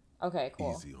 pads, Okay,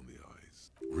 cool. Easy on the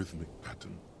eyes. Rhythmic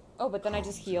pattern. Oh, but then I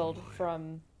just calms your healed mind.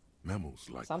 from Mammals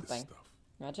like something. this stuff.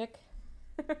 Magic?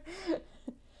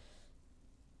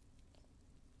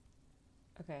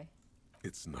 Okay.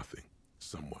 It's nothing.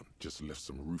 Someone just left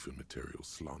some roofing material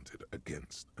slanted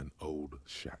against an old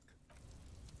shack.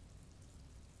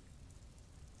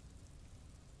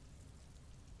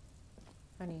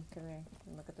 Honey, come here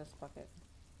and look at this bucket.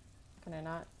 Can I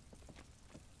not?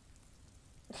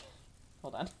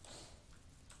 Hold on.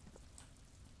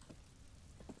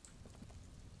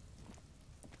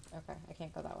 Okay, I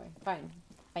can't go that way. Fine.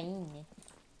 Fine.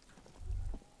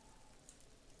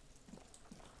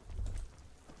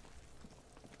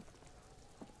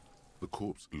 The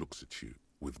corpse looks at you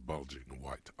with bulging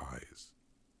white eyes.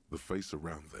 The face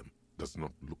around them does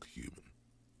not look human.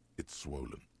 It's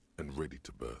swollen and ready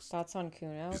to burst. Thoughts on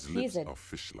Kuno? His He's lips a are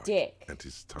fish-like dick. and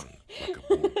his tongue like a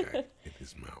ball gag in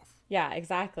his mouth. Yeah,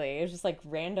 exactly. It was just like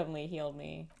randomly healed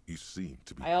me. You seem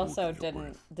to be I also holding your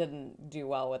breath. didn't do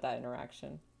well with that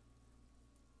interaction.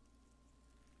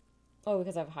 Oh,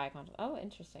 because I have high contact. Oh,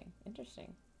 interesting.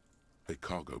 Interesting. A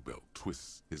cargo belt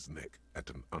twists his neck at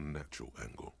an unnatural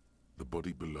angle. The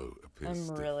body below appears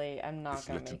stiff. I'm not It's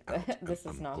gonna letting make that. out This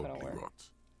an is not gonna ungodly work. rot.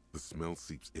 The smell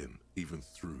seeps in, even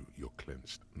through your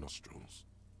clenched nostrils.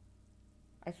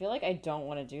 I feel like I don't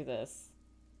want to do this.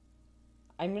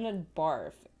 I'm gonna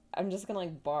barf. I'm just gonna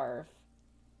like barf.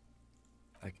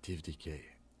 Active decay.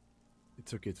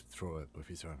 It's okay to throw up,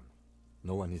 officer.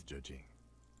 No one is judging.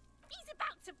 He's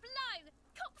about to blow!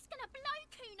 Cop's gonna blow,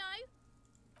 Kuno!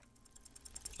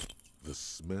 The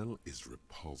smell is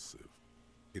repulsive.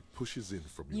 It pushes in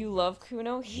from your You mouth, love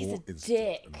Kuno? He's more a instant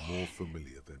dick. and more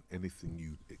familiar than anything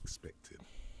you'd expected.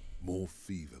 More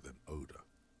fever than odor.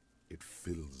 It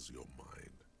fills your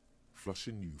mind,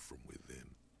 flushing you from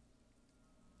within.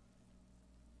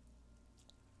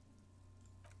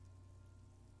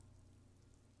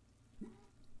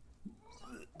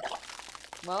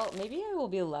 Well, maybe I will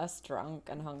be less drunk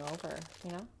and hungover,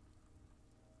 you know?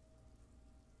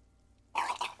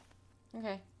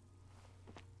 Okay.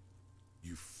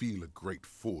 You feel a great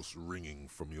force ringing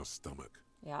from your stomach.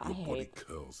 Yeah, your I body hate...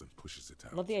 curls and pushes it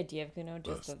out. I love the idea of Kuno,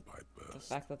 just burst by the burst.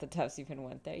 fact that the devs even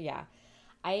went there. Yeah.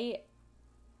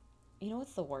 You know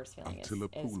what's the worst feeling Until a is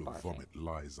pool of barfing. vomit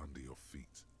lies under your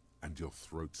feet, and your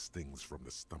throat stings from the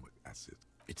stomach acid.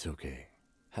 It's okay.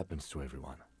 Happens to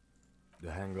everyone.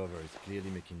 The hangover is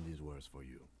clearly making this worse for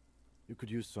you. You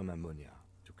could use some ammonia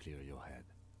to clear your head.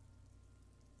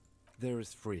 There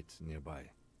is Frit nearby,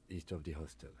 east of the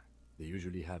hostel. They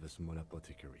usually have a small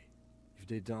apothecary. If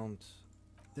they don't,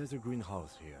 there's a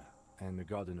greenhouse here, and a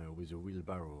gardener with a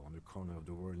wheelbarrow on the corner of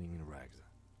the whirling in rags.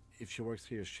 If she works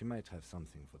here, she might have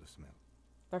something for the smell.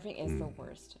 Barfing is the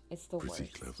worst. It's the Pretty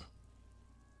worst. clever.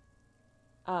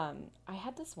 I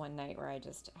had this one night where I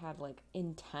just had like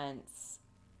intense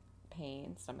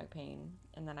pain, stomach pain,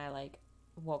 and then I like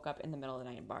woke up in the middle of the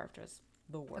night and barfed. It was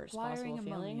the worst Acquiring possible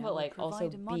feeling, ammonia but will like also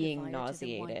provide a being modifier to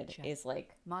the white nauseated check. is like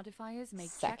Modifiers make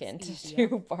second checks to easier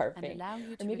barfing. and allow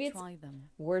you to or maybe it's retry them.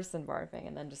 worse than barfing,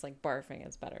 and then just like barfing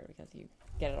is better because you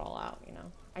get it all out, you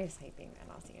know? I just hate being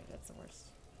nauseated. It's the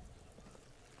worst.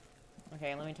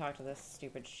 Okay, let me talk to this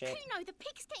stupid shit. Kuno, the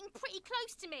pig's getting pretty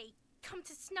close to me. Come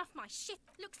to snuff my shit.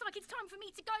 Looks like it's time for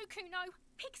me to go, Kuno.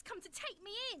 Pig's come to take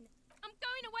me in. I'm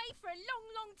going away for a long,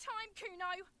 long time,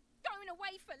 Kuno. Going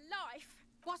away for life.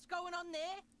 What's going on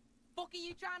there? Fuck are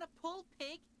you trying to pull,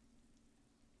 pig?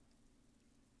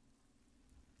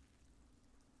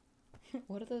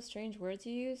 What are those strange words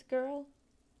you use, girl?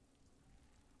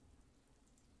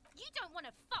 You don't want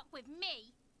to fuck with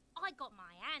me. I got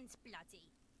my hands bloody.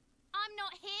 I'm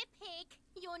not here, pig.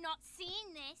 You're not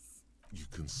seeing this. You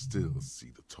can still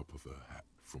see the top of her hat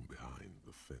from behind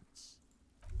the fence.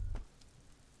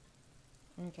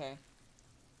 Okay.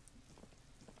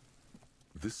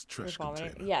 This trash You're vomiting?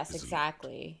 container Yes, is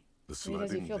exactly. The Because you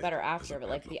sliding feel lid better has after, a but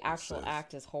like the padlock that actual says,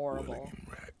 act is horrible. "Whirling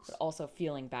in rags." But also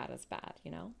feeling bad is bad,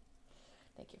 you know?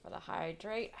 Thank you for the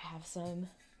hydrate. I have some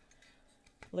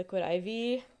liquid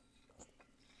IV.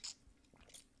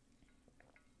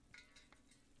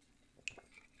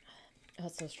 Oh,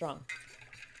 it's so strong.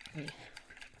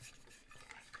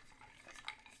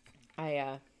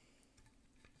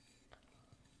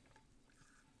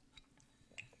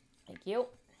 Thank you.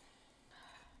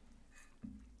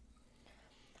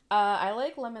 I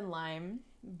like lemon lime,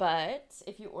 but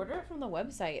if you order it from the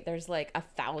website, there's like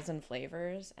 1,000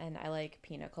 flavors, and I like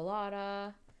pina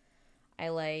colada. I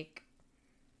like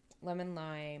lemon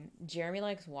lime. Jeremy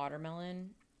likes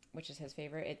watermelon, which is his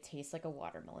favorite. It tastes like a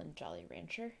watermelon Jolly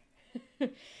Rancher.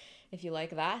 If you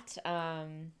like that.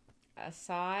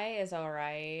 Acai is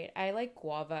alright. I like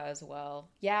guava as well.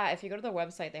 Yeah, if you go to the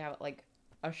website, they have like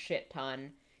a shit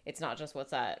ton. It's not just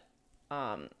what's at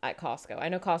Costco. I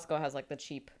know Costco has like the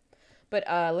cheap But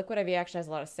Liquid IV actually has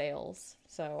a lot of sales,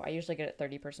 so I usually get it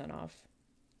 30% off.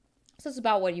 So it's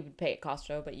about what you would pay at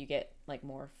Costco, but you get like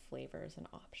more flavors and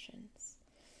options.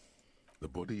 The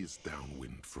body is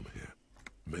downwind from here.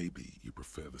 Maybe you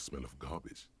prefer the smell of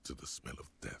garbage to the smell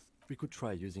of death. We could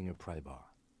try using a pry bar,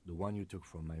 the one you took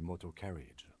from my motor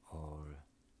carriage, or...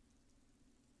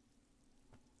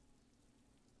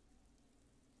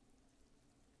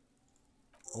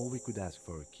 Or we could ask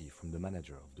for a key from the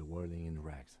manager of the Whirling in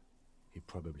Rags. He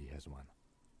probably has one.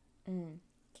 Mm.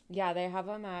 Yeah, they have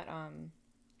them at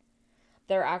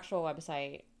their actual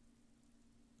website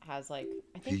has like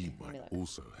I think He might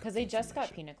also have because they just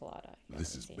got pina colada. Yeah,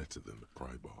 this is better than the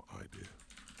pry bar idea.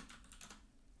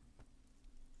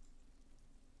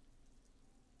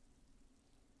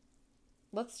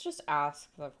 Let's just ask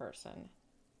the person.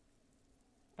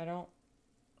 I don't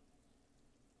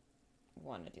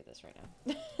want to do this right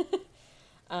now.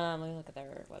 Let me look at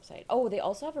their website. Oh, they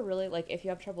also have a really, like, if you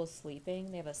have trouble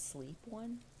sleeping, they have a sleep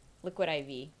one. Liquid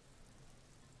IV.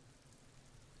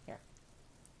 Here.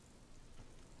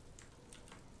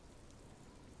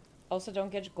 Also,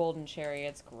 don't get golden cherry.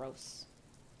 It's gross.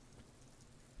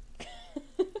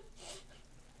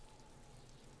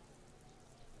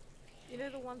 You know,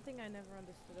 the one thing I never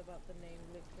understood about the name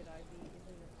Liquid IV isn't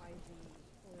an IV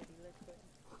already liquid.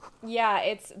 Yeah,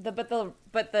 it's but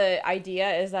the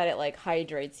idea is that it like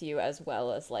hydrates you as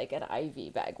well as like an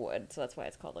IV bag would, so that's why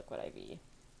it's called Liquid IV.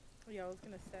 Yeah, I was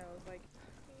gonna say, I was like,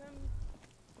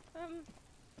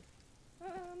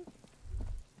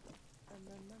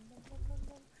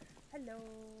 hello.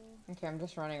 Okay, I'm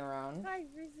just running around. Hi,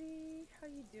 Rizzy. How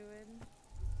you doing?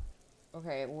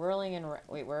 Okay, whirling and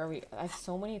wait, where are we? I have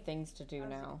so many things to do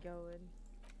now. How's it going?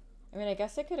 I mean, I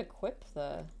guess I could equip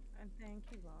the. And thank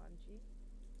you, Longy.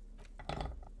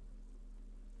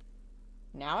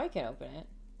 Now I can open it,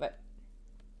 but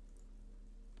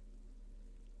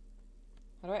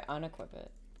how do I unequip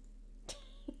it?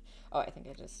 Oh, I think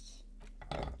I just.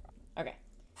 Okay.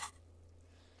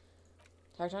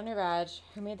 Talked on your badge.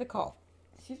 Who made the call?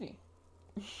 Excuse me.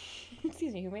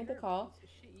 Excuse me. Who made the call?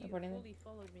 Reporting me.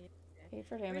 Pay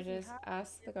for damages.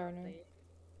 Ask the gardener.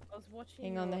 I was watching.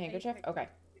 Hang on the handkerchief. Okay.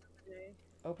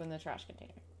 The Open the trash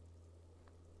container.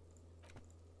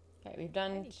 Okay, we've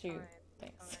done two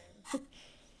things.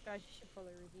 Guys, you should follow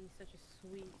Rizzy. He's such a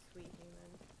sweet, sweet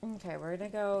human. Okay, we're gonna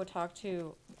go talk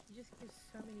to. He just gives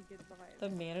so many good vibes. The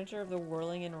manager of the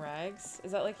Whirling in Rags.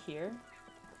 Is that like here?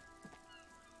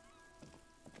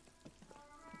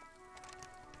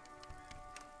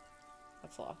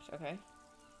 That's locked. Okay.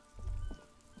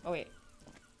 Oh wait.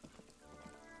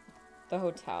 The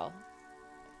hotel.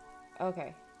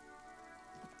 Okay.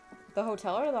 The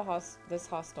hotel or the this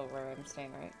hostel where I'm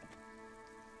staying, right?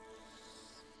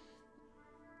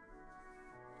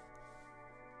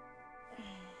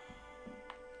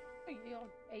 Your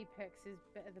Apex is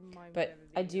better than mine. But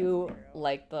I do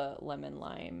like the lemon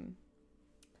lime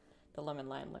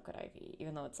liquid IV,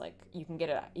 even though it's like you can get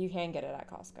it at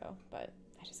Costco, but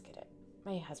I just get it.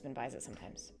 My husband buys it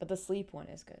sometimes, but the sleep one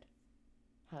is good.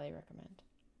 Highly recommend.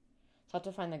 So I have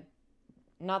to find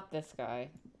not this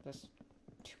guy, this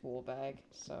tool bag.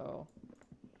 So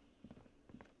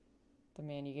the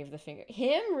man you gave the finger,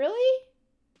 him, really?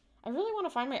 I really want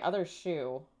to find my other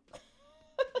shoe.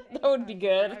 That would be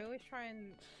good. I always try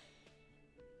and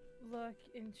look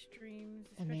in streams.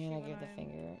 The man I gave the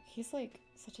finger. He's like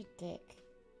such a dick.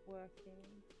 Working.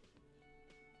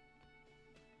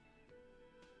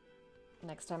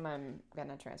 Next time I'm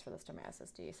gonna transfer this to my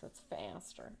SSD so it's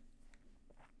faster.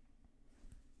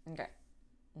 Okay.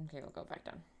 Okay, we'll go back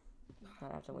down.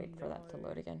 I'll have to wait for that to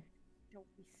load again.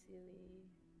 Don't be silly.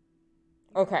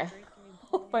 Okay.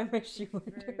 Hope I miss you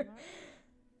later.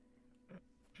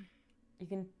 You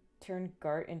can turn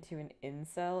Gart into an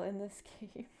incel in this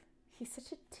game. He's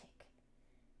such a dick.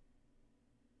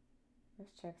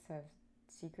 Most checks have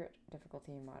secret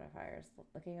difficulty modifiers.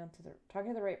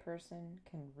 Talking to the right person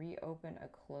can reopen a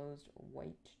closed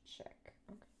white check.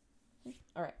 Okay.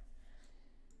 All right.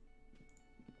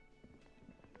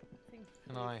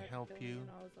 Can I help you? And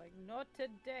I was like, not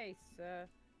today, sir.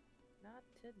 Not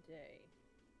today.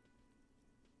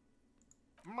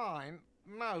 Mine?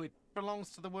 No, it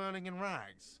belongs to the Whirling in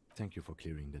Rags. Thank you for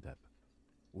clearing that up.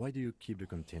 Why do you keep the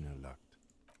container locked?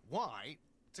 Why?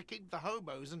 To keep the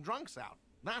hobos and drunks out.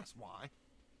 That's why.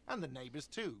 And the neighbors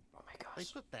too. Oh my gosh.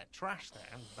 They put their trash there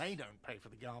and they don't pay for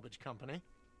the garbage company.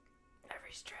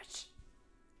 Every stretch.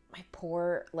 My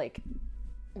poor, like,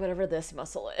 whatever this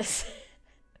muscle is.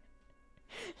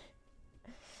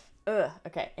 Ugh,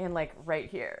 okay, and like right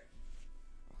here.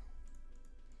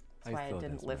 That's why I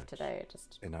didn't lift today. I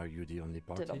just And are you the only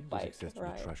party did a with bike access to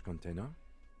ride. the trash container?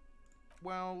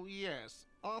 Well, yes.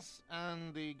 Us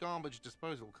and the garbage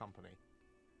disposal company.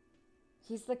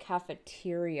 He's the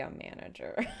cafeteria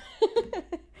manager.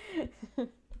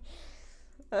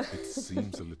 It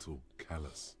seems a little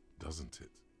callous, doesn't it?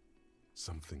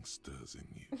 Something stirs in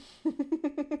you.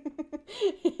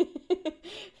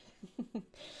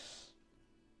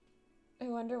 I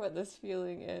wonder what this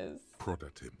feeling is. Prod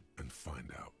at him and find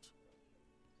out.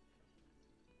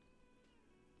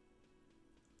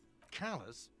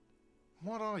 Callous?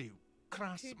 What are you?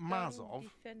 Kras Mazov?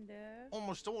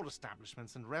 Almost all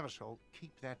establishments in Revachol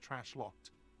keep their trash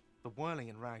locked. The whirling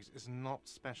in rags is not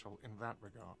special in that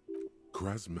regard.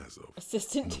 Krasmazov,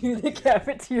 assistant to the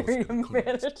cafeteria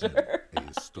manager. A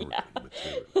historical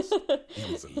materialist.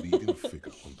 He was a leading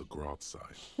figure on the Grad side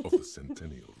of the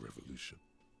Centennial Revolution,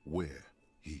 where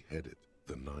he headed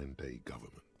the 9-day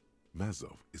government.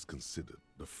 Mazov is considered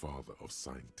the father of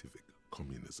scientific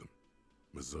communism,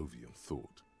 Mazovian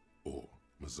thought, or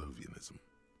Mazovianism.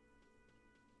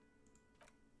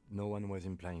 No one was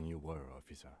implying you were,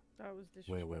 officer. That was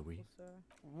Where were we? Sir.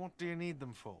 What do you need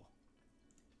them for?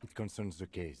 It concerns the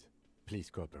case. Please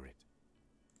cooperate.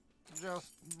 Just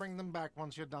bring them back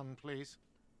once you're done, please.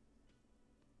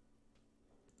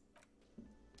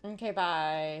 Okay,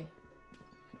 bye.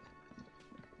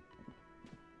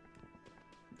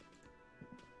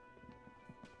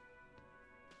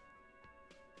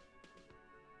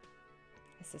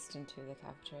 Assistant to the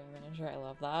cafeteria manager. I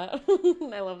love that.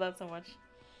 I love that so much.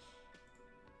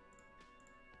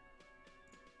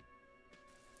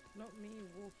 Not me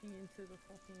walking into the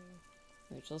fucking...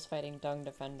 Rachel's fighting Dung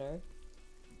Defender.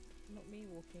 Not me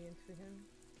walking into him.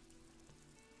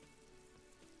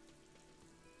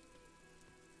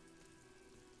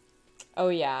 Oh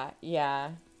yeah,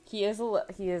 yeah. He is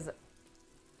Okay.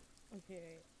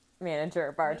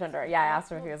 manager, bartender. Yeah, I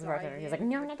asked him if he was a bartender. He's like,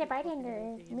 no, not the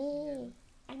bartender. Me.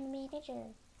 I'm the manager.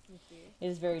 It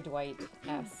is very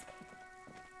Dwight-esque.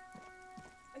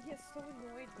 I get so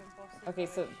annoyed when bosses... Okay,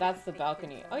 so that's the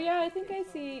balcony. Oh yeah, I think I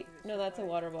see... No, that's a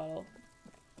water bottle.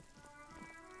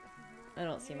 I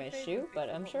don't see my shoe, but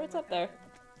I'm sure it's up there.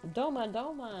 Doma,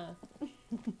 Doma!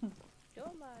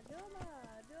 Doma.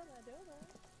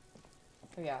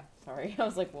 Oh yeah, sorry. I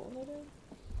was like, what was I doing?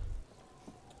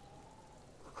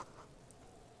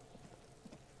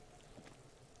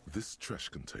 This trash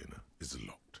container is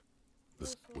locked.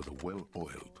 With a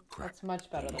well-oiled crack. That's much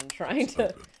better than trying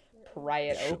to pry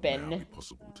it It should now be open.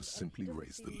 possible to simply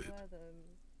raise the lid.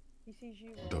 He sees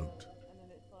you Don't. and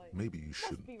then it's like, Maybe you must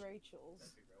shouldn't. be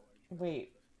Rachel's.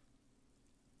 Wait.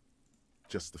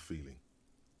 Just the feeling.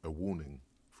 A warning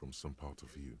from some part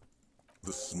of you.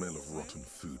 The smell of rotten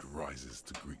food rises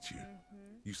to greet you.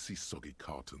 You see soggy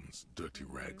cartons, dirty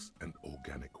rags, and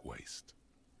organic waste.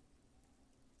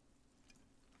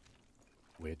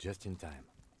 We're just in time.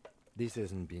 This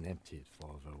hasn't been emptied for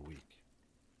over a week.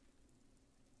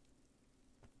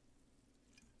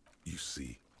 You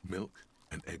see milk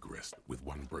and egg rest with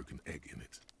one broken egg in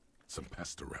it. Some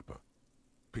pasta wrapper.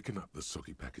 Picking up the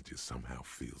soggy packages somehow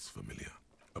feels familiar.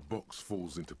 A box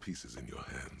falls into pieces in your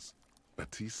hands.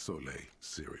 Batiste Soleil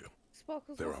cereal.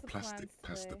 Sparkles, There what's are the plastic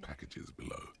plans pasta today? packages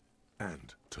below.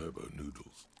 And turbo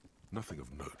noodles. Nothing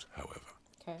of note, however.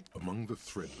 Okay. Among the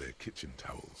threadbare kitchen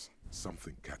towels,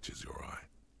 something catches your eye.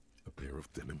 A pair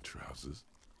of denim trousers.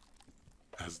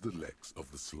 As the legs of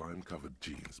the slime-covered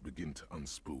jeans begin to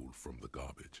unspool from the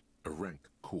garbage, a rank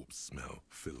corpse smell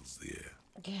fills the air.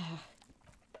 Yeah.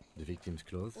 The victim's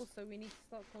clothes? Also, we need to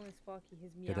start calling Sparky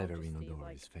his Cadaverine meow, odor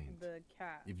like is faint. the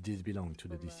cat. If these belong to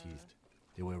the deceased,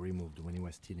 they were removed when he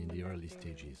was still in the early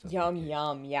stages of Yum, decay.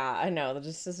 yum. Yeah, I know.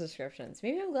 Just the descriptions.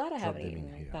 Maybe I'm glad I Drop haven't them in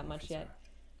eaten here, that much officer. yet.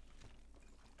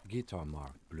 Guitar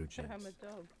marked blue jeans. I'm a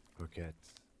dog.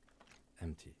 Pockets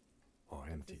empty or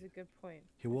empty. This is a good point.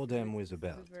 He wore This is- them with a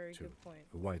this is belt, very too. good point.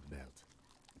 A white belt.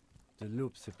 The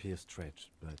loops appear stretched,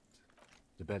 but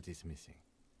the belt is missing.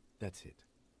 That's it.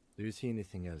 Do you see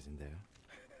anything else in there?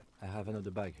 I have another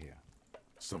bag here.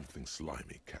 Something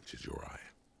slimy catches your eye.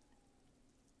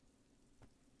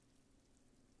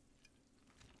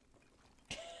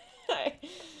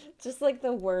 Just like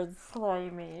the word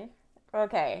slimy.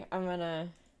 Okay, I'm gonna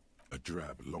A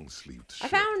drab, long-sleeved I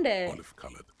shirt, found it.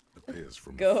 olive-colored, appears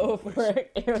from go the for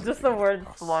it. It was just the word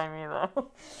slimy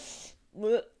though.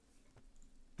 Blech.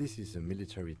 This is a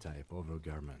military type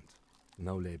overgarment.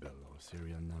 No label or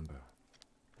serial number.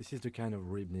 This is the kind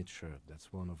of rib-knit shirt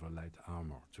that's worn over light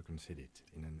armor to conceal it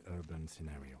in an urban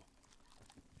scenario.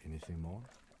 Anything more?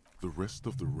 The rest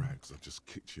of the rags are just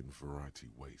kitchen variety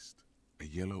waste. A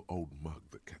yellow old mug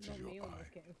that catches Not your me when I was eye.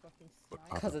 getting fucking But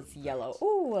sniped. Because other it's than yellow. that,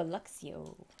 Ooh, a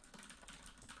Luxio.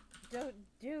 Don't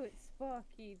do it,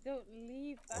 Sparky. Don't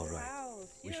leave the All right.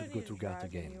 house. We You should don't go need to a Gart drag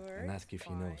again anywhere, and it's ask if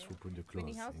he knows who put the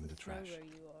Many clothes in houses the know trash. where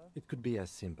you are. It could be as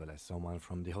simple as someone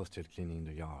from the hostel cleaning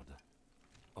the yard.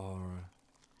 Or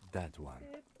that one.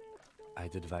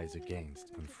 I'd advise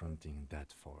against confronting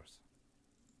that force.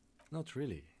 Not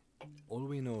really. All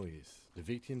we know is the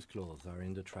victim's clothes are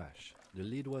in the trash, the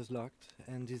lid was locked,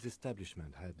 and his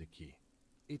establishment had the key.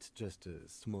 It's just a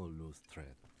small loose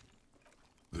thread.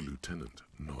 The lieutenant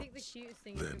I nods, think the cutest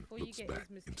thing is then before you looks get back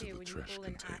Isma's into here the when you trash fall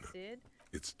in container. acid.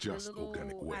 It's the just little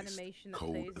organic waste, animation that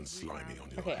cold plays and as you slimy drown. on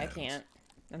your Okay, I hands. can't.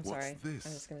 I'm What's sorry. this?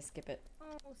 I'm just gonna skip it.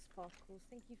 Oh, Sparkles,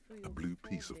 thank you for your A blue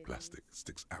piece support, of plastic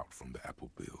sticks out from the apple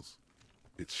peels.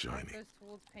 It's shiny. goes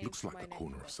towards paying Looks for like my a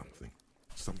corner next of something.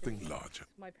 Something larger.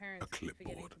 My A parents keep forgetting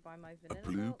clipboard. to buy my A vanilla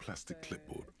blue milk, plastic so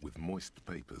clipboard with moist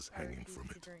papers I hanging refuse from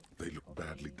to it. drink They look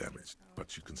badly damaged,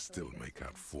 but you can still make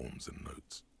out forms and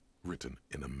notes, written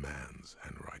in a man's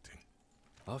handwriting.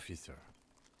 Officer,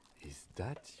 is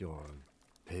that your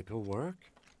paperwork?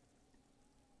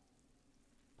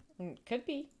 Could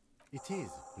be. It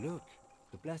is. Look,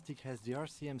 the plastic has the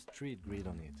RCM street grid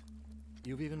on it.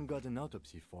 You've even got an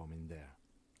autopsy form in there.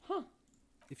 Huh.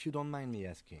 If you don't mind me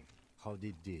asking, how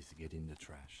did this get in the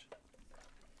trash?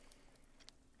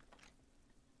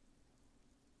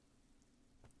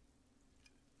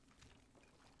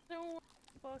 Don't worry,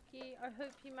 Sparky. I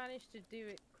hope you manage to do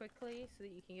it quickly so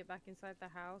that you can get back inside the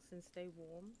house and stay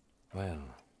warm. Well,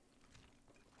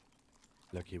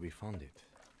 lucky we found it.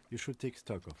 You should take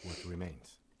stock of what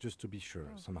remains, just to be sure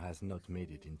some has not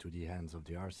made it into the hands of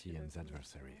the RCM's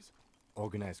adversaries.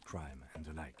 Organized crime and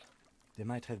the like. There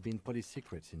might have been police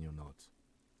secrets in your notes.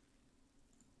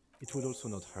 It would also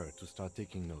not hurt to start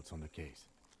taking notes on the case.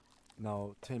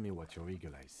 Now, tell me what your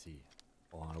eagle eyes see.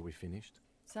 Or are we finished?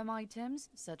 Some items,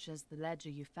 such as the ledger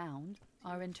you found,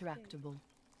 are interactable.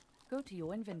 Go to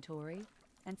your inventory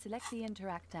and select the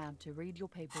Interact tab to read your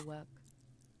paperwork.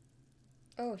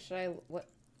 Oh, should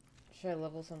I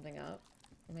level something up?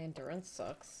 My endurance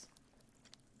sucks.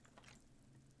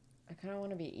 I kind of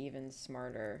want to be even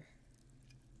smarter.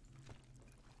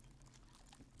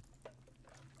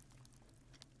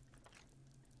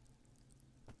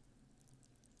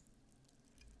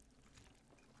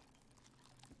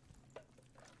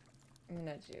 I'm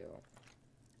gonna do...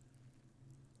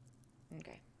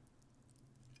 Okay.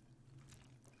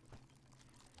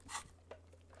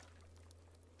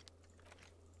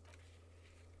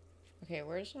 Okay,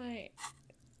 where's my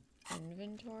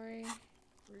inventory?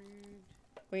 Rude.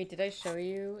 Wait, did I show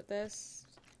you this?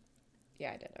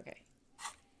 Yeah, I did. Okay.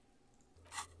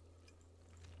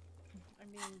 I'm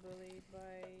being bullied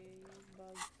by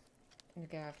bugs. I'm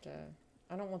gonna have to...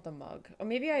 I don't want the mug. Oh,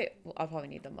 maybe I'll probably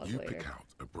need the mug You later. pick out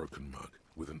a broken mug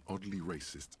with an oddly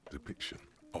racist depiction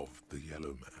of the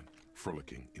yellow man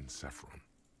frolicking in saffron,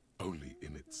 only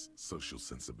in its social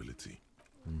sensibility.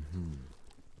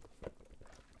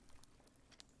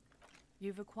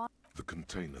 You've acquired... The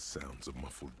container sounds a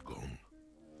muffled gong.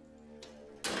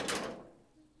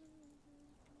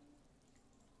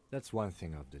 That's one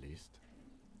thing off the list.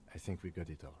 I think we got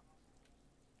it all.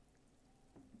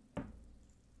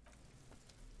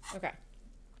 Okay.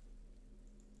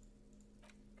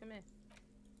 Come here.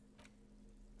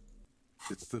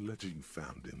 It's the ledger you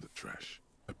found in the trash.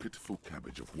 A pitiful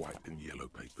cabbage of white and yellow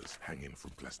papers hanging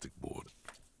from plastic board,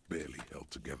 barely held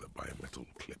together by a metal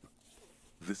clip.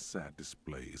 This sad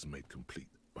display is made complete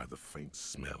by the faint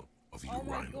smell of Oh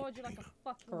my urinal god, you're like cleaner. a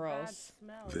fucking bad Gross.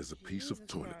 smell. There's a piece of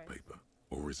Jesus toilet Christ. paper,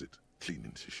 or is it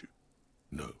cleaning tissue?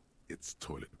 No, it's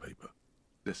toilet paper,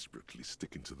 desperately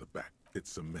sticking to the back.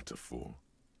 It's a metaphor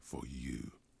for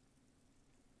you.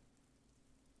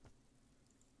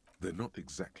 They're not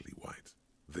exactly white.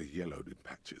 They're yellowed in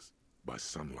patches by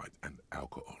sunlight and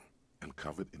alcohol, and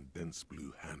covered in dense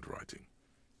blue handwriting.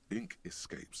 Ink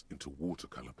escapes into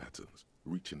watercolor patterns,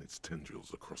 reaching its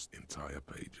tendrils across entire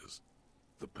pages.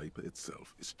 The paper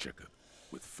itself is checkered,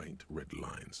 with faint red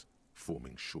lines,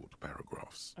 forming short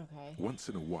paragraphs. Okay. Once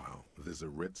in a while, there's a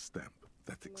red stamp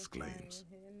that exclaims,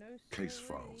 "Case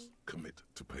files commit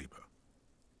to paper."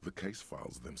 The case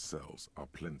files themselves are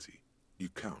plenty. You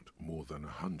count more than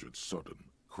 100 sodden,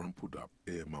 crumpled up,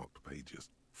 earmarked pages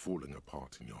falling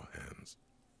apart in your hands.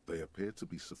 They appear to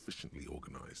be sufficiently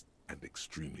organized and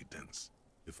extremely dense,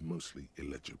 if mostly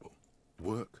illegible.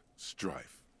 Work,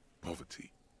 strife,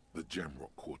 poverty, the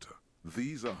Jamrock Quarter.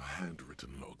 These are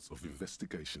handwritten logs of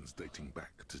investigations dating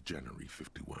back to January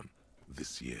 51,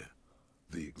 this year.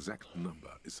 The exact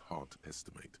number is hard to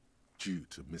estimate due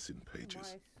to missing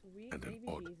pages and an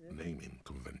odd naming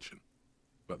convention.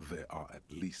 But there are at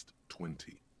least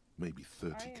 20, maybe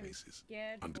 30 cases,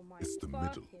 and it's the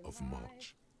middle of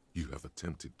March. You have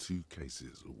attempted 2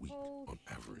 cases a week Oh, on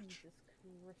average. Jesus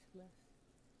Christmas.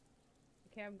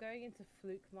 Okay, I'm going into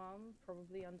Fluke, Mom.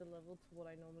 Probably under level to what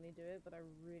I normally do it, but I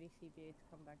really see BA to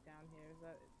come back down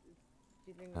here.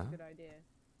 Do you think that's a good idea?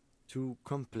 2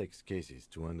 complex cases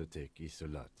to undertake is a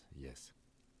lot, yes.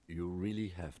 You really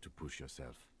have to push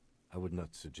yourself. I would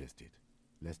not suggest it,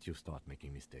 lest you start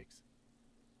making mistakes.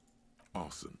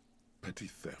 Arson, petty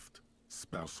theft,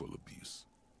 spousal abuse.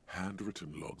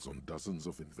 Handwritten logs on dozens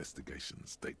of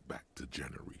investigations date back to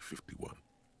January 51.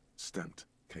 Stamped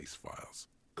case files.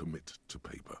 Commit to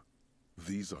paper.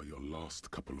 These are your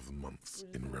last couple of months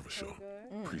in Revachol,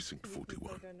 Precinct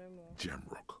 41,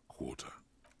 Jamrock Quarter.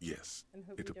 Yes,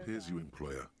 it appears you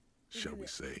employ a, shall we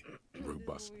say,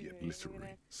 robust yet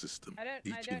literary system.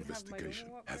 Each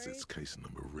investigation has its case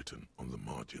number written on the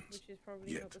margins.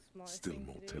 Yet, still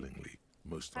more tellingly,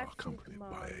 most are accompanied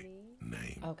by a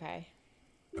name. Okay.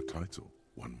 A title,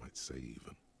 one might say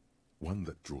even. One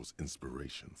that draws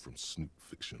inspiration from snoop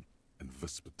fiction and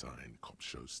vespertine cop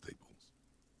show staples.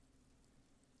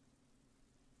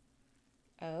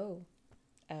 Oh.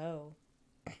 Oh.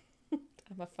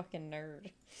 I'm a fucking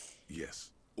nerd.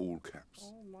 Yes, all caps.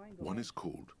 Oh my God. One is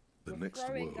called The Next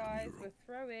World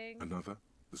Mural. Another,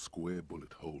 The Square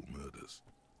Bullet Hole Murders.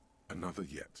 Another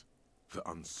yet, The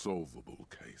Unsolvable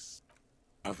Case.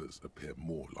 Others appear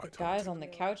more lighthearted. Guys on the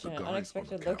couch in an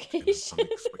unexpected location.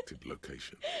 Unexpected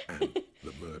location. And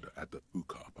the murder at the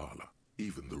Ukar Parlor.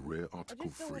 Even the rare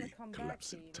article-free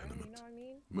collapsing tenement. You know what I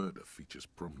mean? Murder features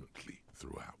prominently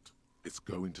throughout. It's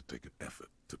going to take an effort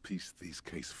to piece these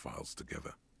case files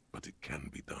together, but it can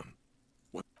be done.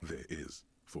 What there is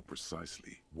for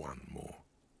precisely one more.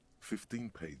 15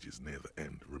 pages near the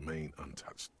end remain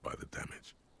untouched by the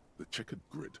damage. The checkered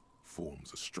grid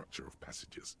forms a structure of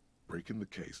passages, breaking the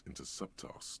case into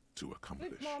subtasks to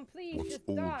accomplish. Look, Mom, please, Once just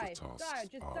all die. the tasks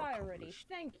Just are die already. accomplished,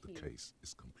 Thank you. the case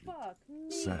is complete. Fuck me.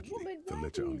 Sadly, Woman, the why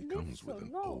ledger do you only live comes so with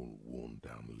an long? old,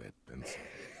 worn-down lead pencil.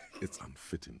 It's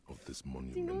unfitting of this See,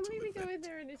 monumental normally we go in event.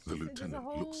 there and it's The just, there's a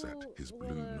lieutenant looks at whole his blue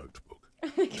lot of- notebook.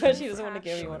 Oh my gosh, he doesn't want to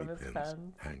give you Shiny one of his pens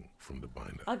pens. hang from the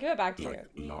binder. I'll give it back to like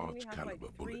you. large have, caliber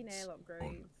like, 3 bullets nail upgrades.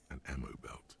 on an ammo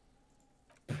belt.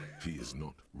 He is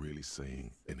not really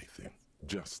saying anything,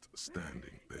 just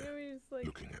standing You know, there, he's like,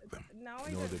 looking at them. now I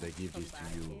Know don't that I have to give come this to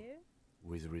back you here.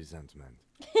 with resentment.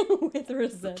 With The tasks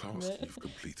resentment. you've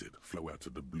completed flow out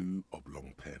of the blue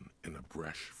oblong pen in a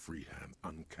brash freehand,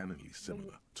 uncannily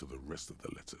similar to the rest of the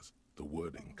letters. The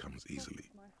wording comes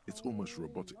easily. It's almost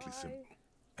robotically simple.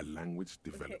 A language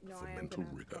developed no, for I am mental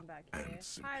gonna have to rigor come back and here.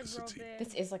 Hi, simplicity. Robin.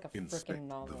 This is like a Inspect freaking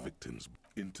novel. the victims.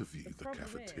 Interview the problem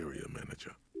cafeteria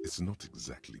manager. It's not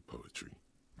exactly poetry,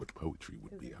 but poetry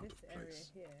would be out of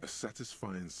place. A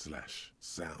satisfying slash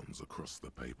sounds across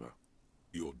the paper.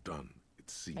 You're done, it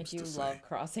seems I do to say. love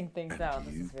crossing things And out.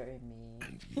 This you, is very mean.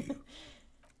 And you.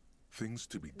 Things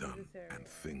to be done and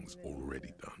things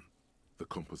already done. The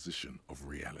composition of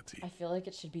reality. I feel like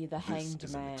it should be The This Hanged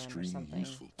is an Man or extremely something.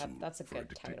 useful tool That's a for good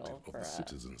detective title of for the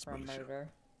citizens' for a militia. murder.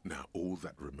 Now all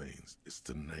that remains is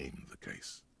to name the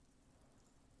case.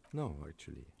 No,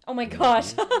 actually. Oh my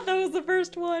gosh, that was the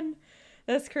first one.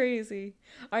 That's crazy.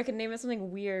 I could name it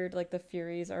something weird, like the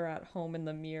Furies are at home in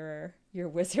the mirror. You're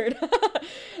wizard.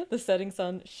 The setting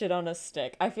sun, shit on a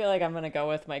stick. I feel like I'm gonna go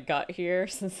with my gut here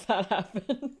since that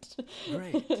happened.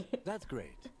 Great. That's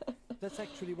great. That's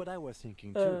actually what I was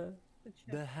thinking too.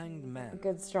 The Hanged Man.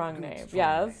 Good strong name. strong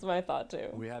Yeah, name. that's my thought too.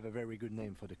 We have a very good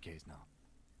name for the case now.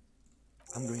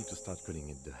 I'm going to start calling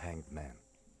it the Hanged Man.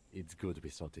 It's good we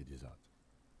sorted this out.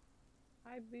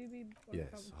 Hi, baby.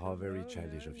 Yes, how very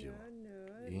childish of you.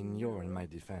 In your and my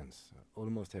defense,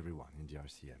 almost everyone in the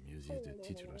RCM uses the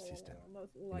titular system,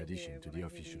 in addition to the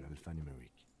official alphanumeric.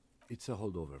 It's a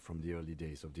holdover from the early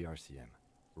days of the RCM,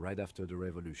 right after the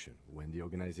revolution, when the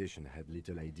organization had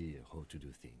little idea how to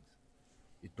do things.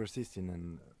 It persists in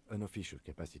an unofficial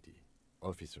capacity.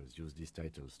 Officers use these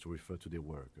titles to refer to their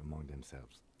work among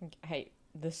themselves. Hey,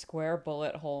 the square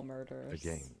bullet hole murders.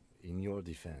 Again, in your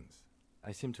defense,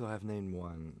 I seem to have named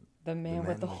one... The man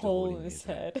with the hole in his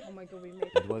head. Oh my god, we made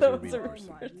It was That a was real a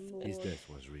person. real His death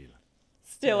was real.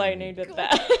 Still, I named it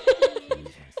that.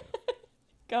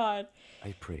 God.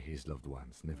 I pray his loved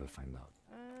ones never find out.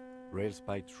 Rail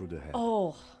spiked through the head.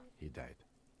 Oh. He died.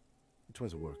 It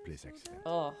was a workplace accident.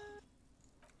 Oh.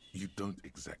 You don't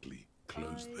exactly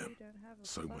close them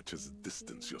so much as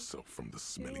distance yourself from the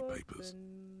smelly papers.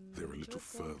 They're a little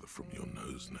further from your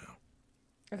nose now.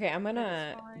 Okay, I'm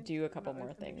gonna do a couple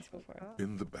more things before.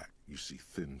 In the back, you see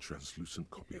thin, translucent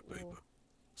copier paper.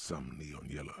 Some neon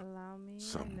yellow,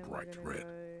 some bright red,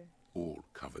 all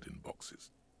covered in boxes,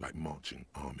 like marching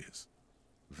armies.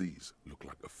 These look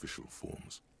like official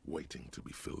forms, waiting to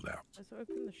be filled out. Let's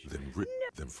open the Then rip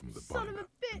them from the binder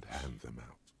and hand them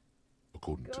out,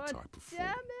 according to type of form.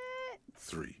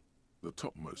 3. The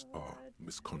topmost are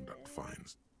misconduct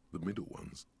fines. The middle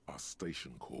ones are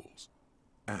station calls.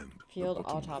 And Field the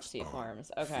bottommost autopsy are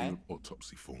forms. Okay. Field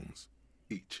autopsy forms.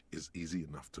 Each is easy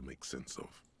enough to make sense of.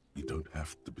 You don't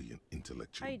have to be an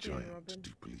intellectual giant to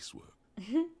do police work.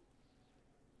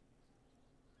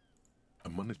 A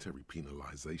monetary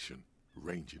penalization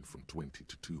ranging from 20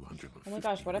 to 250. Oh my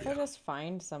gosh, what if I real. just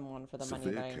find someone for the money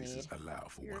Severe that I cases need? allow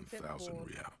for 1,000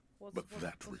 real, but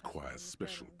that requires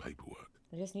special paperwork.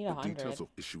 I just need The 100. details of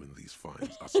issuing these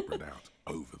fines are spread out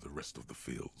over the rest of the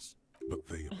fields, but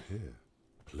they appear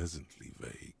pleasantly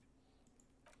vague.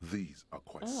 These are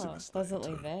quite sinister. Pleasantly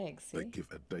in tone. vague, see? They give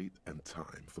a date and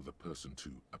time for the person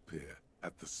to appear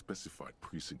at the specified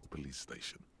precinct police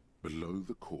station. Below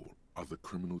the call are the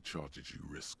criminal charges you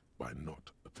risk by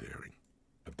not appearing.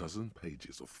 A dozen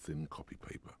pages of thin copy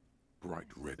paper, bright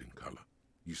red in color.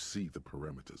 You see the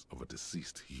parameters of a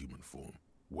deceased human form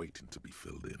waiting to be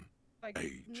filled in. Like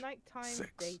Age, nighttime,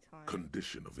 sex, daytime.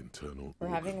 condition of internal We're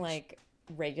organs. having like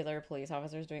regular police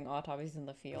officers doing autopsies in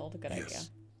the field. Good idea.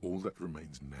 Yes, all that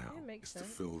remains now is to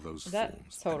fill those That-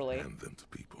 forms totally. and hand them to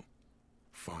people.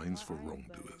 Fines for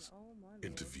wrongdoers,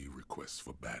 interview requests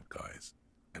for bad guys,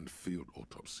 and field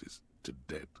autopsies to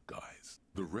dead guys.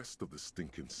 The rest of the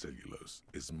stinking cellulose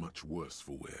is much worse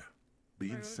for wear.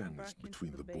 Being sandwiched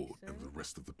between the board and the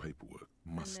rest of the paperwork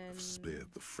must have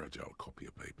spared the fragile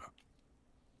copier paper.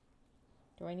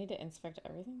 Do I need to inspect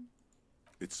everything?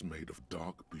 It's made of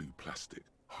dark blue plastic,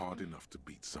 hard enough to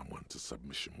beat someone to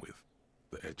submission with.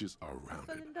 The edges are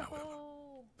rounded, however.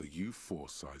 The U4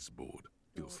 size board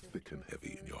feels thick and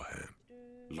heavy in your hand.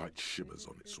 Light shimmers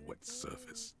on its wet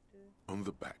surface. On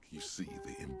the back, you see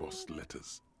the embossed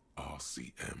letters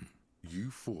RCM.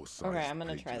 U4 size Okay, I'm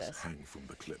gonna pages try this. hang from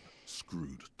the clip,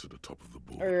 screwed to the top of the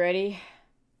board. Are we ready?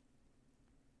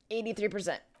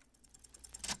 83%.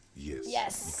 Yes.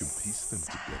 Yes. You can piece them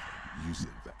together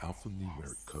using the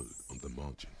alphanumeric code on the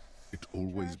margin. It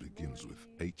always begins with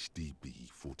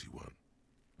HDB41.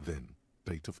 Then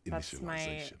date of That's my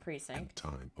initialization precinct. and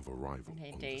time of arrival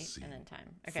Okay, on date the scene, and then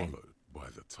time. Okay. followed by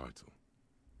the title.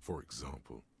 For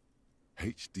example,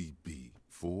 HDB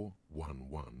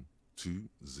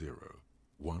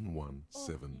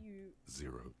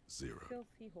 41120111700,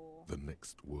 Filthy whore. the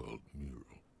next world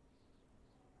mural.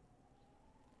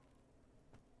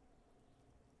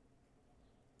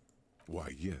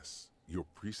 Why, yes, your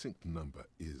precinct number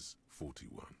is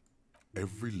 41.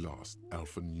 Every last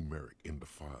alphanumeric in the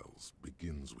files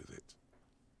begins with it.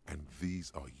 And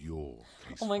these are your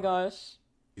case Oh my files. gosh.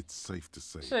 It's safe to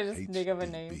say Should I just think of a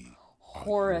name? HDB are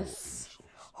Horace.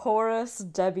 Horace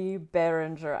Debbie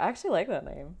Behringer. I actually like that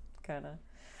name, kind of.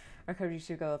 Or could you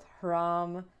should go with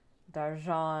Hram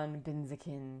Darjan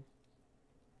Binzakin?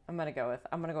 I'm gonna go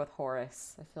with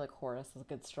Horace. I feel like Horace is a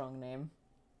good strong name.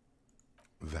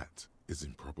 That is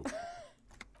improbable.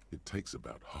 It takes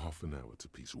about half an hour to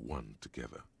piece one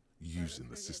together using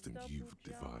the system you've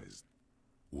devised.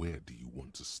 Where do you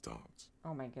want to start?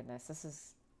 Oh my goodness, this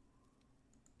is...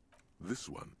 This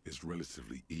one is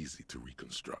relatively easy to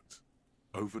reconstruct.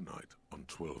 Overnight on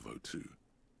 1202,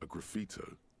 a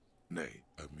graffito, nay,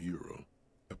 a mural,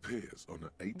 appears on an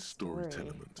 8-story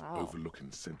tenement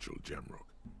overlooking central Jamrock.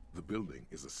 The building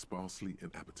is a sparsely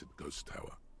inhabited ghost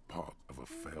tower, part of a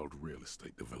failed real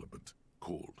estate development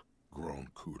called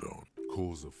Grand Couron.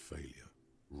 Cause of failure,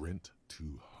 rent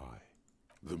too high.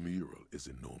 The mural is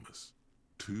enormous.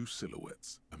 2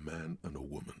 silhouettes, a man and a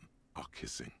woman, are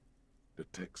kissing. The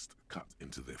text cut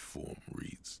into their form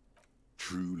reads,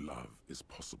 "True love is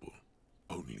possible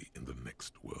only in the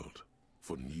next world.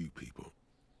 For new people,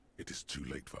 it is too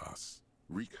late for us.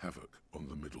 Wreak havoc on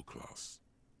the middle class."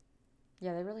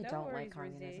 Yeah, they really No don't worries, like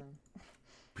communism.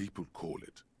 People call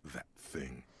it that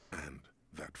thing and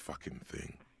that fucking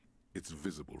thing. It's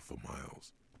visible for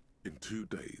miles. In 2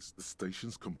 days, the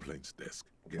station's complaints desk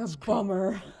gets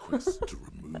bummer. requests to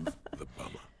remove the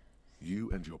bummer.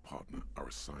 You and your partner are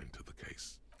assigned to the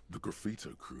case. The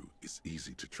graffito crew is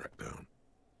easy to track down.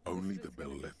 Only the bell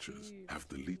lectures have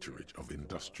the literage of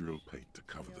industrial paint to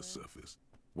cover the surface.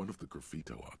 One of the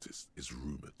graffito artists is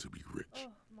rumored to be rich.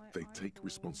 They take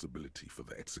responsibility for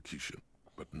the execution,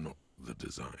 but not the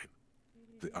design.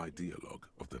 The ideologue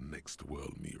of the next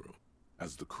world mural,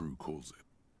 as the crew calls it,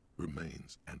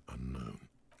 remains an unknown.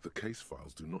 The case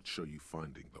files do not show you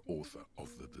finding the author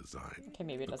of the design. Okay,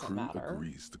 maybe it the doesn't crew matter.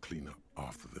 agrees to clean up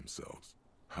after themselves.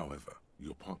 However,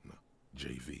 your partner,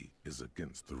 JV, is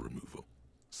against the removal,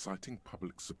 citing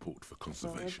public support for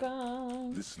conservation.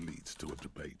 Oregon. This leads to a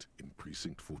debate in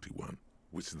Precinct 41.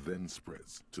 which then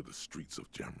spreads to the streets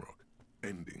of Jamrock,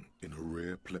 ending in a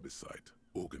rare plebiscite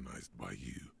organized by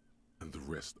you and the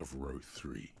rest of Row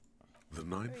 3. The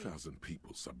 9,000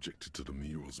 people subjected to the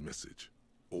mural's message,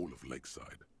 all of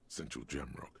Lakeside, Central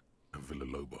Jamrock, and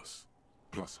Villalobos,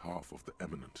 plus half of the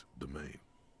eminent domain,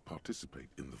 participate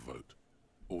in the vote.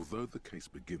 Although the case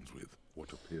begins with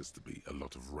what appears to be a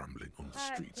lot of rambling on the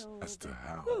streets as to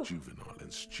how juvenile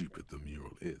and stupid the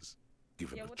mural is,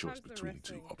 given a choice between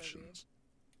two options.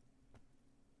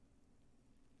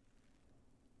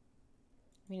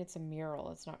 I mean, it's a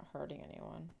mural. It's not hurting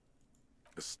anyone.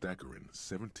 A staggering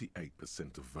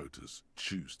 78% of voters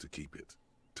choose to keep it.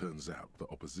 Turns out the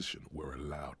opposition were a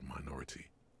loud minority.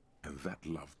 And that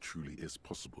love truly is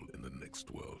possible in the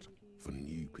next world for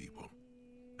new people.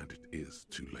 And it is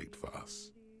too late for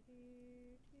us.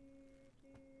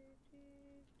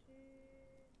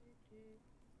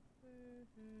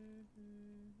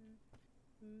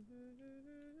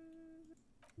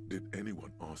 Did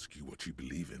anyone ask you what you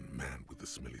believe in, man with the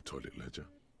smelly toilet ledger?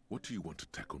 What do you want to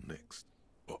tackle next?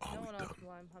 Or are we done?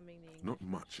 Not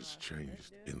much has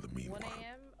changed in the meanwhile.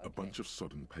 A bunch of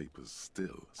sodden papers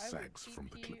still sags from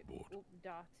the clipboard.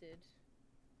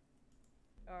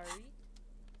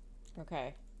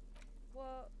 Okay.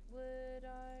 What would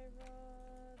I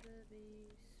rather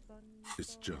be?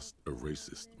 It's just a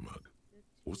racist mug.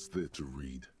 What's there to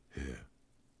read here?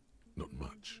 Not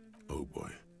much. Oh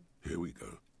boy, here we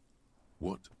go.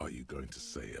 What are you going to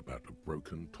say about a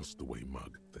broken, tossed-away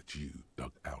mug that you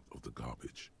dug out of the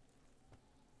garbage?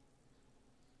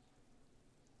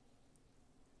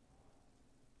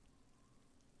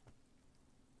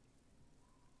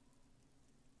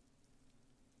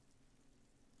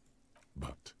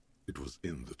 But it was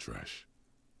in the trash.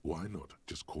 Why not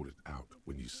just call it out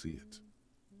when you see it?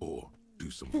 Or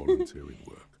do some volunteering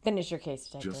work. Finish your case,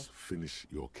 detective. Just finish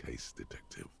your case,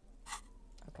 detective.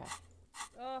 Okay.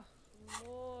 Oh,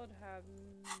 Lord have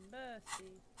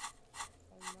mercy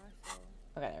on my soul.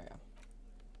 Okay, there we go.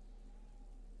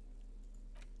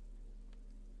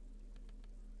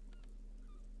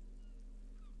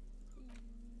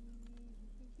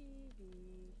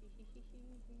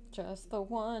 Just the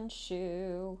one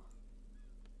shoe.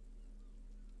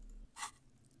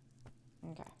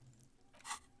 Okay.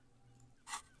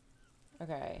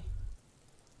 Okay.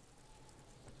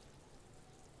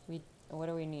 What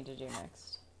do we need to do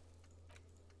next?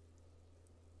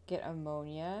 Get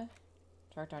ammonia.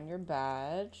 Track down your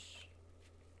badge.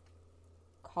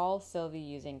 Call Sylvie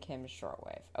using Kim's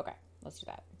shortwave. Okay, let's do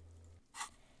that.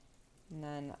 And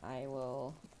then I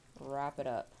will wrap it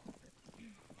up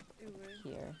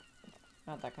here.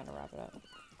 Not that kind of wrap it up.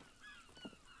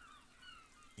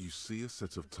 You see a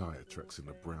set of tire tracks in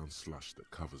the brown slush that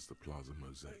covers the plaza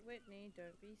mosaic. Whitney,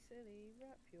 don't be silly.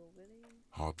 Wrap your willy.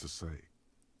 Hard to say.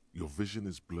 Your vision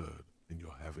is blurred and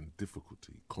you're having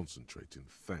difficulty concentrating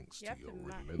thanks to your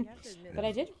relentless But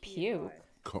I did puke.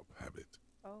 Cop habit.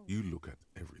 You look at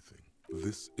everything.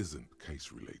 This isn't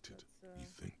case related, you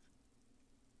think.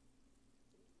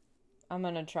 I'm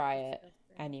gonna try it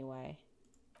anyway.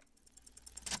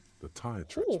 The tire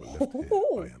tracks were left here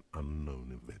by an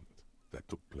unknown event that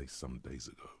took place some days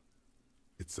ago.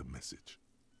 It's a message,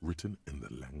 written in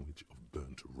the language of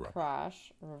burnt rubber.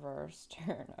 Crash, reverse,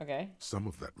 turn. Okay. Some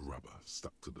of that rubber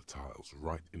stuck to the tiles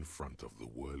right in front of the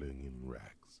whirling in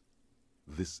rags.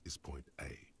 This is point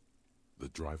A. The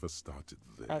driver started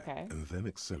there and then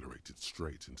accelerated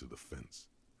straight into the fence,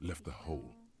 left a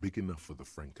hole big enough for the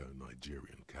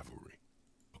Franco-Nigerian cavalry.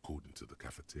 According to the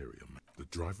cafeteria map, the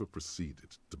driver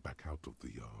proceeded to back out of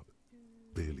the yard,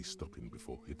 barely stopping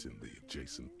before hitting the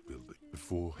adjacent building,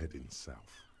 before heading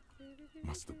south.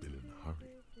 Must have been in a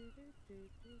hurry.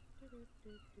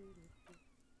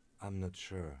 I'm not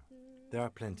sure. There are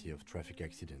plenty of traffic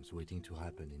accidents waiting to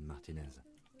happen in Martinez.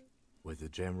 With a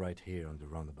jam right here on the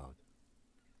roundabout,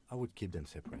 I would keep them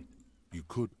separate. You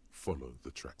could follow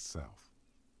the track south.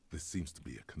 There seems to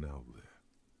be a canal there.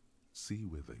 See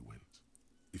where they went,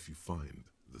 if you find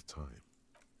the time.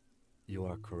 You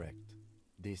are correct.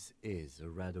 This is a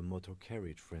rather motor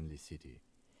carriage-friendly city.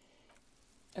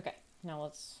 Okay, now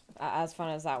let's... as fun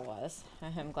as that was,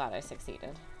 I'm glad I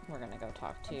succeeded. We're gonna go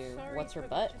talk to... what's her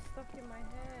butt? Stuck in my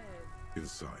head.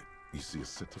 Inside, you see a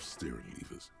set of steering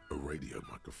levers, a radio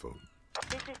microphone.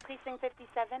 This is Precinct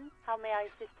 57. How may I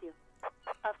assist you?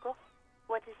 Of course.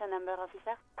 What is the number,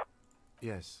 officer?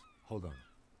 Yes, hold on.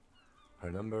 Her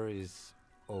number is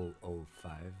 005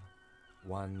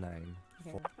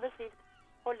 194. Received.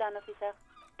 Hold on, officer.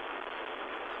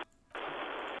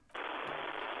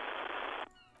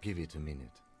 Give it a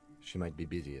minute. She might be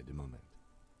busy at the moment.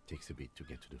 Takes a bit to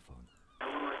get to the phone.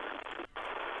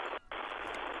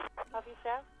 Officer,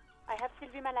 officer. I have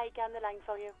Sylvie Malaika on the line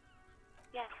for you.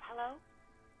 Yes, hello?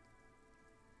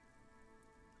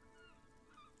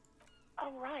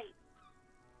 Oh, right.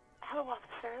 Hello,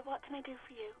 officer. What can I do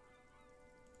for you?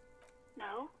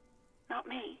 No? Not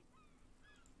me?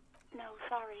 No,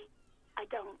 sorry. I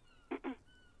don't.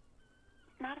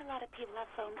 Not a lot of people have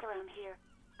phones around here.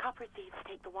 Copper thieves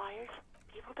take the wires.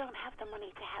 People don't have the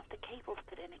money to have the cables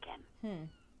put in again.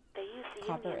 They use the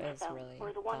Copper Union is phone, really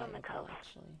or the one on the valuable, coast.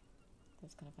 actually.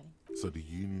 That's kind of funny. So the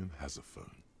Union has a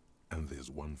phone, and there's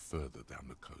one further down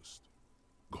the coast.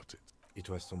 Got it. It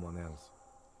was someone else.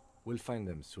 We'll find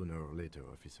them sooner or later,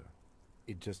 officer.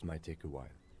 It just might take a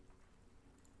while.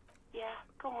 Yeah,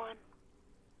 go on.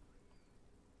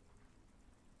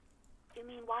 You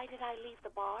mean, why did I leave the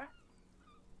bar?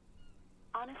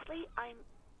 Honestly, I'm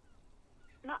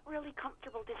not really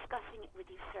comfortable discussing it with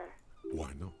you, sir.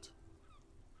 Why not?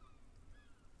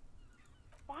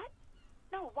 What?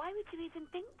 No, why would you even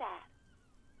think that?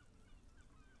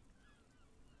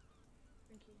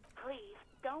 Please,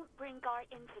 don't bring Gar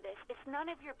into this. It's none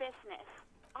of your business.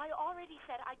 I already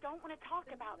said I don't want to talk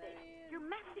about this. You're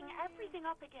messing everything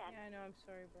up again. Yeah, I know, I'm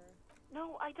sorry, bro.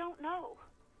 No, I don't know.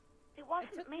 It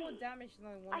wasn't I took me. more damage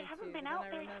than I wanted I haven't to, been but out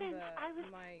then there since. I was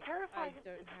terrified of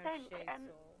the stench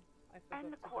and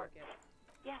the corpse.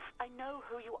 Yes, I know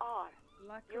who you are.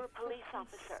 You're a police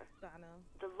officer.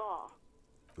 The law.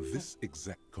 This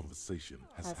exact conversation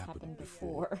has happened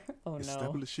before. Oh no.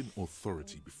 Establishing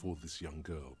authority before this young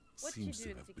girl What seems you to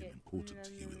doing have to been get- important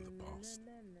to you in the past.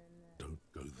 Don't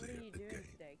go there again.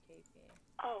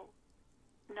 Oh,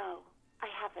 no, I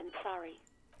haven't. Sorry.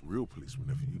 Real policemen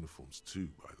have uniforms too,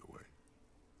 by the way.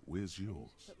 Where's yours?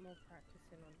 Put more practice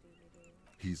in on DVD.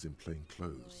 He's in plain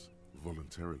clothes,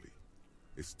 voluntarily.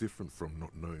 It's different from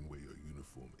not knowing where your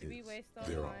uniform Did we is. waste our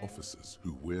There are time? officers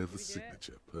who wear the Did we do it?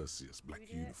 signature Perseus black Did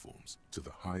we do it? uniforms to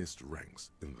the highest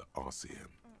ranks in the RCM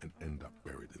and end up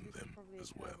buried in them Probably a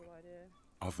as well. terrible idea.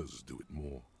 Others do it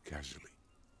more casually.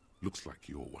 Looks like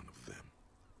you're one of them.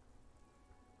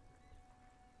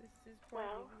 This is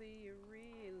Well, probably a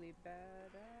really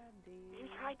bad idea. You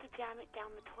tried to jam it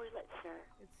down the toilet, sir.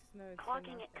 No, it's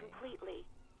clogging it nothing. completely.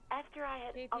 After I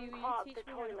had KP, will you unclogged teach the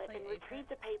me how to toilet play and Apex? retrieved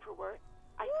the paperwork,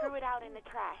 I threw it out in the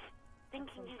trash,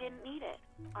 thinking you didn't need it.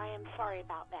 I am sorry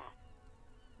about that.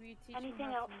 Will you teach Anything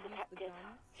me how else, to use the detective?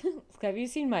 guns? Have you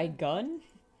seen my gun?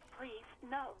 Please,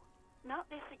 no. Not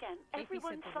this again. KP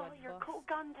Everyone said the saw word your boss. cool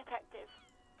gun, detective.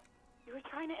 You were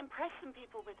trying to impress some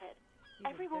people with it. He's a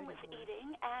Everyone was dirty boy. eating,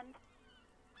 and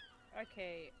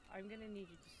Okay, I'm gonna need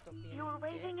you to stop being you were a dick.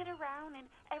 waving it around in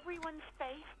everyone's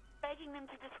face, begging them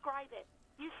to describe it.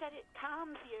 You said it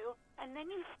calms you, and then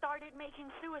you started making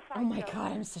suicide Oh my jokes.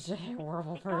 god, I'm such a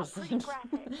horrible It got pretty person.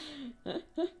 graphic.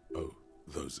 Oh,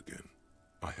 those again.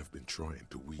 I have been trying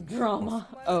to wean you Drama.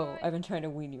 off. Oh, I've been trying to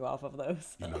wean you off of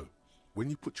those. You know, when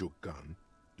you put your gun,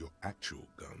 your actual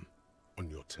gun, on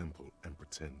your temple and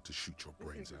pretend to shoot your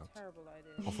brains out, Terrible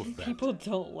idea. off of that, People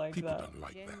don't like people that. don't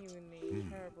like Genuinely that.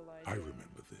 terrible I idea.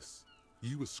 remember this.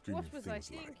 You were screaming What was I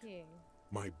things like, thinking?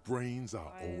 "My brains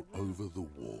are I all was over the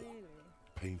wall, really-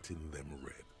 painting them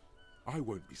red. I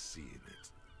won't be seeing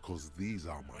it, cause these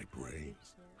are my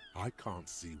brains. I can't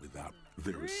see without."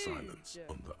 There is silence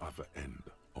on the other end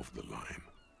of the line.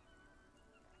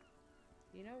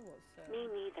 You know what, sir? Me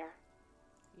neither.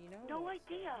 You know No what,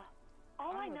 idea.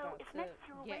 All I I'm know about is to next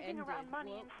you were get waving around ended.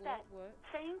 money What, instead, what?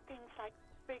 saying things like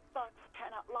big bucks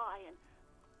cannot lie and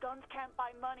guns can't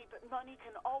buy money, but money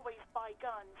can always buy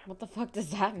guns. What the fuck does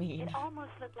that mean? It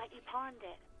almost looked like you pawned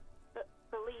it, but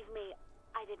believe me,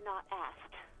 I did not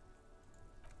ask.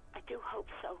 I do hope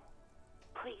so.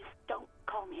 Please don't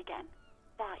call me again.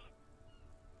 Bye.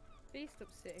 Please stop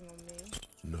sitting on me.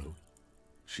 No,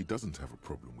 she doesn't have a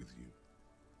problem with you.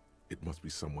 It must be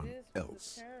someone This was a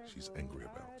else she's terrible angry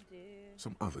about. idea.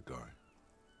 Some other guy.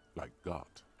 Like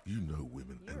Gart. You know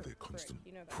women and their constant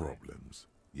you know that, right? problems.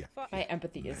 Yeah. My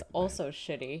empathy is also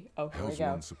shitty. Oh, here we How's go.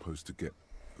 one supposed to get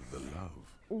the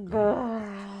love?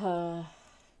 Grrr.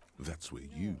 That's where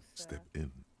you step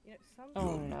in. You know, some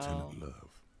Oh, You're no. Lieutenant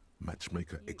Love,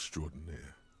 matchmaker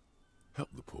extraordinaire. Help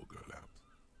the poor girl out,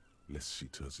 lest she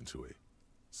turns into a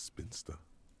spinster.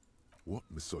 What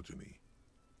misogyny?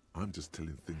 I'm just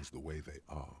telling things the way they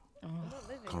are. not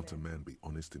living Can't a there. man be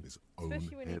honest in his own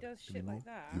Especially when he head does shit anymore? like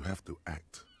that. You have to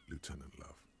act, Lieutenant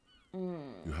Love.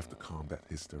 You have to calm that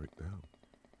hysteric down.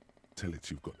 Tell it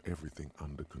you've got everything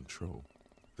under control.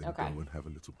 Then Okay. go and have a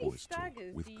little How many boys talk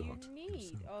staggers with do you God need?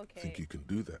 himself. Okay. Think you can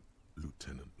do that,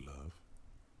 Lieutenant Love?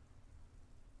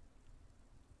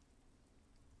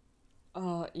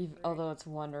 Oh, although it's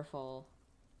wonderful.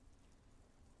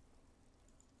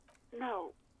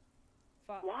 No.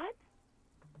 Fuck. What?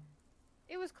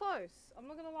 It was close. I'm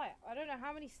not gonna lie. I don't know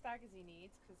how many staggers he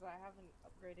needs because I haven't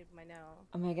upgraded my nail.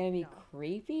 Am I gonna be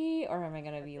creepy or am I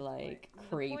gonna be like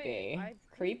creepy?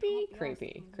 Creepy,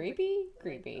 creepy, creepy,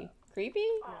 creepy, creepy.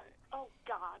 Oh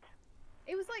God.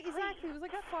 It was like exactly. It was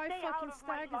like just 5 stay out fucking of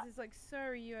my staggers. It's like,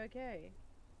 sir, are you okay?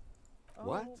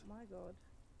 What? Oh my God.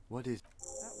 What is...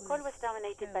 Call was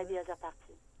terminated by the other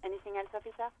party. Anything else,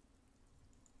 officer?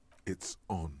 It's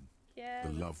on. Yeah,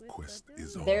 The love quest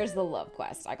is on. There's the love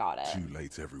quest. I got it. Too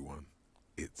late, everyone.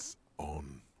 It's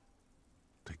on.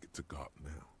 Take it to God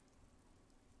now.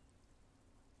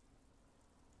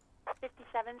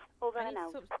 57's over I and need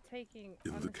out. to stop taking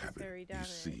In the unnecessary cabin, you damage.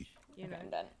 see. You know, Okay, I'm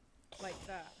done. like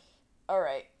that. All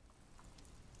right.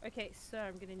 Okay, sir,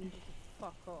 I'm gonna need you to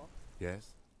fuck off.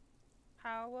 Yes?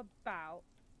 How about?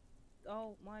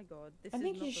 Oh my God, this I is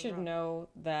think not you the should run. know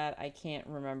that I can't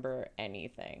remember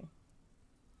anything.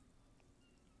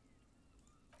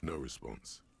 No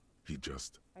response. He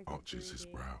just I got arches his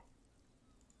greedy. brow.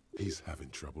 He's having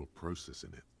trouble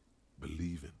processing it,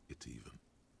 believing it even.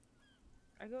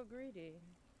 I got greedy,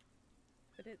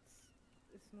 but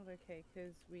it's not okay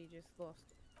because we just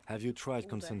lost. Have you tried all the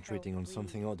concentrating on health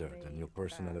something we other than your made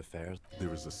personal back. affairs?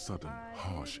 There is a sudden, I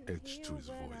harsh didn't edge to hear his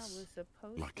when I voice, was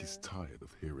supposed like he's to. tired of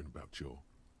hearing about your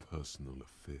personal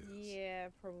affairs. Yeah,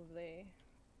 probably.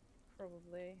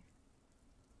 Probably.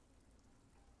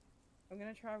 I'm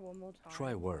gonna try one more time.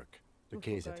 Try work. The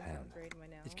before case at going to hand. upgrade my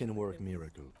nail, It can work because-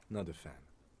 miracle, not a fan.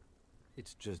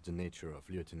 It's just the nature of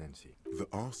lieutenancy. The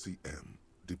RCM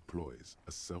deploys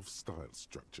a self-styled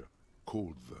structure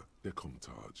called the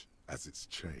Decomptage as its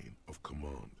chain of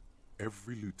command.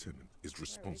 Every lieutenant is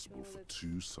responsible for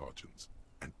 2 sergeants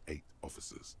and 8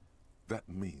 officers. That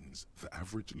means the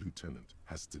average lieutenant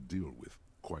has to deal with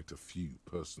quite a few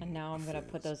personal And now I'm gonna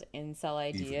put affairs. those incel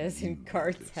ideas you in know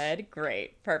Garth's this. head.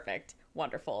 Great. Perfect.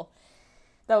 Wonderful.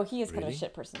 Though he is kind of Really? a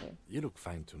shit person too. You look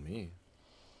fine to me.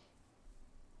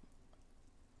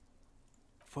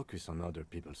 Focus on other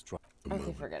people's trouble. A Okay,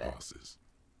 moment forget it. passes.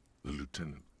 The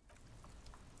lieutenant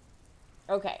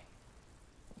Okay.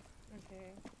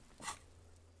 Okay.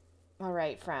 All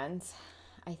right, friends.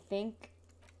 I feel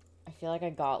like I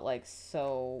got like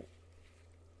so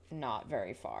not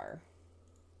very far.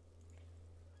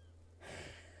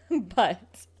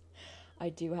 But I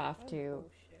do have to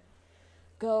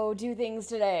go do things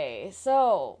today.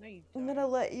 So No, you I'm gonna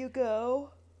let you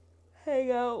go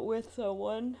hang out with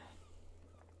someone.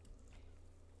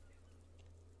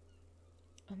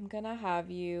 I'm gonna have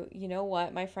you know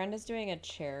what? My friend is doing a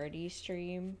charity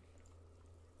stream.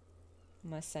 I'm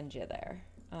gonna send you there.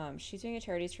 She's doing a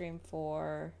charity stream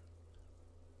for...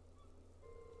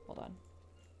 Hold on.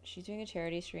 She's doing a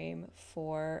charity stream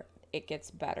for It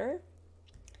Gets Better.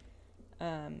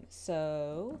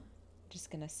 So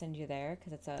just gonna send you there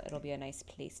because it'll be a nice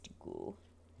place to go.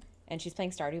 And she's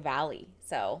playing Stardew Valley,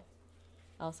 so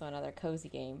also another cozy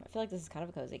game. I feel like this is kind of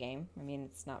a cozy game. I mean,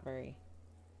 it's not very...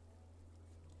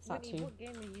 It's not Whitney, too... what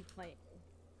game are you playing?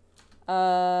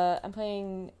 I'm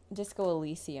playing Disco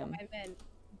Elysium. I meant,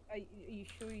 are you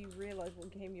sure you realize what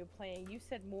game you're playing? You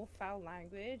said more foul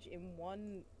language in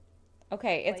one.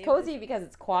 Okay, it's player cozy because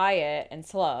it's quiet and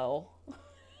slow.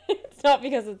 It's not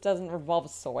because it doesn't involve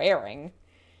swearing.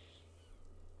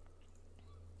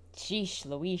 Sheesh,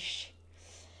 Louise.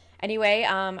 Anyway,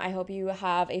 I hope you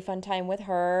have a fun time with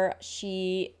her.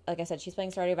 She, like I said, she's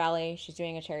playing Stardew Valley. She's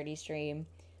doing a charity stream.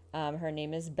 Her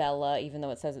name is Bella, even though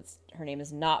it says her name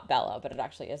is not Bella, but it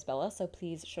actually is Bella. So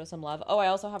please show some love. Oh, I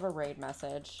also have a raid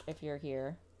message if you're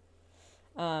here.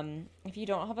 If you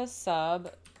don't have a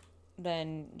sub,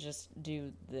 then just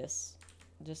do this.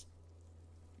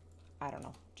 I don't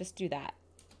know. Just do that.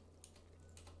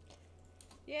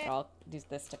 Yeah. I'll use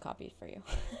this to copy for you.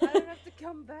 I don't have to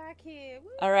come back here. Woo.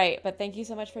 All right, but thank you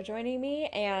so much for joining me,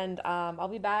 and I'll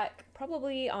be back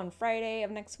probably on Friday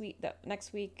of next week.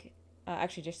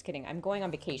 Actually, just kidding. I'm going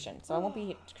on vacation, so I won't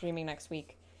be streaming next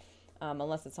week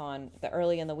unless it's on the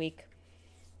early in the week.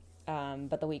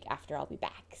 But the week after, I'll be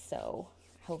back. So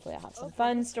hopefully, I'll have some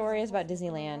fun stories about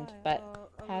Disneyland. But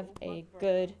have a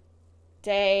good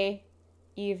day,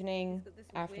 evening,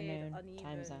 afternoon,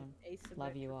 time zone.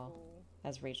 Love you all.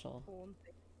 As Rachel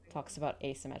talks about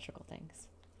asymmetrical things.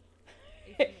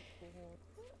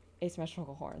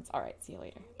 Asymmetrical horns. All right, see you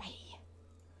later. Bye.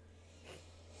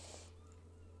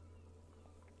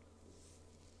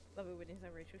 Love it when you say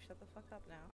Rachel, shut the fuck up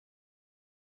now.